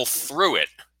tunnel through it,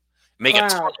 make a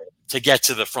tunnel to get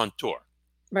to the front door.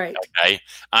 Right. Okay.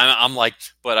 I'm like,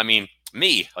 but I mean,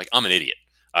 me, like, I'm an idiot.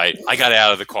 I got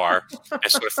out of the car and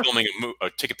started filming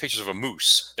taking pictures of a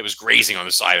moose that was grazing on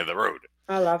the side of the road.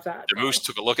 I love that. The moose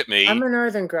took a look at me. I'm a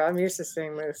northern girl. I'm used to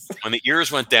seeing moose. When the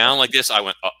ears went down like this, I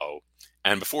went, uh-oh.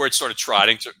 And before it started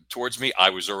trotting towards me, I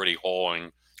was already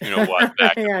hauling, you know what,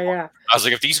 back. Yeah. I was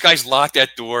like, if these guys lock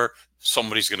that door,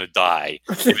 somebody's going to die.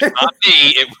 If it's not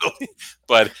me, it will.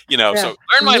 But, you know, so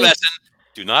learn my lesson.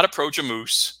 Do not approach a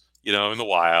moose, you know, in the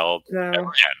wild. No. Ever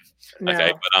again. No.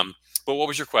 Okay. But what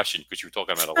was your question? Because you were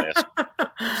talking about it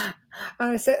last.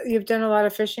 I said you've done a lot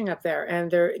of fishing up there, and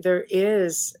there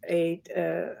is a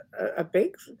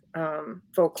big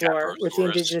folklore with the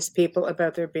indigenous people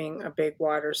about there being a big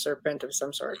water serpent of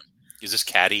some sort. Is this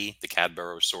Caddy, the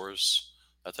Cadborosaurus,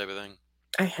 that type of thing?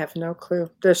 I have no clue.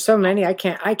 There's so many. I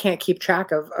can't keep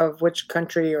track of which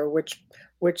country or which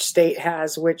state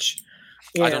has which.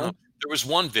 I don't know. There was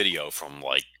one video from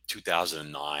like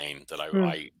 2009 that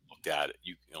I looked at,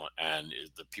 you know, and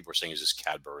the people are saying, is this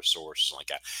Cadborosaurus or something like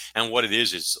that? And what it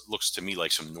is looks to me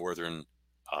like some northern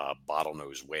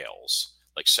bottlenose whales,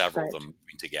 like several of them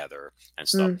moving together and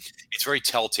stuff. It's very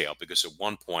telltale because at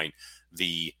one point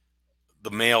the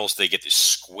males, they get this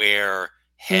square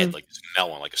head like this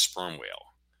melon, like a sperm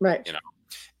whale, right? You know,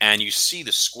 and you see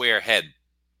the square head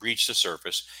breach the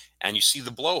surface, and you see the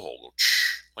blowhole go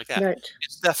like that. Right.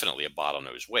 It's definitely a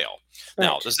bottlenose whale. Right.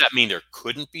 Now, does that mean there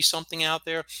couldn't be something out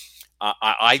there?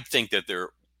 I think that there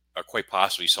are quite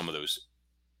possibly some of those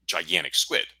gigantic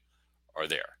squid are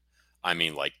there. I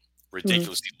mean, like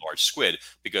ridiculously large squid,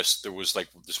 because there was like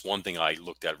this one thing I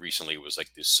looked at recently. It was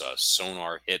like this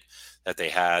sonar hit that they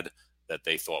had that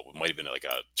they thought might have been like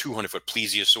a 200-foot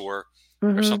plesiosaur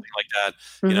or something like that,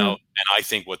 you know. And I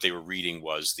think what they were reading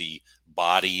was the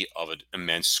body of an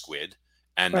immense squid,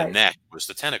 and the neck was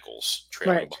the tentacles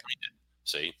trailing behind it.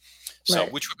 See? So,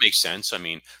 which would make sense. I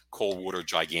mean, cold water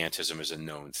gigantism is a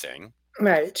known thing.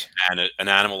 Right. And an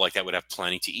animal like that would have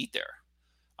plenty to eat there.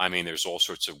 I mean, there's all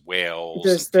sorts of whales.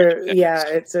 It's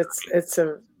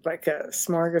a like a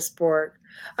smorgasbord.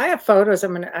 I have photos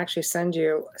I'm going to actually send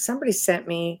you. Somebody sent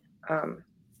me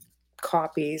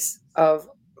copies of,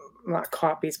 not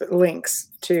copies, but links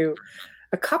to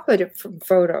a couple of different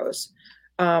photos.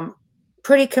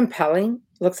 Pretty compelling.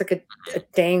 Looks like a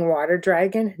dang water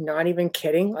dragon. Not even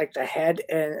kidding. Like the head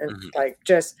and like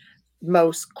just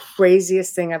most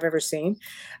craziest thing I've ever seen.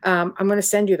 I'm going to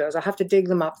send you those. I'll have to dig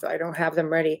them up though. I don't have them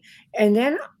ready. And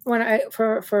then when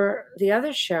for the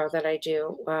other show that I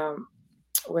do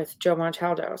with Joe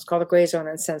Montaldo, it's called The Gray Zone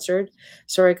Uncensored.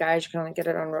 Sorry guys, you can only get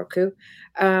it on Roku.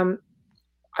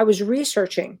 I was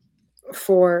researching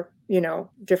for, you know,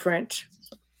 different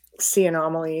sea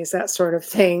anomalies, that sort of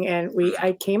thing. And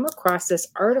I came across this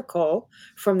article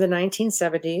from the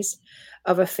 1970s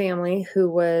of a family who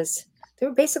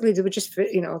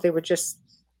they were just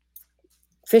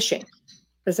fishing.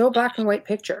 There's no black and white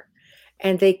picture.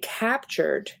 And they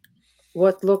captured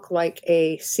what looked like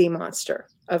a sea monster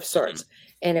of sorts.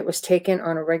 And it was taken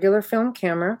on a regular film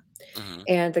camera.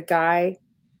 And the guy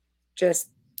just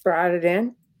brought it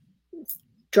in,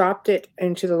 dropped it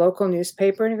into the local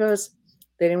newspaper, and he goes,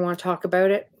 they didn't want to talk about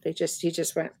it. He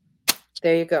just went,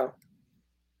 there you go.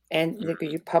 And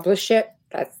you publish it.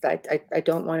 I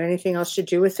don't want anything else to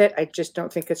do with it. I just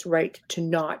don't think it's right to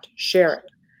not share it.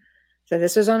 So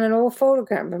this was on an old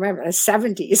photogram, remember, the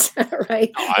 70s,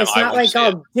 right? No, it's not like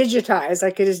all digitized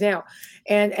like it is now.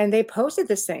 And they posted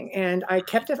this thing, and I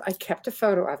kept a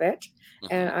photo of it,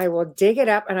 and I will dig it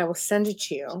up and I will send it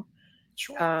to you.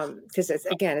 Because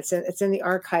it's in the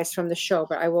archives from the show,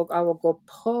 but I will go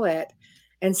pull it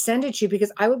and send it to you,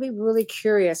 because I would be really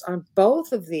curious on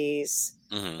both of these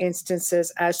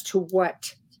instances as to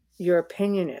what your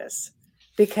opinion is,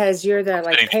 because you're the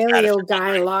like paleo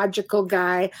guy, logical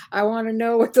guy. I want to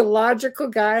know what the logical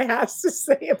guy has to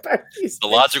say about these. The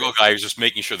logical guy is just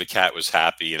making sure the cat was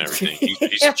happy and everything.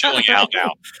 He's chilling out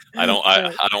now. I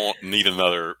don't need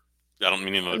another. I don't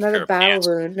mean another pair of pants.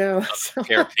 Wound, no.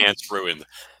 Pair of pants ruined.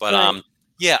 But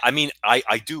yeah, I mean, I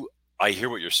hear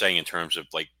what you're saying in terms of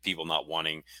like people not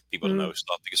wanting people to know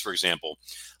stuff. Because, for example,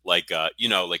 like you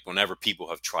know, like whenever people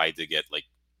have tried to get like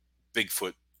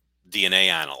Bigfoot DNA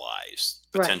analyzed,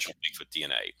 Right. potential Bigfoot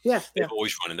DNA. Yeah. They've Yeah.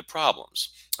 always run into problems.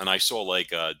 And I saw like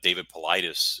David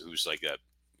Paulides, who's like a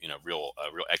real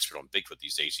expert on Bigfoot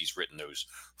these days. He's written those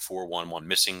 411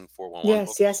 missing 411 Yes.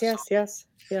 books. Yes. Yes. Yes.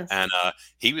 Yes. And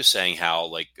he was saying how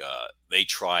like they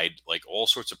tried like all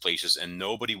sorts of places and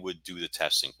nobody would do the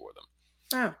testing for them.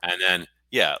 Oh. And then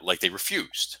like they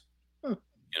refused, Hmm.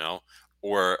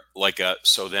 or like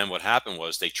so then what happened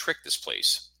was they tricked this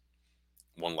place,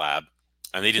 one lab,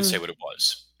 and they didn't say what it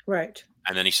was. Right.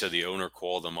 And then he said the owner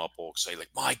called them up all excited,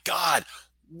 like, "My God,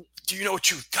 do you know what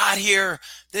you've got here?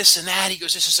 This and that." He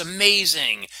goes, "This is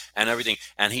amazing," and everything.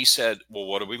 And he said, "Well,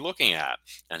 what are we looking at?"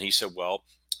 And he said, "Well,"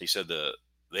 he said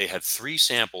they had 3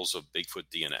 samples of Bigfoot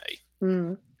DNA.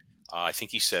 Mm. I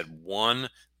think he said one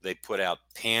they put out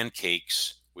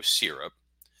pancakes with syrup,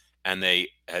 and they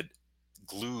had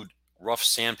glued rough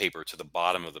sandpaper to the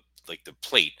bottom of the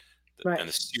plate, Right. and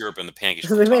the syrup and the pancakes.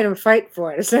 So they made him fight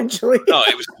for it, essentially. No,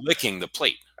 it was licking the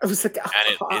plate. It was like,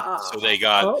 And so they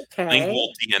got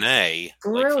lingual DNA.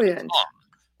 Brilliant.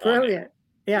 Brilliant.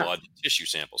 Yeah. Blood and tissue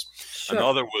samples. Sure.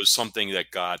 Another was something that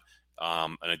got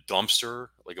in a dumpster.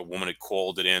 Like a woman had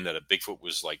called it in that a Bigfoot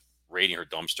was like raiding her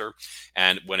dumpster.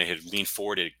 And when it had leaned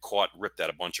forward, it had ripped out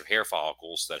a bunch of hair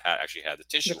follicles that actually had the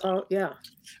tissue. Oh, yeah.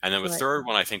 And then the Right. third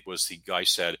one, I think, was the guy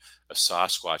said a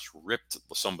Sasquatch ripped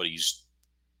somebody's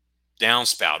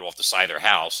downspout off the side of their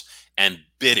house and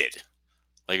bit it.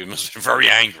 Like it must have been very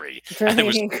angry. Very And it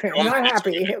was angry. Not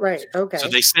happy. Right. Okay. So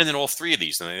they sent in all 3 of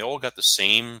these, and they all got the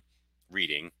same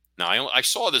reading. Now I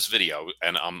saw this video,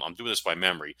 and I'm doing this by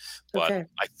memory, but Okay.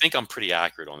 I think I'm pretty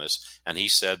accurate on this. And he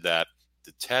said that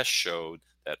the test showed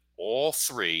that all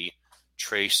 3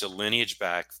 traced a lineage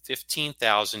back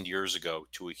 15,000 years ago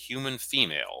to a human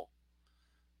female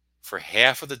for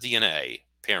half of the DNA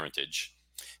parentage,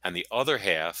 and the other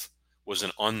half was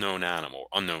an unknown animal,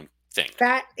 unknown thing.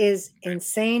 That is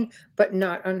insane, but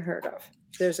not unheard of.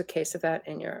 There's a case of that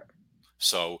in Europe.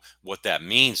 So what that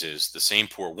means is the same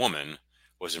poor woman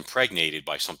was impregnated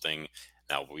by something.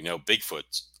 Now we know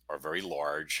Bigfoots are very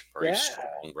large, very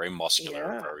strong, very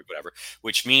muscular, very whatever,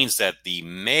 which means that the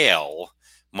male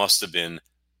must have been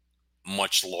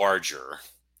much larger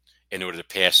in order to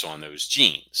pass on those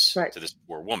genes to this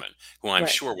poor woman, who I'm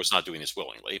sure was not doing this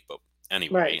willingly. But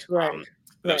anyway,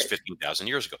 that was 15,000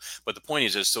 years ago. But the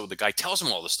point is, so the guy tells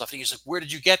him all this stuff, and he's like, "Where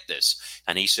did you get this?"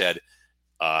 And he said,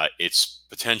 "It's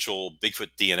potential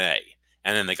Bigfoot DNA."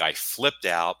 And then the guy flipped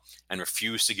out and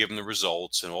refused to give him the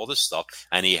results and all this stuff.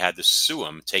 And he had to sue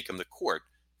him, take him to court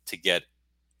to get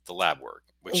the lab work.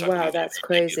 Which wow, that's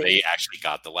crazy. They actually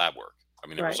got the lab work. I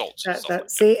mean, the results.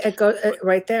 See, it goes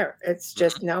right there. It's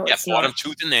just no. Yeah, it's bought not. him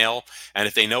tooth and nail. And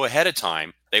if they know ahead of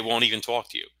time, they won't even talk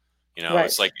to you.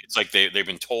 It's like they've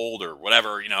been told or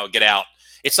whatever. Get out.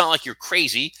 It's not like you're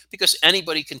crazy, because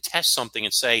anybody can test something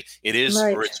and say it is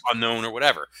or it's unknown or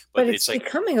whatever. But it's like,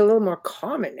 becoming a little more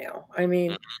common now. I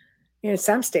mean, in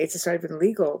some states it's not even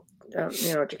legal,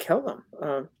 to kill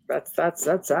them. That's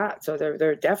that. So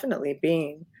they're definitely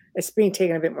being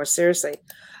taken a bit more seriously.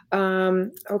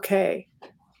 Okay,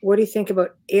 what do you think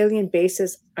about alien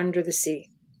bases under the sea?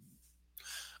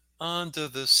 Under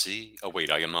the sea. Oh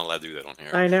wait, I am not allowed to do that on here.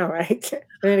 I know, right?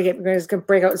 We're gonna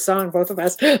break out a song, both of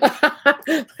us.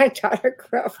 My daughter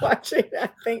grew up watching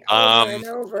that thing over and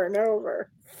over and over.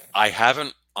 I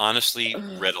haven't honestly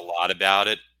read a lot about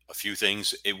it. A few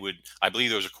things. I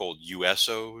believe those are called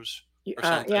USOs or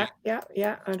something.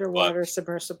 Yeah. Underwater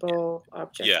submersible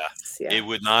objects. Yeah. It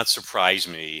would not surprise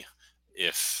me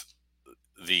if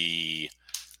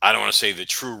I don't want to say the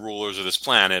true rulers of this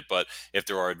planet, but if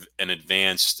there are an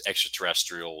advanced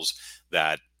extraterrestrials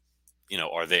that,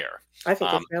 are there. I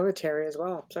think it's military as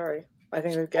well. Sorry. I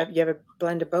think you have a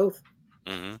blend of both.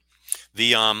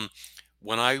 Mm-hmm.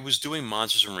 When I was doing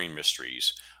Monsters and Marine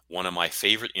Mysteries, one of my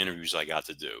favorite interviews I got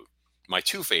to do, my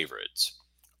 2 favorites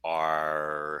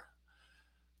are,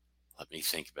 let me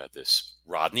think about this,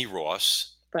 Rodney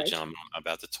Ross, which I'm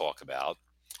about to talk about,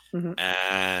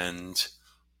 and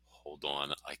hold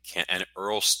on, I can't. And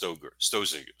Earl Stoziger.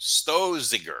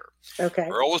 Okay.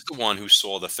 Earl was the one who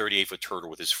saw the 38-foot turtle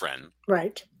with his friend.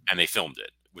 Right. And they filmed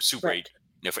it. It was Super 8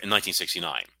 in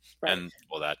 1969, and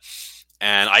all that.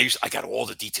 And I got all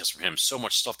the details from him. So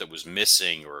much stuff that was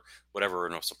missing or whatever.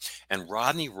 And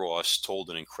Rodney Ross told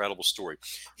an incredible story.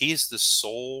 He is the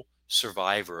sole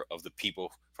survivor of the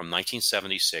people from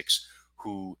 1976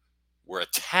 who were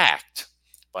attacked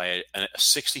by a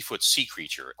 60-foot sea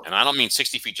creature. And I don't mean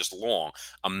 60 feet just long,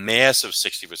 a massive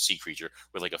 60-foot sea creature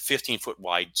with like a 15-foot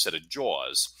wide set of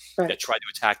jaws that tried to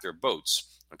attack their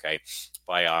boats,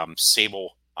 by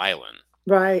Sable Island.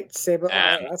 Right. Sable. Oh,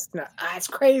 And that's not. It's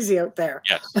crazy out there.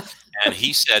 yes, and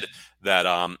he said that,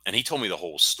 and he told me the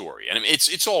whole story. And I mean,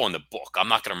 it's all in the book. I'm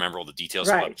not going to remember all the details,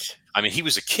 but Right. I mean, he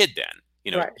was a kid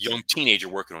then, Right. young teenager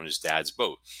working on his dad's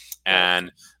boat, Right.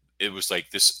 and it was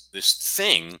like this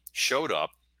thing showed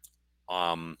up.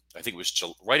 I think it was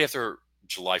right after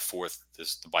July 4th, the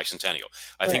bicentennial.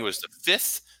 I think it Right. was the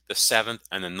 5th, the 7th,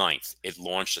 and the 9th. It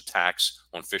launched attacks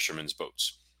on fishermen's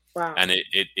boats, Wow. and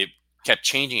it kept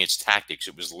changing its tactics.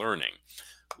 It was learning,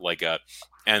 like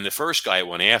and the first guy it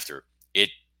went after, it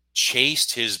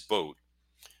chased his boat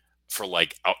for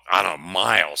like, I don't know,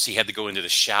 miles. He had to go into the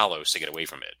shallows to get away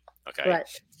from it. Okay,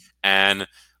 Right. and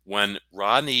when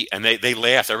Rodney, and they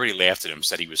laughed, everybody laughed at him,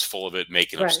 said he was full of it,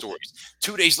 making up Right. stories.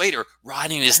 2 days later,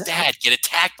 Rodney and his dad get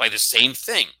attacked by the same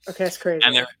thing, Okay, that's crazy.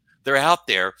 and they're out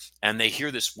there, and they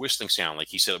hear this whistling sound, like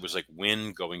he said, it was like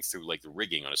wind going through like the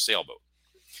rigging on a sailboat,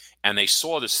 and they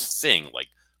saw this thing like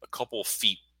a couple of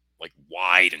feet, like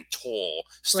wide and tall,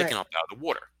 sticking Right. up out of the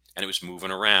water, and it was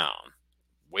moving around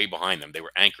way behind them. They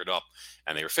were anchored up,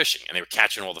 and they were fishing, and they were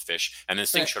catching all the fish, and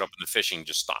this thing Right. showed up, and the fishing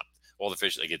just stopped. All the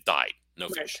fish, like, it died, no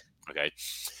Right. fish. Okay,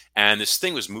 and this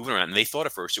thing was moving around, and they thought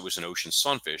at first it was an ocean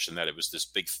sunfish, and that it was this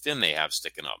big fin they have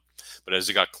sticking up. But as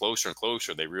it got closer and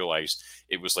closer, they realized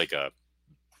it was like a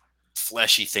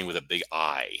fleshy thing with a big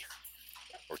eye,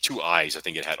 or two eyes, I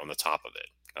think it had on the top of it.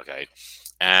 Okay,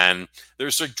 and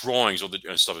there's like drawings, all the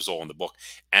and stuff is all in the book.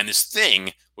 And this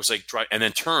thing was like and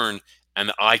then turned, and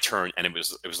the eye turned, and it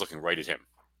was looking right at him.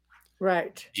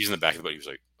 Right. He's in the back of the boat. He was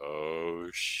like, "Oh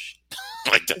shit!"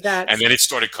 like that. That's And then it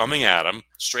started coming at him,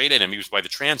 straight at him. He was by the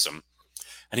transom,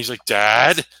 and he's like,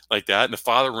 "Dad," like that. And the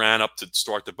father ran up to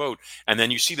start the boat, and then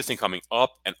you see the thing coming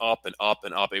up and up and up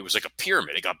and up. It was like a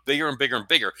pyramid. It got bigger and bigger and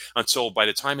bigger until by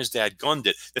the time his dad gunned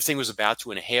it, the thing was about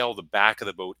to inhale the back of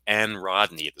the boat and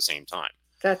Rodney at the same time.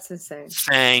 that's insane.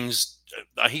 Fangs.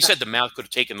 He said the mouth could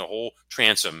have taken the whole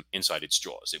transom inside its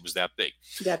jaws. It was that big,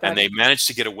 Yeah. and That's they managed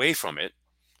to get away from it.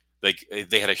 Like,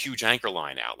 they had a huge anchor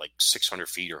line out, like 600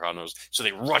 feet or how knows. So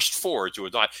they rushed forward to a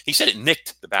dive. He said it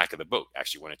nicked the back of the boat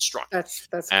actually when it struck. that's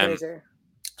And crazy.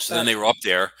 so then they were up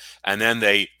there, and then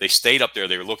they stayed up there.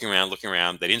 They were looking around.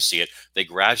 They didn't see it. They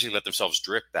gradually let themselves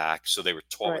drift back, so they were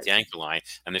taut with Right. the anchor line.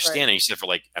 And they're Right. standing. He said for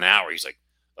like an hour. He's like,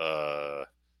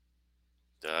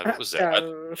 Dad, what was that?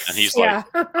 And he's like,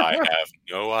 I have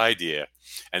no idea.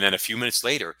 And then a few minutes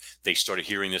later, they started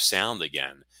hearing the sound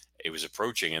again. It was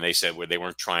approaching, and they said, well, they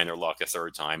weren't trying their luck a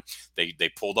third time. They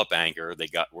pulled up anchor.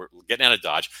 Were getting out of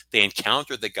Dodge. They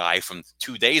encountered the guy from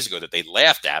 2 days ago that they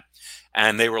laughed at,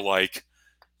 and they were like,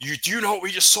 do you know what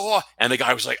we just saw? And the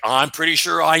guy was like, I'm pretty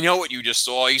sure I know what you just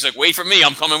saw. He's like, wait for me.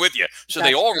 I'm coming with you. So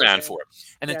they That's all ran crazy. for it.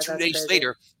 And then Yeah, 2 that's days crazy.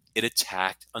 later, it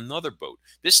attacked another boat.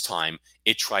 This time,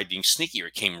 it tried being sneakier.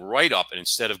 It came right up, and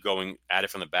instead of going at it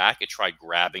from the back, it tried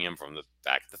grabbing him from the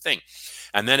back of the thing.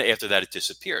 And then after that, it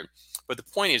disappeared. But the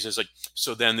point is like,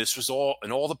 so then this was all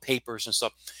in all the papers and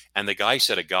stuff. And the guy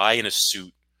said a guy in a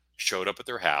suit showed up at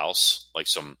their house, like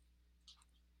some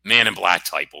man in black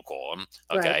type, we'll call him.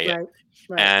 Okay.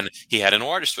 Right. And he had an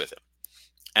artist with him.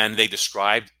 And they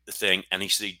described the thing, and he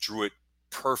said he drew it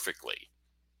perfectly.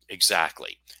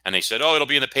 Exactly. And they said, oh, it'll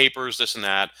be in the papers, this and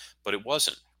that. But it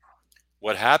wasn't.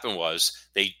 What happened was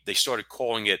they started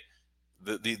calling it,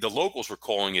 the locals were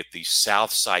calling it the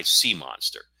Southside Sea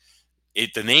Monster.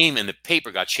 The name in the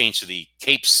paper got changed to the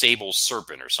Cape Sable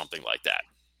Serpent or something like that,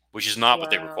 which is not what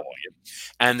they were Wow. calling it.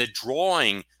 And the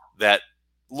drawing that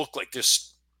looked like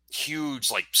this huge,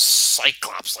 like,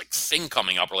 cyclops, like, thing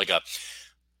coming up, or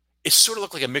it sort of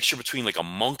looked like a mixture between like a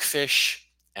monkfish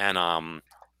and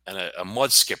a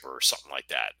mud skipper or something like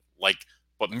that,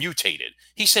 but mutated.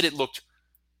 He said it looked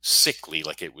sickly,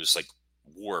 like it was like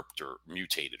warped or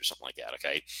mutated or something like that.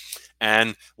 Okay,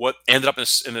 and what ended up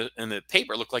in the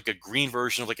paper looked like a green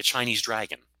version of like a Chinese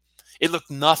dragon. It looked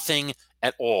nothing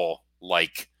at all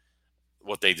like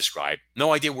what they described.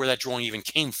 No idea where that drawing even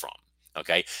came from.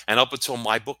 Okay, and up until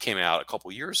my book came out a couple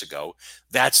years ago,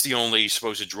 that's the only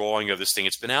supposed drawing of this thing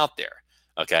that's been out there.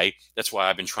 Okay, that's why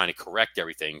I've been trying to correct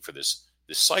everything for this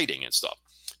sighting and stuff.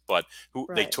 But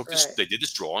they took this, they did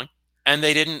this drawing, and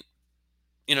they didn't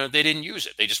use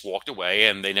it. They just walked away,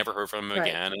 and they never heard from him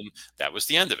again, and that was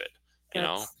the end of it.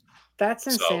 That's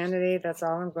insanity. That's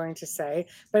all I'm going to say.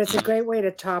 But it's a great way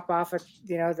to top off,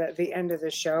 the end of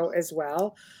the show as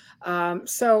well.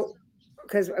 So,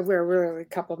 because we're really a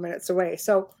couple of minutes away.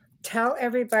 So tell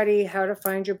everybody how to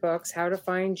find your books, how to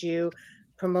find you,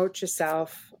 promote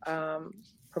yourself,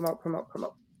 promote.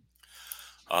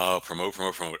 Oh, promote.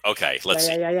 Okay, let's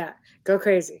see. Yeah. Go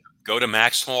crazy. Go to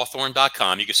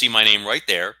maxhawthorne.com. You can see my name right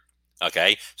there.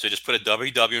 Okay, so just put a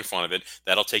www in front of it.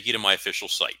 That'll take you to my official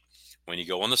site. when you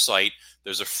go on the site,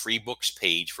 there's a free books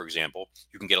page, for example.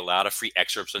 You can get a lot of free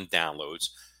excerpts and downloads.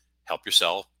 Help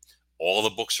yourself. All the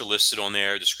books are listed on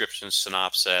there, descriptions,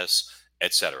 synopsis,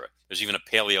 etc. There's even a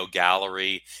paleo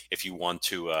gallery if you want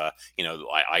to,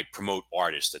 I promote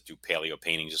artists that do paleo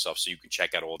paintings and stuff, so you can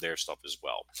check out all their stuff as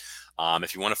well.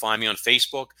 If you want to find me on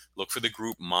Facebook, look for the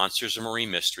group Monsters and Marine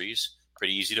Mysteries.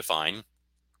 Pretty easy to find.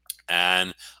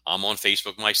 And I'm on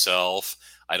Facebook myself.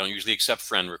 I don't usually accept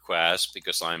friend requests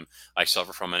because I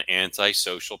suffer from an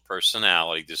antisocial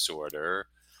personality disorder.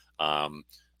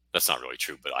 That's not really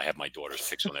true, but I have my daughter's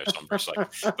pics on there, so I'm just like.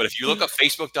 But if you look up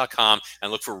Facebook.com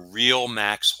and look for Real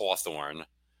Max Hawthorne,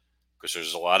 because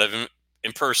there's a lot of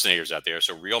impersonators out there,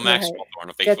 so Real Max Hawthorne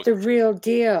on Facebook. Get the real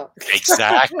deal.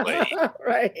 Exactly.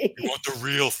 Right. You want the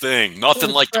real thing. Nothing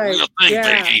like the real thing,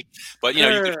 baby. But, you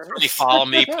can certainly follow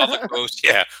me, public post,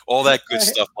 all that good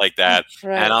stuff like that.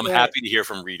 And I'm happy to hear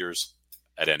from readers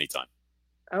at any time.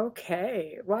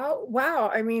 Okay. Well, wow.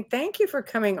 I mean, thank you for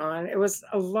coming on. It was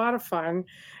a lot of fun.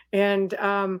 And,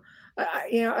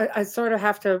 I sort of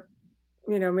have to,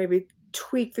 maybe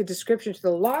tweak the description to the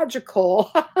logical,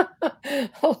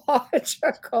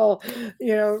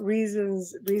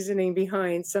 reasoning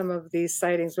behind some of these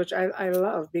sightings, which I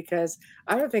love because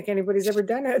I don't think anybody's ever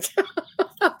done it.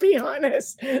 I'll be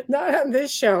honest, not on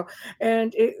this show.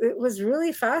 And it was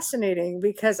really fascinating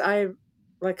because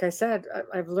like I said,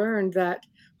 I've learned that,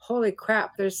 holy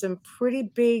crap, there's some pretty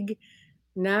big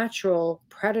natural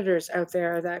predators out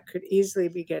there that could easily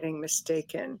be getting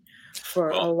mistaken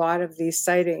for a lot of these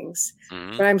sightings.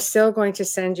 But I'm still going to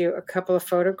send you a couple of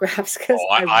photographs because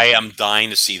I am dying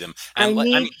to see them. And I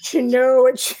need to know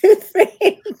what you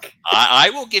think. I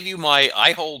will give you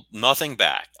I hold nothing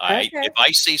back. If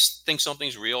I think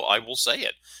something's real, I will say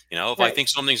it. If I think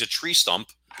something's a tree stump,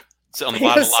 it's on the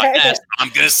bottom of Loch Ness, I'm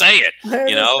going to say it.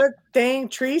 The dang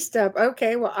tree stump.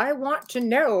 Okay, well, I want to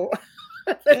know.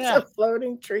 It's a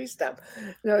floating tree stump.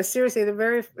 No, seriously,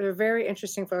 they're very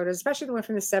interesting photos, especially the one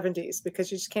from the 70s,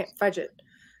 because you just can't fudge it.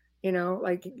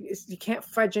 You can't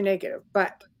fudge a negative.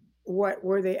 But what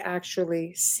were they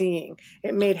actually seeing?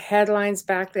 It made headlines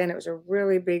back then. It was a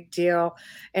really big deal.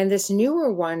 And this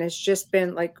newer one has just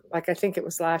been like I think it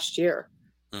was last year.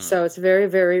 So it's very,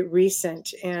 very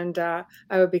recent. And I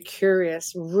would be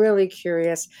curious, really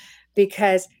curious,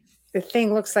 because the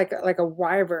thing looks like a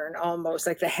wyvern almost,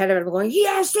 like the head of it going,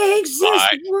 yes, they exist.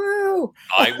 Woo!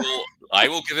 I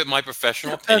will give it my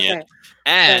professional opinion.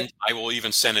 And I will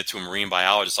even send it to a marine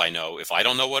biologist I know. If I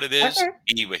don't know what it is,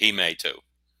 he may too.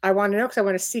 I want to know because I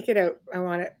want to seek it out. I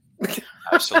want it.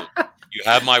 Absolutely. You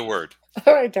have my word.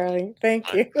 All right, darling.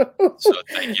 Thank you. So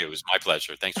thank you. It was my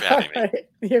pleasure. Thanks for having me. Right.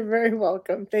 You're very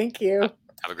welcome. Thank you.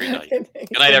 Have a great night. Good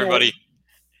night, everybody.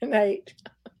 Good night.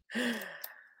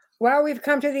 Well, we've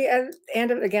come to the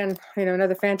end of, again,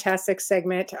 another fantastic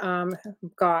segment.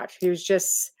 He was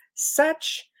just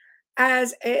such,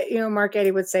 as Mark Eddy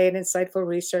would say, an insightful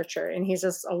researcher, and he's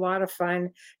just a lot of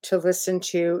fun to listen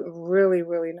to, really,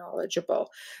 really knowledgeable.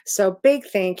 So big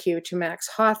thank you to Max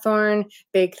Hawthorne.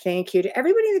 Big thank you to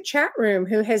everybody in the chat room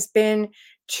who has been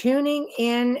tuning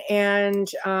in and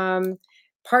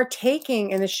partaking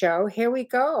in the show. Here we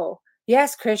go.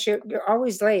 Yes, Chris, you're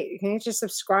always late. You can just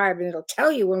subscribe and it'll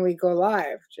tell you when we go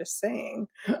live. Just saying.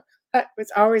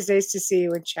 It's always nice to see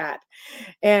you in chat.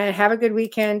 And have a good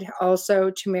weekend also,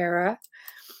 Tamara.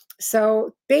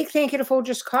 So big thank you to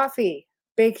Folgers Coffee.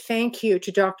 Big thank you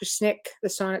to Dr. Snick, the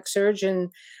sonic surgeon,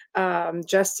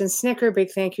 Justin Snicker.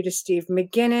 Big thank you to Steve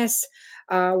McGinnis.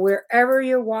 Wherever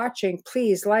you're watching,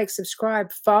 please like,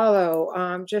 subscribe,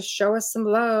 follow. Just show us some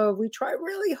love. We try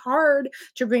really hard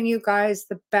to bring you guys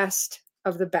the best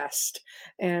of the best.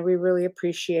 And we really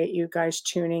appreciate you guys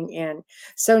tuning in.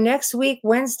 So next week,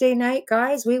 Wednesday night,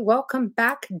 guys, we welcome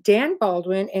back Dan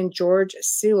Baldwin and George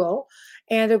Sewell.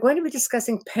 And they're going to be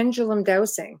discussing pendulum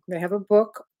dowsing. They have a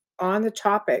book on the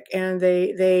topic, and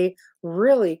they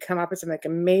really come up with some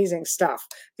amazing stuff.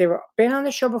 They've been on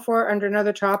the show before under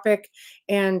another topic,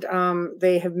 and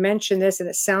they have mentioned this, and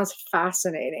it sounds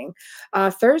fascinating.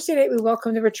 Thursday night, we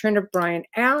welcome the return of Brian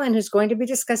Allen, who's going to be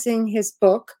discussing his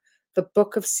book, The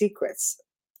Book of Secrets.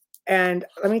 And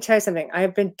let me tell you something. I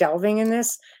have been delving in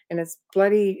this, and it's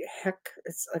bloody heck.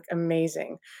 It's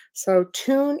amazing. So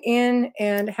tune in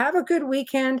and have a good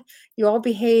weekend. You all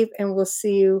behave, and we'll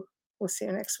see you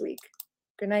next week.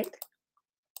 Good night.